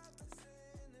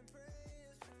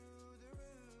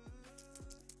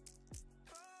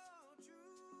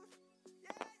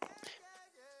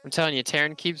 I'm telling you,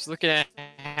 Taryn keeps looking at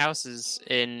houses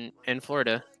in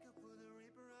Florida.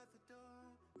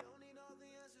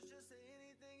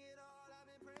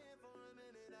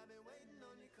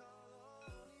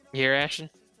 You hear action?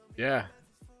 Yeah.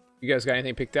 You guys got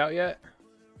anything picked out yet?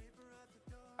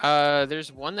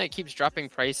 There's one that keeps dropping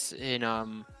price in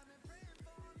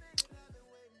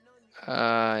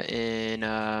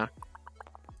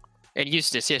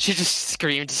Eustis. Yeah, she just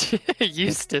screamed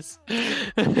Eustis.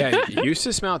 Yeah,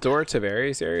 Eustis Mount Dora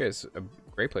Tavares area is a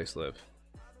great place to live.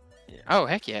 Oh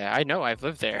heck yeah, I know. I've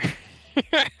lived there.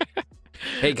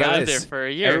 Hey I lived guys, there for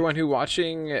a year. everyone who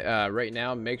watching right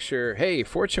now, make sure. Hey,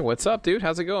 Fortune, what's up, dude?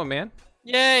 How's it going, man?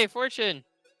 Yay, Fortune!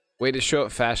 Way to show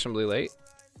up fashionably late.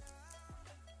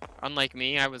 Unlike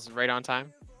me, I was right on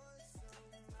time.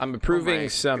 I'm approving my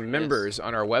some goodness. members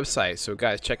on our website, so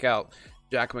guys, check out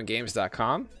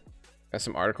jackalmengames.com. Got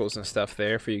some articles and stuff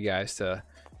there for you guys to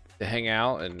hang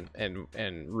out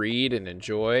and read and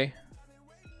enjoy.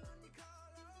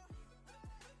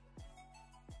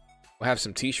 We'll have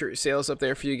some t-shirt sales up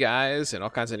there for you guys and all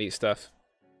kinds of neat stuff.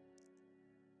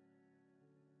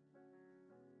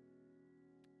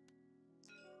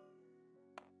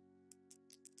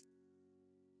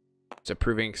 It's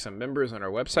approving some members on our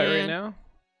website right now.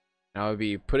 And I'll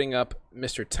be putting up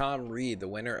Mr. Tom Reed, the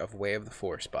winner of Way of the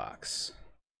Force box.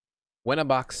 Win a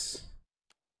box.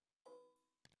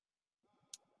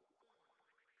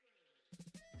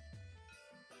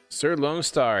 Sir Lone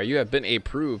Star, you have been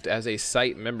approved as a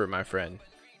site member, my friend.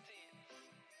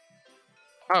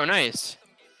 Oh, nice.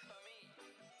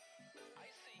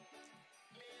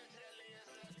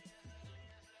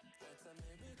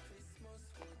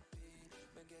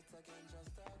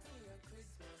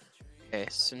 Okay,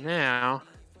 so now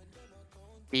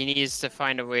he needs to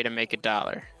find a way to make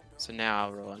 $1. So now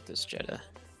I'll roll out this Jetta.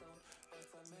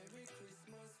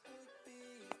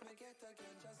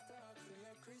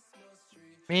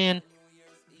 Man.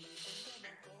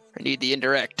 I need the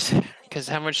indirect because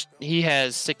how much he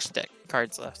has 6 deck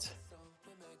cards left.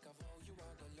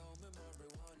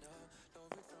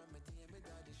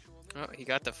 Oh, he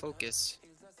got the focus.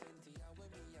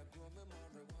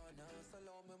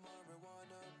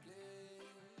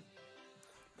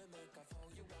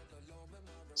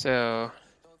 So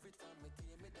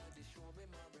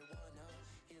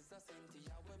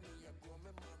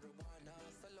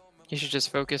you should just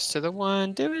focus to the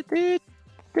 1. Do it, dude.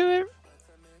 Do it.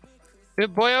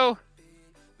 Good boyo.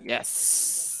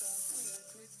 Yes.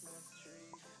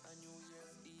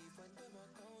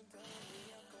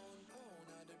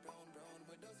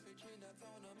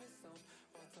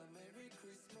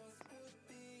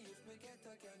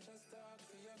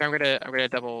 I'm gonna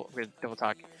double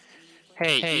talk.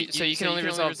 Hey, so you can only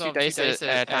resolve 2 dice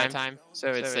at a time.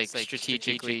 So it's like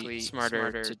strategically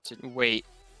smarter to wait,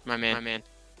 my man.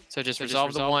 So just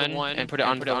resolve the one and put it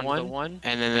on the one,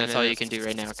 and then that's all you can do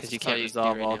right now because you can't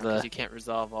resolve all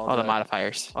the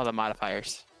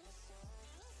modifiers.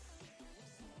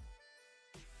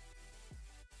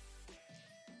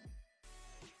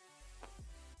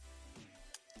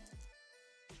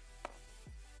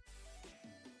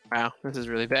 Wow, this is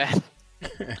really bad.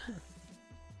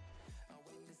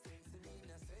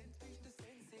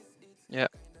 Yep.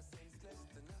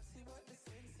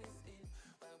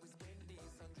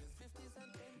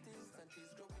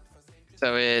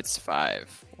 So it's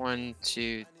 5. 1,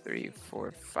 2, 3,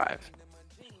 4, 5.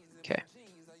 Okay.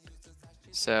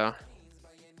 So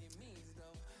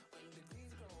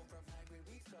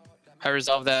I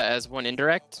resolve that as 1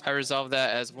 indirect.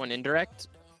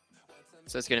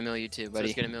 So it's gonna mill you too,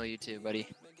 buddy.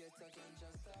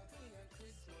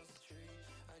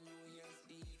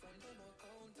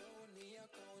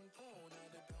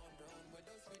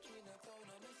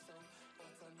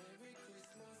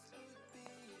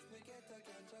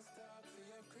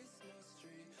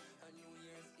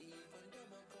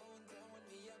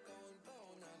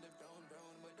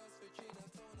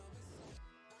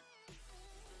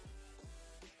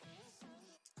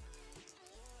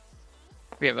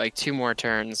 We have like 2 more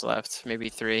turns left, maybe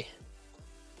 3.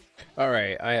 All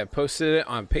right, I have posted it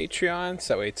on Patreon,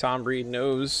 so that way Tom Reed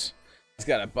knows he's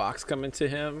got a box coming to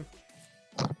him.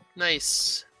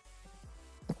 Nice.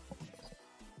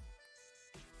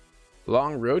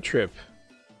 Long road trip.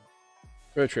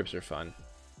 Road trips are fun.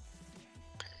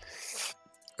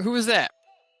 Who was that?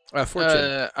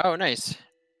 Fortune. Oh, nice.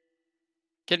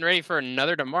 Getting ready for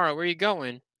another tomorrow. Where are you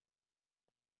going?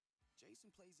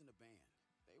 Jason plays in a band.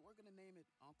 They were going to name it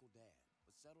Uncle Dad,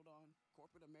 but settled on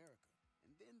corporate America.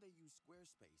 And then they used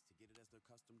Squarespace to get it as their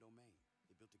custom domain.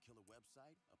 They built a killer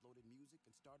website, uploaded music,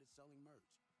 and started selling merch.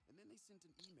 And then they sent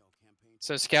an email campaign.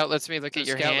 So Scout lets me look at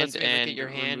your hand and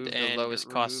remove the lowest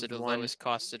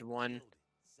costed one.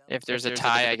 If there's a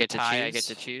tie, I get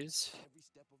to choose.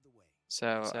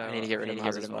 So I need to get rid of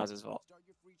Maz's vault. Start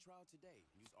your free trial today.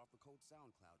 Use offer code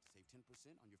SoundCloud to save 10%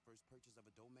 on your first purchase of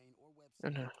a domain or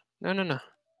website. No.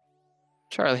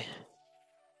 Charlie.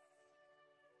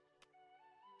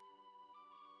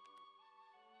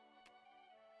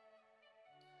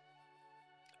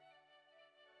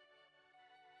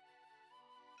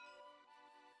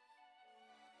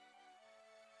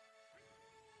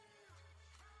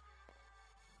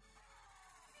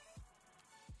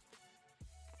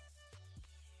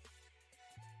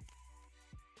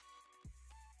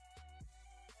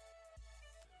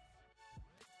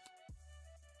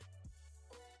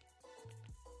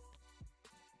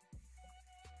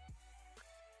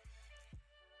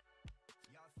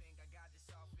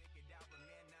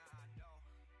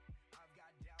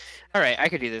 All right, I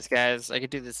could do this, guys. I could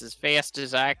do this as fast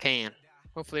as I can.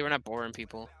 Hopefully, we're not boring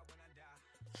people.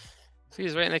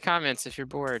 Please write in the comments if you're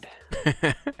bored.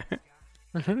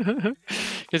 Because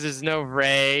there's no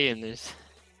Ray and there's.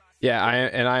 Yeah,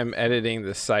 I'm editing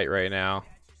the site right now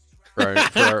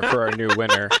for our new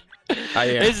winner.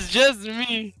 It's just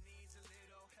me.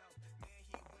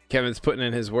 Kevin's putting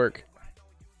in his work.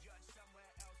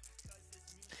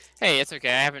 Hey, it's okay.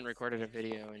 I haven't recorded a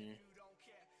video and.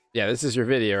 Yeah, this is your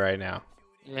video right now.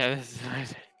 Yeah, this is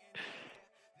nice.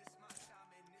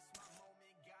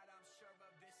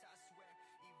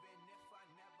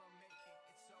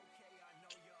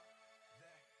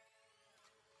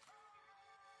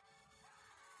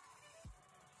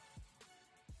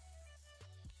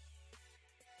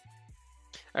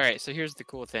 All right, so here's the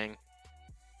cool thing.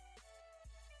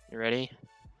 You ready?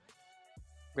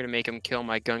 I'm gonna make him kill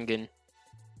my Gungan.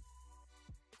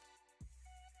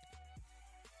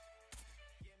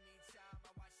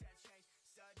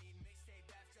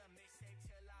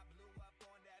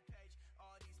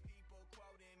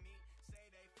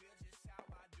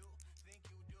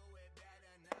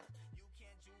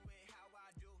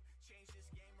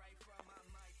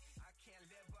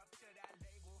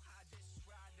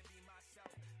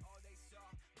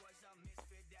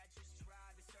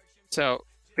 So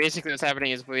basically what's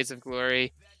happening is Blades of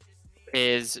Glory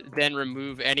is then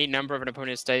remove any number of an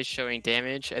opponent's dice showing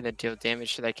damage and then deal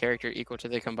damage to that character equal to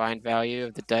the combined value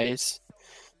of the dice.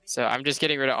 So I'm just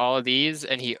getting rid of all of these,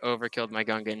 and he overkilled my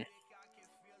Gungan.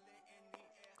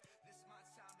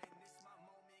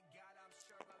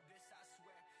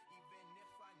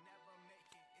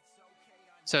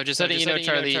 So just letting you know,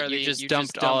 Charlie, you just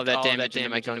dumped all of that damage into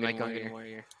my Gungan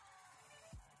warrior.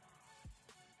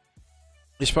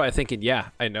 He's probably thinking, yeah,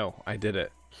 I know, I did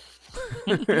it.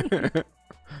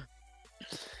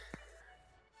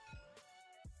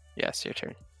 Yes, your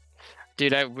turn.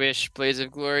 Dude, I wish Blaze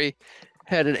of Glory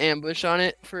had an ambush on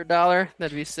it for $1.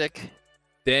 That'd be sick.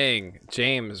 Dang,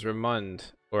 James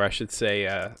Ramond, or I should say,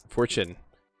 Fortune.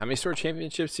 How many store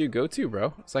championships do you go to,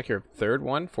 bro? It's like your third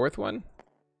one, fourth one?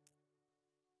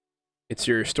 It's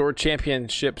your store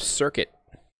championship circuit.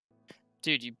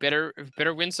 Dude, you better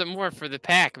win some more for the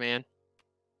pack, man.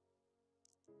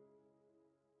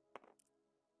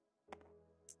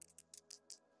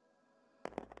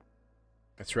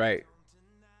 That's right.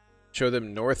 Show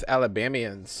them North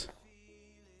Alabamians.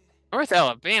 North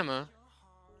Alabama?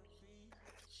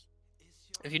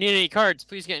 If you need any cards,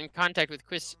 please get in contact with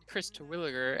Chris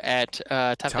Terwilliger at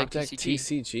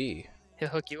TopDeckTCG. He'll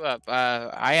hook you up.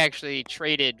 I actually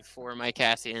traded for my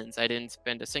Cassians. I didn't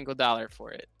spend a single dollar for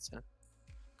it. So.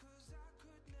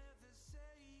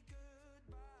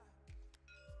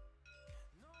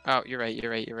 Oh, you're right.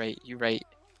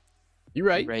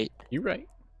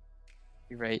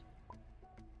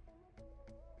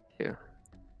 Two.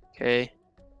 Okay.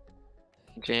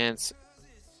 Jance.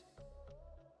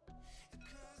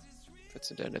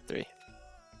 Puts it down to 3.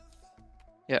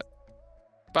 Yep.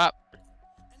 Bop.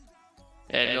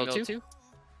 And mill 2.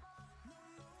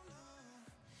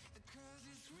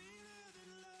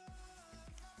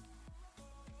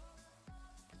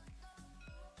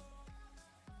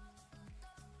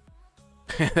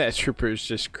 That trooper's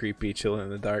just creepy, chilling in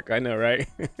the dark. I know, right?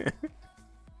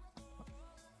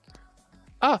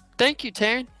 Oh, thank you,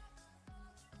 Taryn.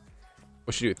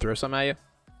 What should you do? Throw something at you?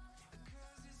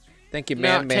 Thank you,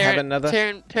 man. No, May I have another?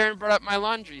 Taryn brought up my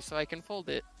laundry so I can fold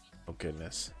it. Oh,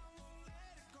 goodness.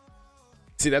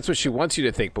 See, that's what she wants you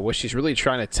to think, but what she's really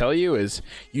trying to tell you is,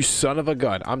 you son of a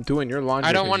gun, I'm doing your laundry.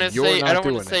 I don't want to say. I don't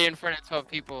want to say it. in front of 12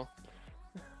 people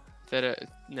that.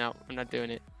 No, I'm not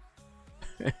doing it.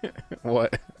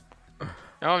 What?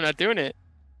 No, I'm not doing it.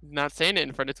 I'm not saying it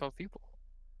in front of 12 people.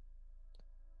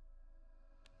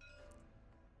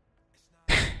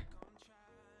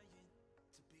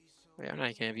 Wait, I'm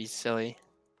not gonna be silly.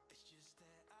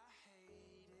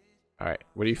 All right,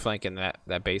 what are you flanking?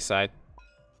 That base side?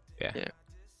 Yeah.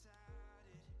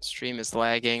 Stream is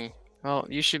lagging. Well,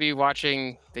 you should be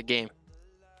watching the game.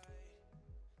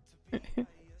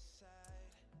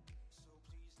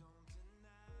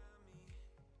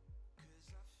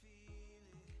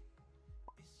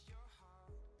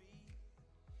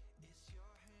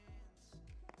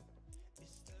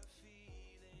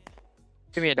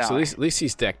 Give me $1. So at least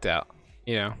he's decked out,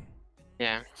 you know.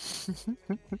 Yeah.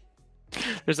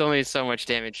 There's only so much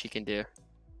damage he can do.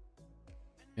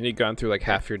 And you've gone through like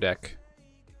half your deck,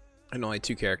 and only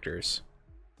 2 characters.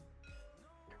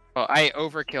 Well, I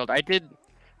overkilled. I did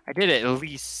at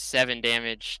least 7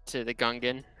 damage to the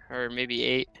Gungan, or maybe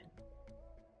 8.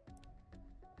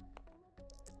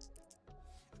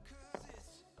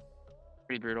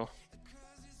 Pretty brutal.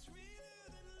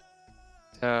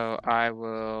 So I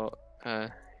will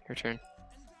your turn.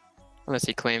 Unless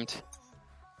he claimed.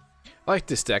 I like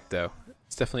this deck though.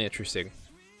 It's definitely interesting.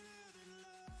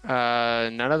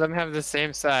 None of them have the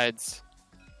same sides.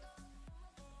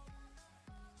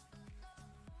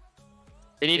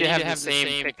 They need to have the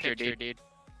same picture, dude.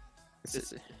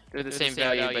 They're the same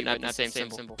value, but not the same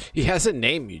symbol. He has a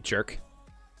name, you jerk.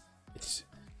 It's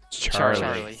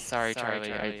Charlie. Sorry,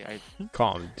 Charlie. I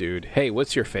Calm, dude. Hey,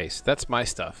 what's your face? That's my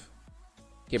stuff.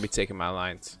 Can't be taking my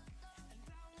lines.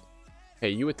 Hey,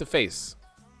 you with the face.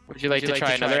 Would you like to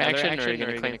try another action, or are you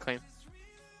going to claim?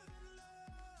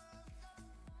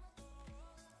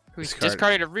 Who's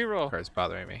discarded a reroll? Card's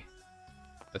bothering me.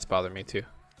 That's bothering me too.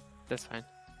 That's fine.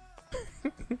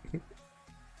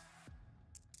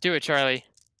 Do it, Charlie.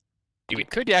 You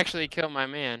could actually kill my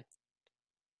man.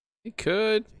 He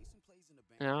could.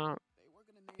 No.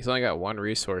 He's only got 1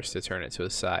 resource to turn it to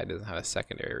his side. Doesn't have a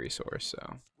secondary resource,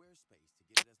 so.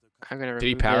 I'm gonna remove Did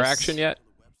he power this. Action yet?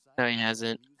 No, he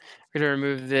hasn't. I'm gonna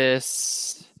remove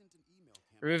this.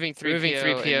 Removing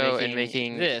 3PO and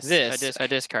making this a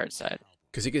discard side.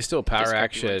 Because he can still power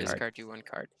action. Discard you 1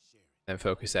 card. And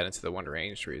focus that into the 1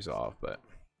 range to resolve, but.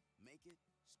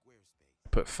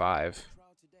 Put 5.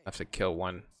 have to kill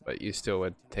one, but you still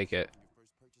would take it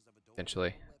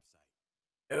potentially.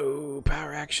 Oh,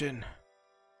 power action.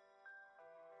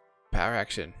 Power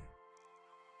action.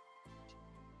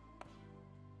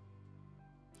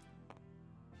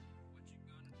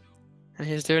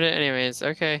 He's doing it anyways.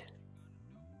 Okay.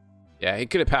 Yeah, he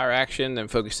could have power action, then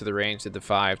focused to the range, did the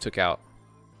 5, took out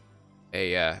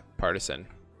a partisan.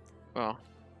 Well.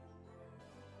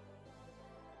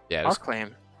 Yeah, I'll just,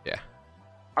 claim. yeah.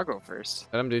 I'll go first.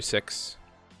 Let him do 6.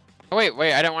 Oh wait,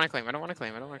 I don't want to claim. I don't want to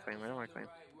claim. I don't want to claim. I don't want to claim.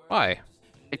 Why?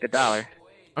 Take the $1.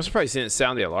 I'm surprised he didn't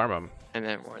sound the alarm him. And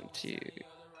then 1, 2,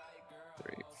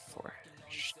 3, 4.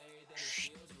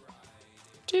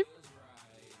 Doop.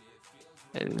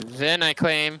 And then I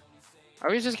claim.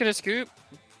 Are we just gonna scoop?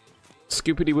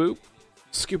 Scoopity whoop.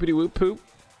 Scoopity whoop poop.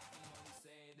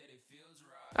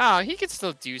 Oh, he could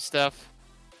still do stuff.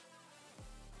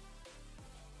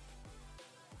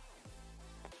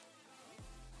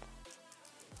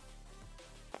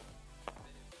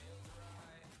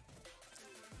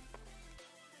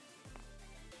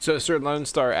 So Sir Lone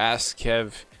Star asks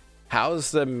Kev,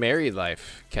 how's the married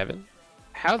life, Kevin?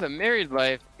 How the married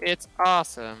life? It's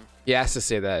awesome. He has to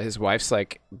say that. His wife's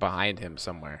like behind him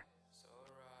somewhere.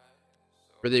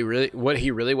 What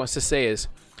he really wants to say is,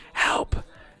 help,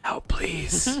 help,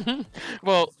 please.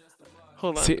 Well,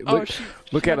 hold on. See,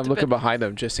 look at him looking behind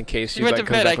him just in case She she's went like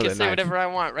to comes bed. up I with can a say knife. whatever I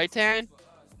want, right, Taryn?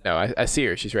 No, I see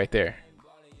her. She's right there.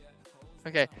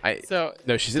 Okay.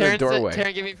 No, she's in Taryn the doorway.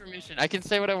 Taryn, give me permission. I can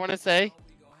say what I want to say.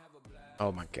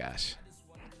 Oh my gosh.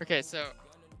 Okay, so.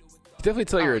 Definitely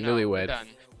tell you're a no, we're newlywed. done.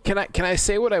 Can I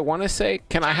say what I want to say?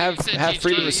 Can I have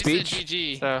freedom of speech?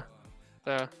 You said GG.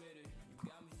 So.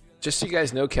 Just so you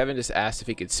guys know, Kevin just asked if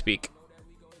he could speak.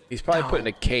 He's probably put in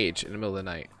a cage in the middle of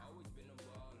the night.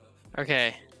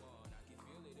 Okay.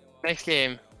 Next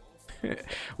game.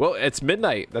 Well, it's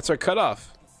midnight. That's our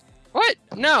cutoff. What?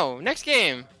 No. Next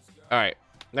game. All right,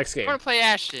 next I game. want to play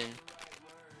Ashton.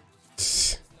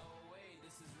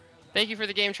 Thank you for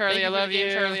the game, Charlie. I love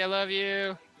you. Charlie, I love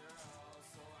you.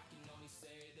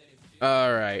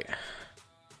 All right.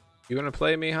 You gonna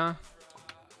play me, huh?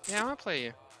 Yeah, I'm gonna play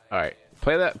you. All right.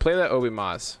 Play that Obi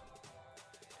Maz.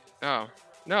 Oh.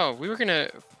 No, we were gonna.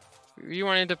 You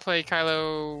wanted to play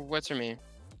Kylo. What's her name?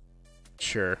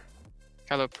 Sure.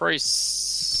 Kylo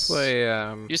Price. Play.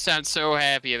 You sound so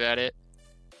happy about it.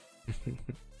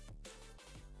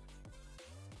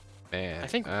 Man. I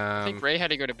think Ray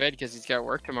had to go to bed because he's got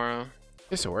work tomorrow.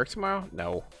 Does it work tomorrow?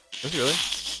 No. Does it really?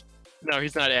 No,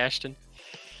 he's not Ashton.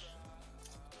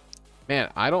 Man,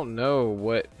 I don't know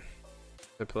what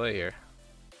to play here.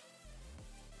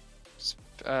 Just,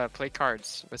 play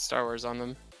cards with Star Wars on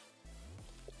them.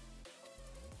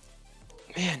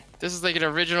 Man, this is like an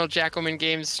original Jackalmen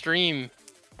Games stream.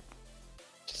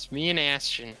 Just me and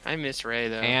Ashton. I miss Ray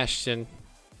though. Ashton.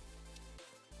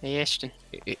 Hey Ashton.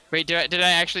 Wait, did I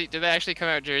actually come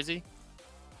out Jersey?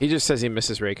 He just says he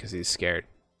misses Ray because he's scared.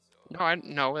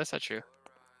 No, that's not true.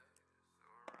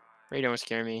 Ray don't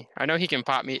scare me. I know he can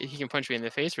punch me in the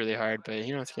face really hard, but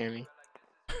he don't scare me.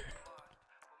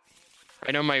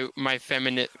 I know my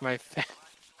feminist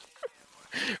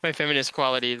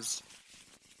qualities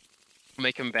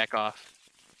make him back off.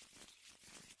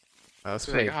 Let's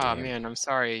He's play. like, oh man, I'm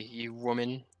sorry, you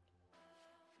woman.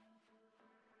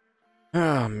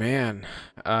 Oh man.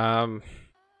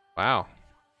 Wow.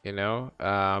 You know.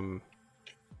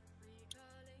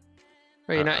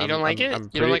 Wait, you don't like it?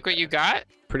 You don't like what you got?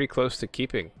 Pretty close to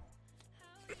keeping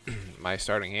my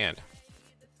starting hand.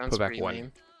 Sounds Put back pretty one.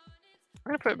 lame.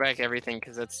 I'm gonna put back everything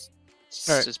because that's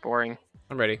Alright. just boring.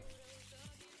 I'm ready.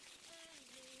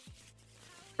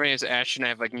 My name is Ash and I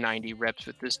have like 90 reps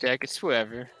with this deck. It's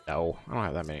whatever. No, I don't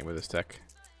have that many with this deck.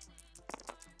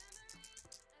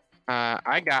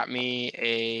 I got me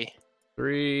a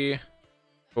 3,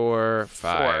 4,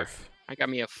 5. 4. I got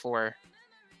me a 4.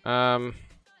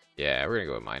 Yeah, we're gonna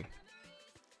go with mine.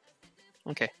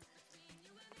 Okay.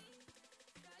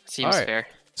 Seems Alright. fair.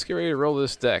 Let's get ready to roll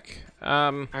this deck.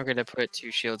 I'm gonna put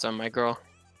 2 shields on my girl.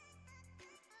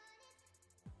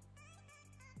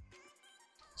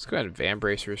 Let's go ahead and Van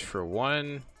Bracers for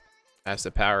 1. As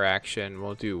the power action,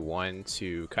 we'll do 1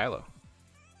 to Kylo.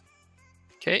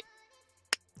 Okay.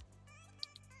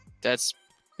 That's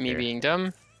me Here. being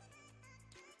dumb.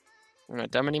 I'm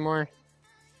not dumb anymore.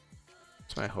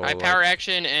 That's my whole. I power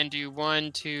action and do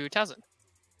 1 to Towson.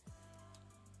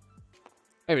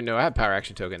 I don't even know. I have power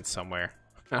action tokens somewhere.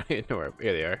 I don't even know where.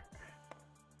 Here they are.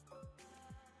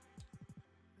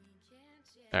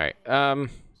 All right.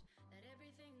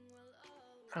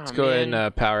 Let's go ahead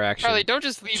and power action. Charlie, don't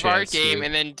just leave our Chance game to-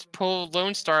 and then pull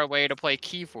Lone Star away to play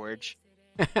Keyforge.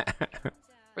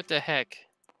 What the heck?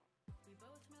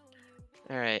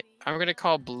 All right, I'm gonna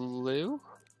call blue.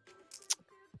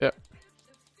 Yep.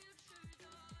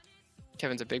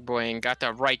 Kevin's a big boy and got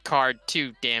the right card.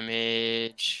 2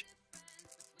 damage.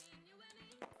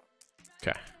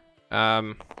 Okay.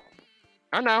 Oh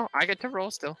no, I get to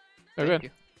roll still. Oh, Thank good. you.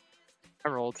 I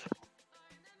rolled.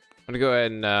 I'm gonna go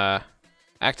ahead and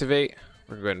activate.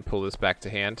 We're gonna go ahead and pull this back to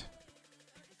hand.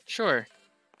 Sure.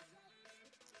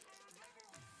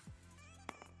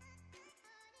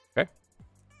 Okay.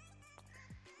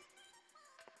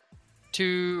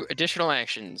 2 additional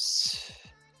actions.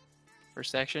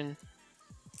 First action.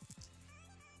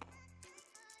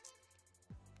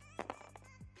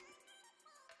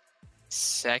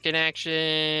 Second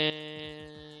action.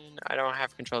 I don't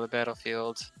have control of the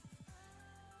battlefield.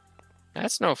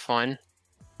 That's no fun.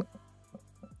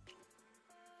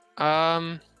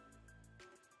 I'll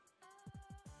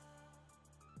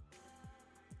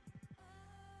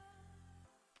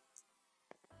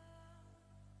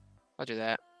do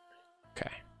that. Okay.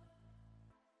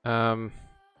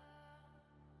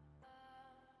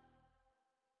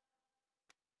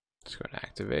 Just go and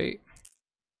activate.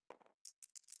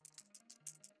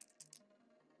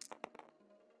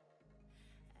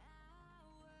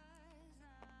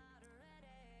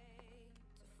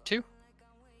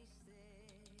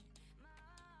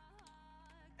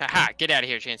 Haha, get out of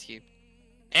here, Chance Cube.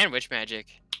 And Witch Magic.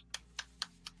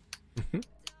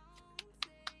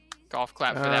 Golf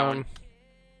clap for that one.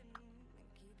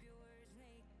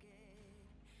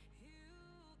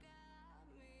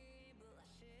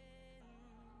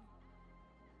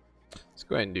 Let's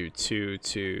go ahead and do 2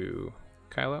 to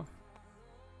Kylo.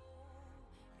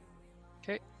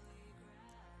 Okay.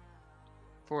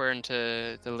 4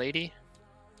 into the lady.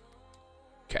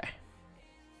 Okay.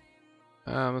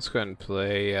 Let's go ahead and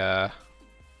play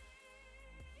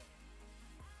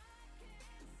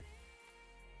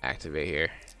activate here.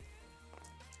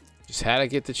 Just had to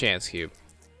get the chance cube.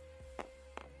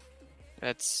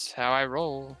 That's how I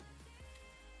roll.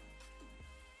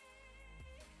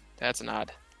 That's an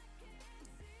odd.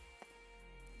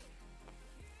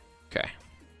 Okay.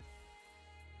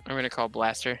 I'm gonna call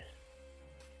Blaster.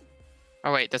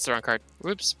 Oh wait, that's the wrong card.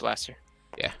 Whoops, Blaster.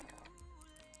 Yeah.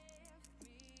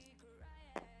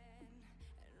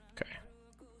 Okay.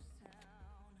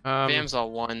 Vam's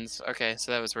all 1s. Okay,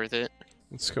 so that was worth it.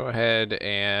 Let's go ahead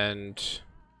and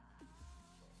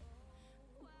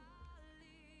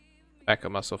back a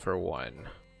muscle for 1.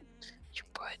 Your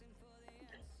butt.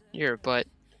 You're a butt.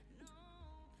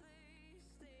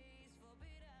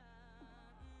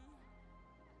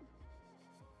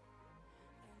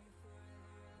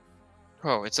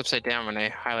 Oh, it's upside down when I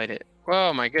highlight it.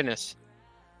 Whoa, my goodness.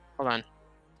 Hold on.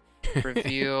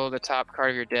 Reveal the top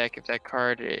card of your deck. If that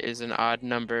card is an odd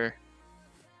number,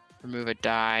 remove a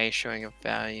die showing a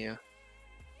value.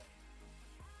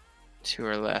 2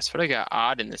 or less. What do I got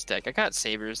odd in this deck? I got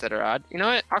sabers that are odd. You know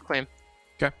what? I'll claim.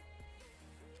 Okay.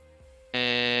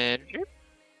 And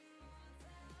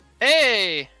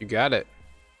hey! You got it.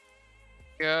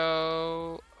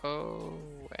 Go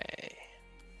away.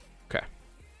 Okay.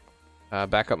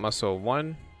 Backup muscle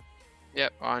 1.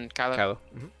 Yep, on Kylo. Kylo.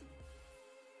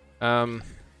 All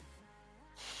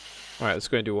right, let's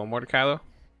go and do one more to Kylo.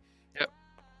 Yep.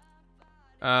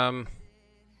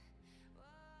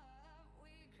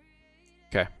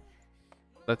 Okay.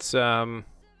 Let's yeah,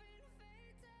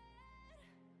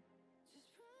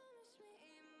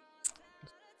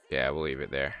 we'll leave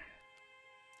it there.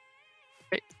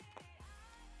 Okay.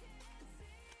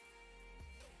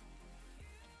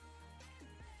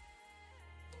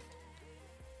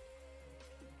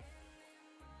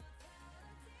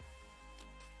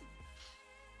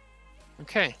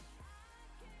 Okay.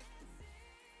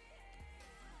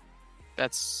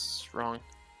 That's wrong.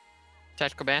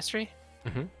 Tactical mastery?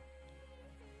 Mm-hmm.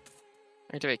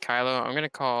 Activate Kylo. I'm gonna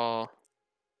call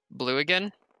blue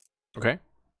again. Okay.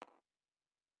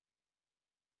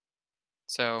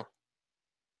 So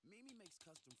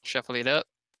shuffle it up.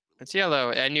 It's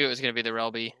yellow. I knew it was gonna be the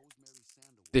Relby.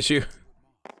 Did you?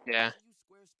 Yeah.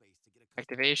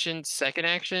 Activation, second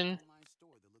action.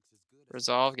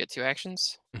 Resolve, get 2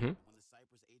 actions. Mm-hmm.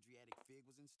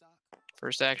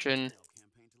 First action.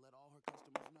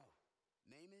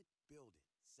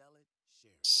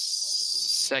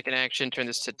 Second action, turn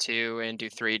this to 2 and do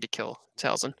 3 to kill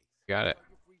Talzin. Got it.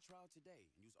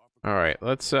 All right,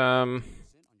 let's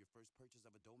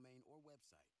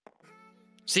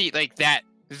See, like that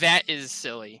is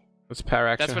silly. let's power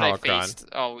action That's what I holocron. faced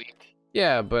all week.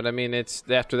 Yeah, but I mean, it's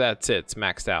after that's it. It's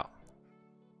maxed out.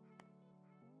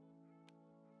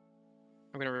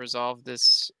 I'm gonna resolve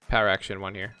this. Power action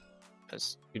 1 here.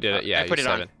 As, You did it. Yeah, I put you it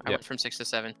on. 7. I Yep. went from 6 to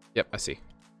 7. Yep, I see.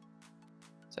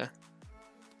 So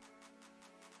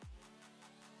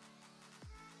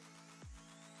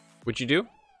What'd you do?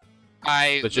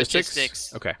 I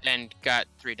Logistics? Okay. and got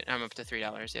I'm up to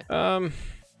 $3. Yeah.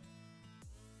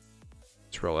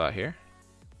 Let's roll out here.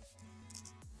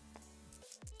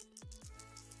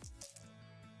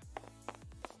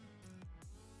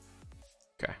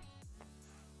 Okay.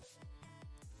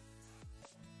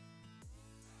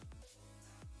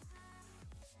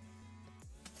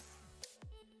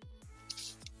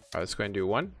 All right, let's go ahead and do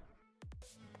 1.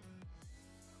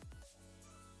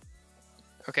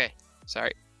 Okay.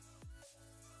 Sorry.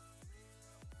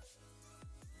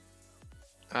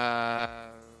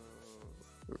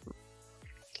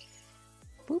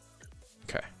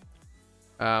 Okay.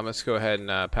 Let's go ahead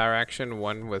and power action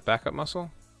 1 with backup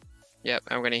muscle. Yep,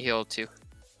 I'm gonna heal 2.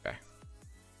 Okay.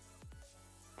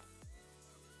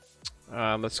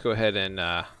 Let's go ahead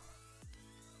and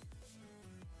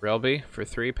Relby for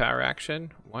 3 power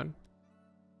action 1.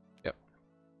 Yep.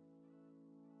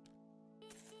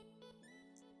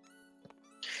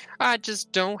 I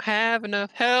just don't have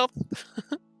enough health.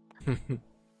 Your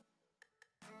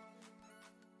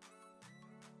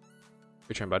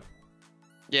turn, bud.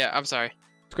 Yeah, I'm sorry.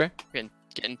 It's okay.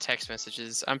 Getting text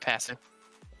messages. I'm passing.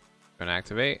 Gonna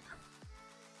activate.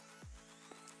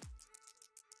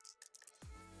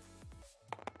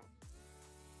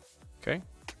 Okay.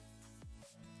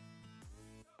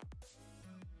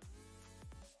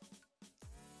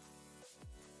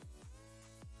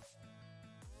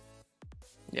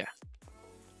 Yeah.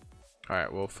 All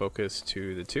right, we'll focus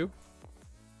to the 2.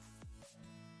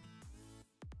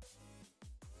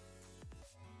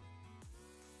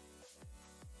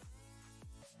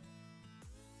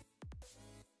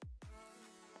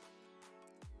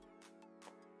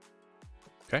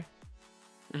 Okay.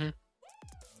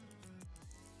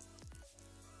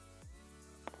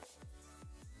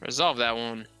 Resolve that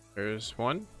one. There's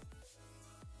 1.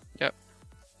 Yep.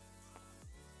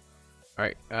 All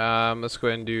right. Let's go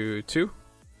ahead and do 2.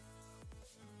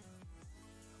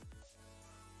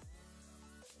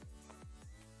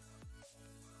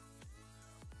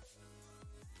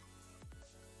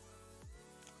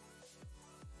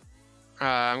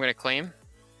 I'm gonna claim.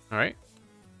 All right.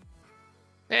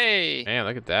 Hey. Man,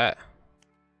 look at that.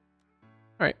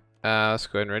 All right. Let's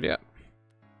go ahead and ready up.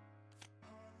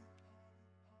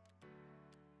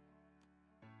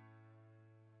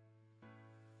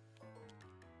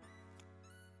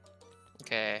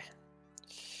 Okay.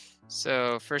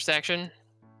 So first action.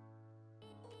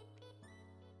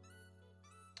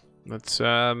 Let's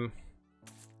go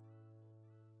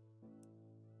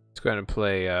ahead and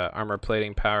play armor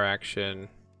plating power action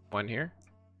 1 here.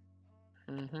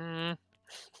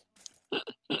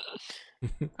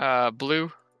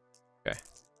 Blue. Okay.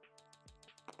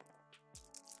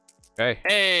 Okay.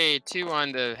 Hey, 2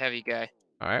 on the heavy guy.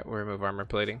 All right, we'll remove armor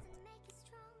plating.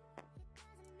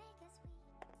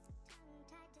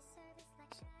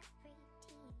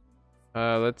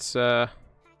 Let's feel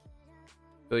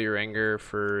your anger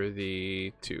for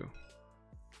the 2.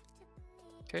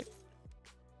 Okay.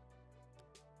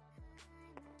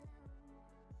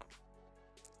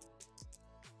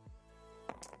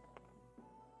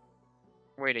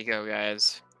 Way to go,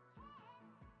 guys.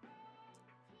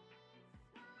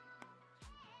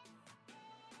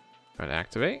 Try to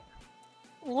activate.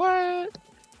 What?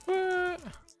 What?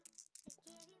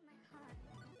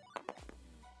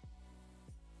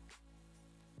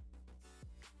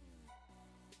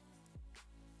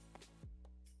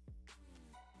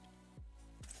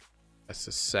 That's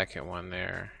the second one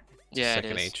there. Yeah,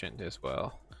 Second it is. ancient as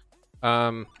well.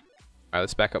 All right,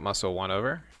 let's back up muscle 1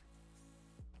 over.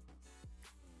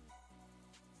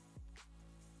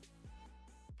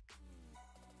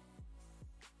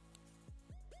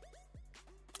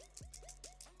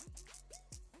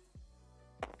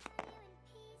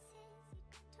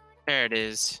 There it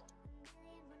is.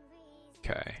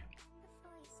 Okay.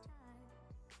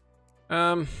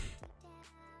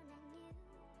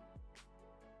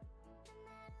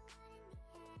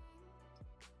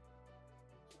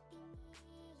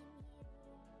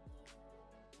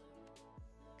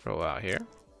 Roll out here.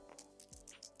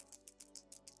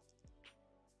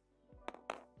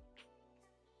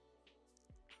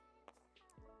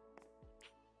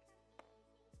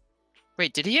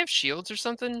 Wait, did he have shields or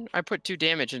something? I put 2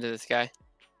 damage into this guy.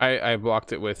 I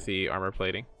blocked it with the armor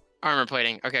plating. Armor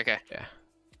plating. Okay, okay. Yeah.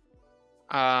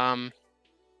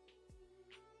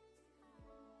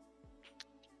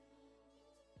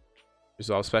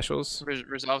 Resolve specials.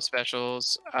 Resolve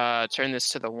specials. Turn this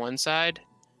to the 1 side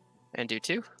and do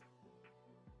 2.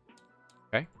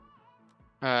 Okay.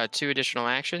 2 additional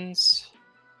actions.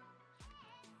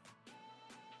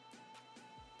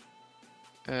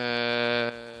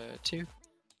 2.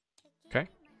 Okay.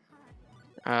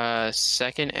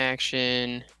 Second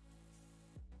action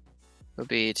will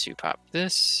be to pop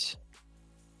this.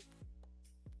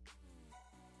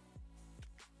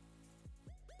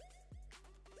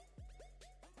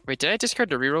 Wait, did I discard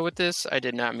the reroll with this? I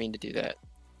did not mean to do that.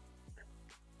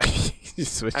 You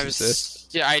switched this.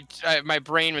 Yeah, my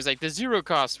brain was like the 0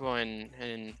 cost one,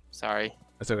 and sorry.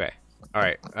 That's okay. All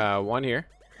right. 1 here.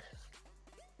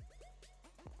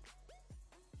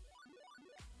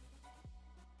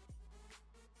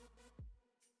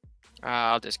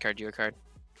 I'll discard you a card.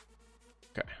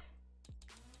 Okay.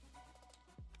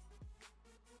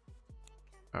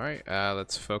 All right.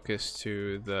 Let's focus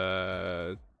to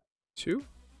the 2.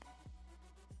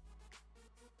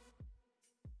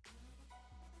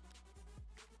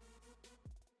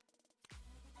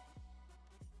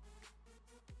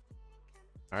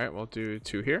 All right, we'll do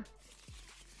 2 here.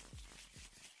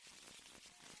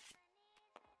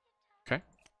 Okay.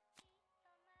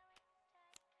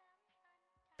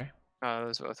 Okay. Oh,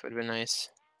 those both would have been nice.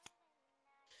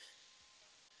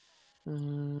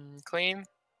 Clean.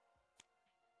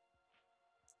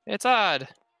 It's odd.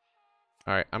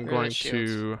 All right, I'm Where are going the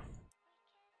shields? to.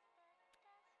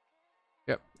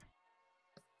 Yep.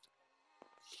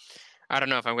 I don't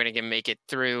know if I'm going to make it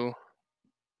through.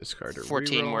 Discard a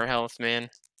 14 reroll. more health, man.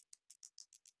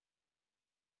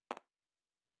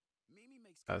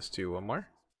 Let's do 1 more.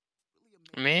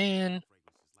 Man.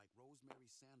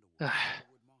 Let's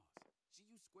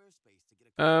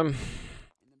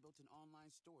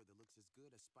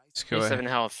go ahead. 7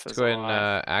 health. Let's That's go a ahead and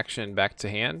lot. action back to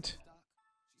hand.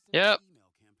 Yep.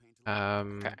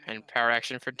 Um, And power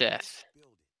action for death.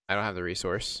 I don't have the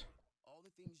resource.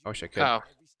 I wish I could. Oh.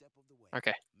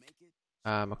 Okay.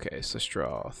 Okay, so let's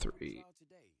draw 3.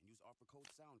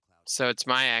 So it's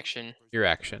my action. Your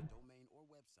action.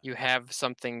 You have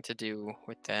something to do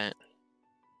with that.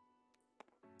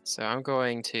 So I'm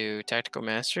going to Tactical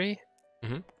Mastery.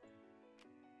 Mhm.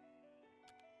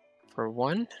 For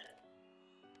 1.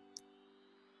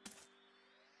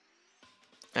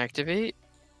 Activate.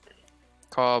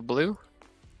 Call blue.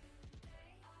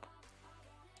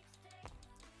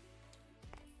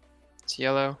 It's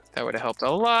yellow. That would have helped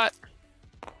a lot.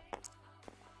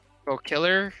 Go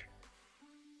killer.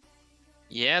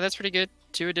 Yeah, that's pretty good.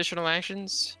 2 additional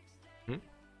actions. Hmm.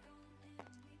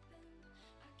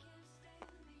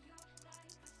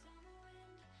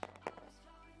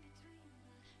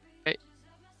 Okay.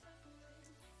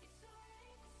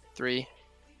 3.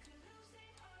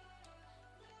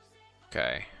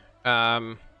 Okay.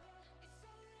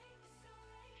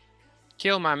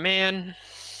 Kill my man.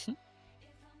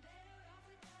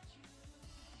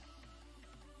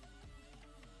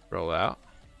 Roll out.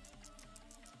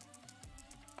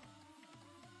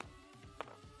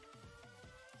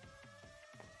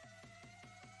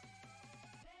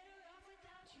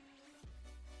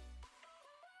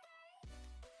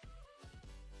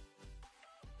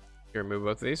 You remove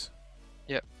both of these?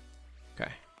 Yep.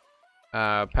 Okay.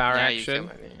 Power Now you kill action.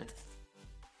 my man.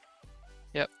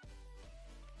 Yep.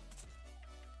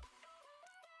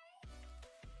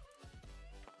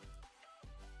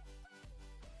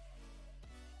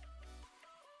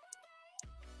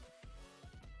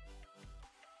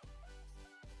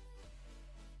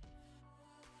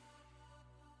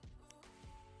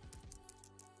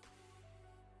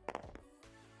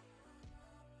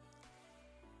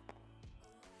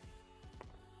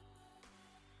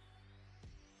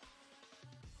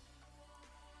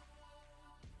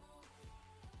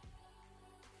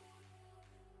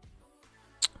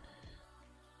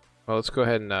 Well, let's go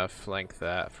ahead and flank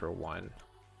that for 1.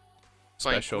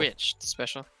 Flank Special. which?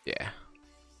 Special? Yeah.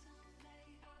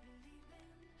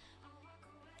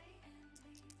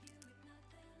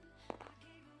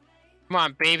 Come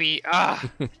on, baby. Ah.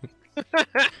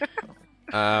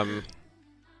 That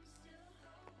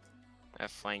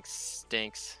flank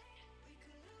stinks.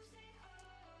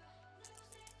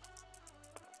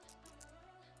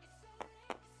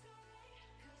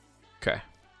 Okay.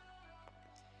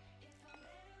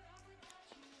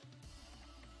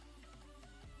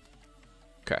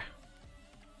 Okay.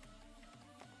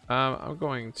 I'm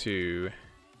going to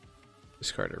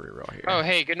discard a reroll here. Oh,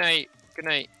 hey, good night. Good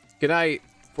night. Good night,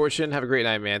 Fortune. Have a great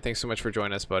night, man. Thanks so much for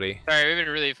joining us, buddy. Sorry, we've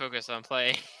been really focused on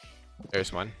play.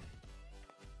 There's one.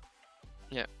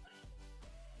 Yep.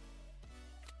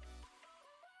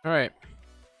 All right.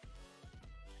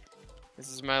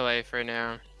 This is my life right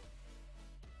now.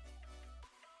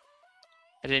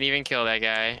 I didn't even kill that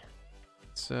guy.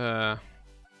 Let's do it.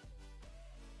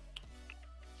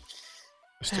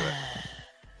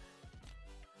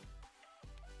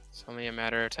 It's only a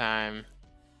matter of time.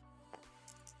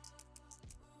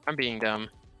 I'm being dumb.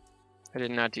 I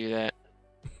did not do that.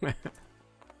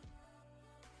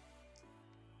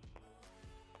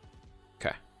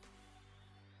 Okay.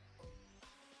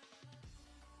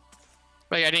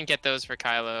 Like, I didn't get those for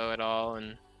Kylo at all,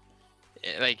 and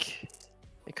like,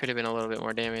 it could have been a little bit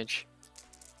more damage.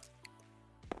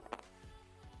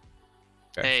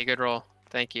 Okay. Hey, good roll.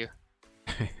 Thank you.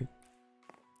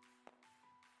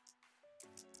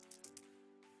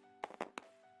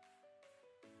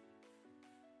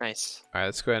 Nice. All right,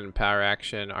 let's go ahead and power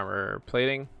action armor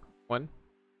plating 1.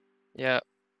 Yep.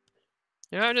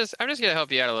 You know, I'm just gonna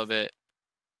help you out a little bit.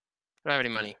 I don't have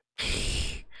any money.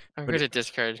 I'm good at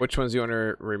discard. Which ones do you want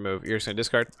to remove? You're just gonna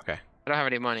discard? Okay. I don't have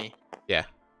any money. Yeah.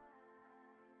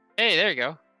 Hey, there you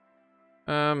go.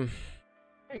 Um.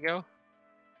 There you go.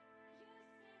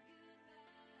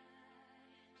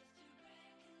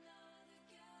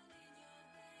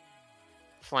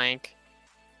 Flank.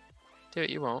 Do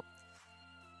it, you won't.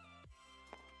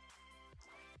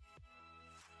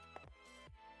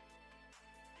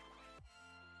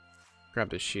 Grab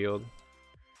the shield.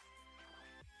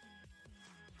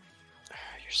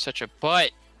 You're such a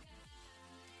butt.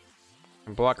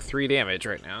 And block 3 damage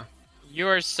right now. You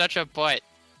are such a butt.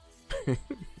 I'm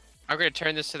gonna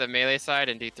turn this to the melee side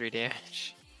and do 3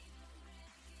 damage.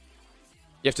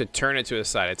 You have to turn it to the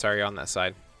side. It's already on that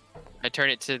side. I turn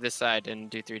it to this side and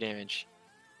do 3 damage.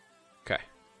 Okay.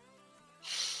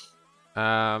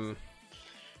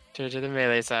 Turn it to the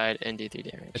melee side and do 3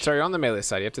 damage. It's already on the melee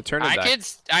side. You have to turn it back.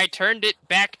 I turned it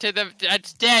back to the.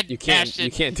 It's dead. You can't. Ashton.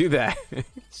 You can't do that.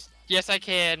 Yes, I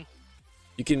can.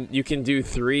 You can do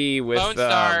 3 with. Lone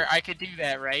Star, I could do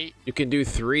that, right? You can do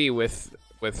 3 with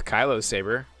Kylo's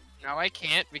saber. No, I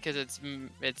can't because its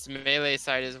melee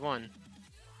side is 1.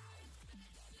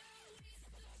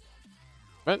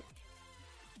 What?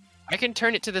 I can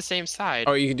turn it to the same side.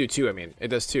 Oh, you can do 2. I mean, it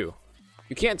does 2.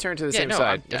 You can't turn to the same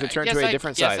side. You have to turn to a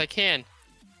different side. Yes, I can.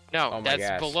 No, Oh my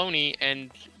that's gosh. baloney, and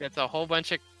that's a whole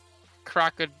bunch of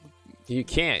crocodile You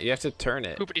can't. You have to turn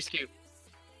it. poopity scoop.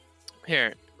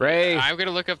 Here, Ray. I'm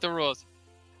gonna look up the rules.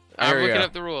 There I'm we looking go.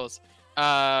 up the rules.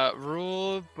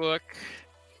 Rule book.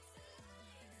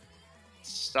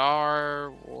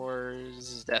 Star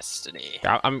Wars Destiny.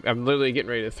 I'm literally getting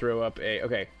ready to throw up a.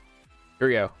 Okay. Here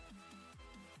we go.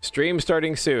 Stream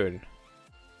starting soon.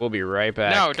 We'll be right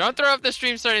back. No, don't throw up the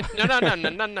stream starting.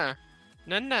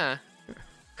 No.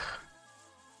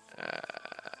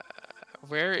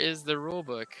 Where is the rule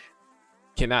book?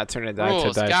 Cannot turn a die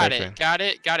Rules. to die Got effect.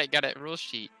 it. Rule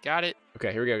sheet. Got it.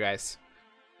 Okay, here we go, guys.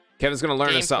 Kevin's gonna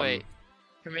learn us something.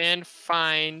 Command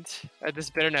find. This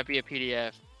better not be a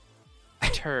PDF.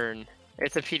 Turn.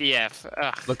 It's a PDF.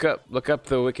 Ugh. Look up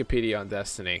the Wikipedia on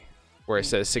Destiny, where it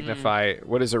says signify.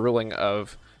 What is a ruling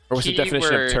of, or what's the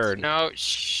definition of Keywords. turn? No,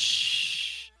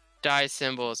 shh. Die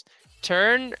symbols.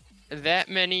 Turn that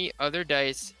many other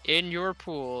dice in your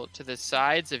pool to the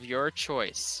sides of your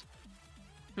choice.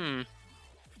 I'm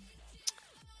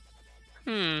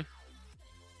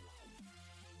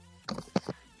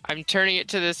turning it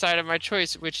to the side of my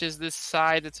choice, which is this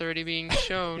side that's already being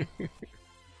shown.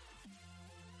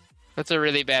 That's a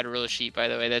really bad rule sheet, by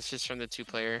the way. That's just from the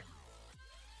 2-player.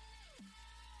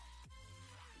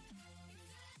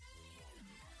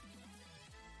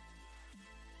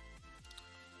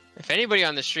 If anybody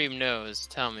on the stream knows,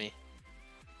 tell me.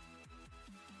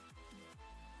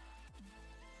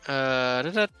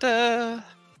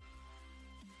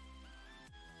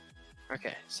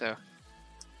 Okay, so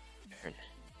turn.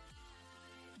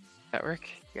 That work?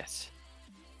 Yes.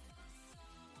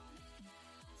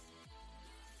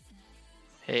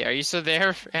 Hey, are you still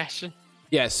there, Ashton?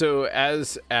 Yeah. So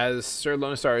as Sir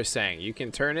Lone Star is saying, you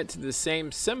can turn it to the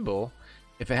same symbol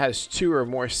if it has 2 or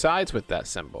more sides with that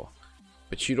symbol,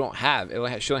 but you don't have.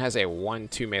 She only has a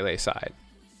 1/2 melee side.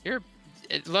 You're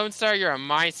Lone Star. You're on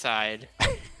my side.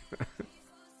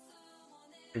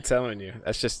 I'm telling you,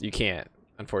 that's just you can't.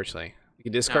 Unfortunately, you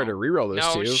can discard No. or reroll those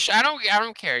No, 2. I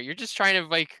don't care. You're just trying to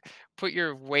like put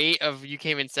your weight of you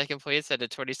came in second place at a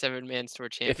 27-man store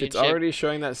If championship. it's already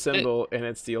showing that symbol and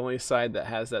it's the only side that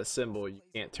has that symbol, you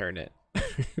can't turn it.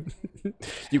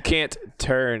 You can't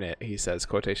turn it, he says,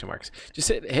 quotation marks. Just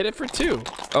hit it for 2.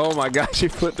 Oh my gosh, he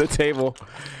flipped the table.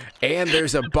 And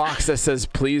there's a box that says,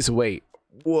 please wait.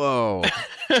 Whoa.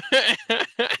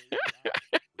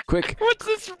 Quick. What's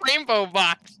this rainbow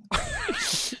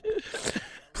box?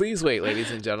 Please wait,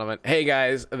 ladies and gentlemen. Hey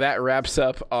guys, that wraps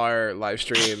up our live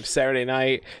stream Saturday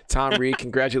night. Tom Reed,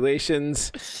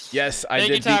 congratulations. Yes, I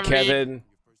Thank did you, Tom beat Kevin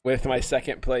with my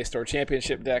 2nd place store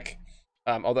championship deck.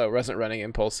 Although I wasn't running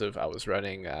Impulsive, I was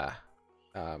running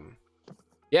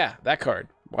yeah, that card.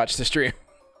 Watch the stream.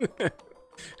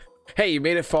 Hey, you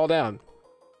made it fall down.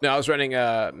 No, I was running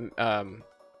I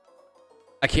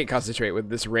can't concentrate with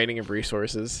this raining of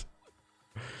resources.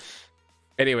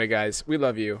 Anyway, guys, we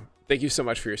love you. Thank you so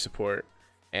much for your support.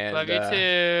 And Love you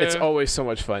too. It's always so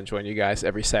much fun joining you guys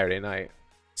every Saturday night.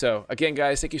 So again,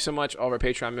 guys, thank you so much. All of our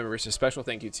Patreon members, a special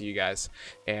thank you to you guys.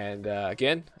 And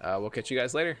again, we'll catch you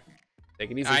guys later.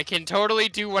 Take it easy. I can totally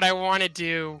do what I want to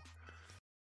do.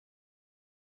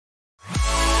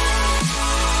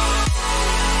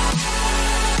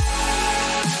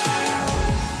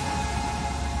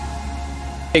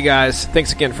 Hey guys,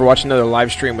 thanks again for watching another live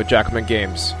stream with Jackalmen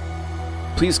Games.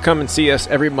 Please come and see us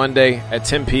every Monday at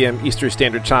 10 p.m. Eastern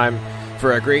Standard Time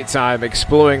for a great time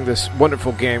exploring this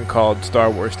wonderful game called Star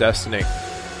Wars Destiny.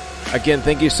 Again,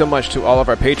 thank you so much to all of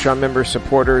our Patreon members,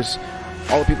 supporters,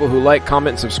 all the people who like,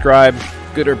 comment, and subscribe,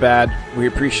 good or bad. We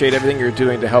appreciate everything you're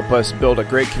doing to help us build a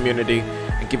great community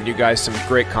and giving you guys some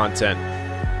great content.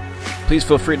 Please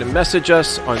feel free to message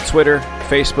us on Twitter,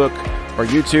 Facebook, or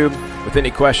YouTube with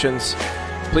any questions.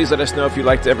 Please let us know if you'd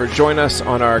like to ever join us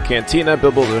on our Cantina,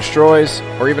 Bilbo Destroys,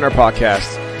 or even our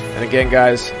podcast. And again,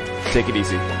 guys, take it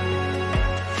easy.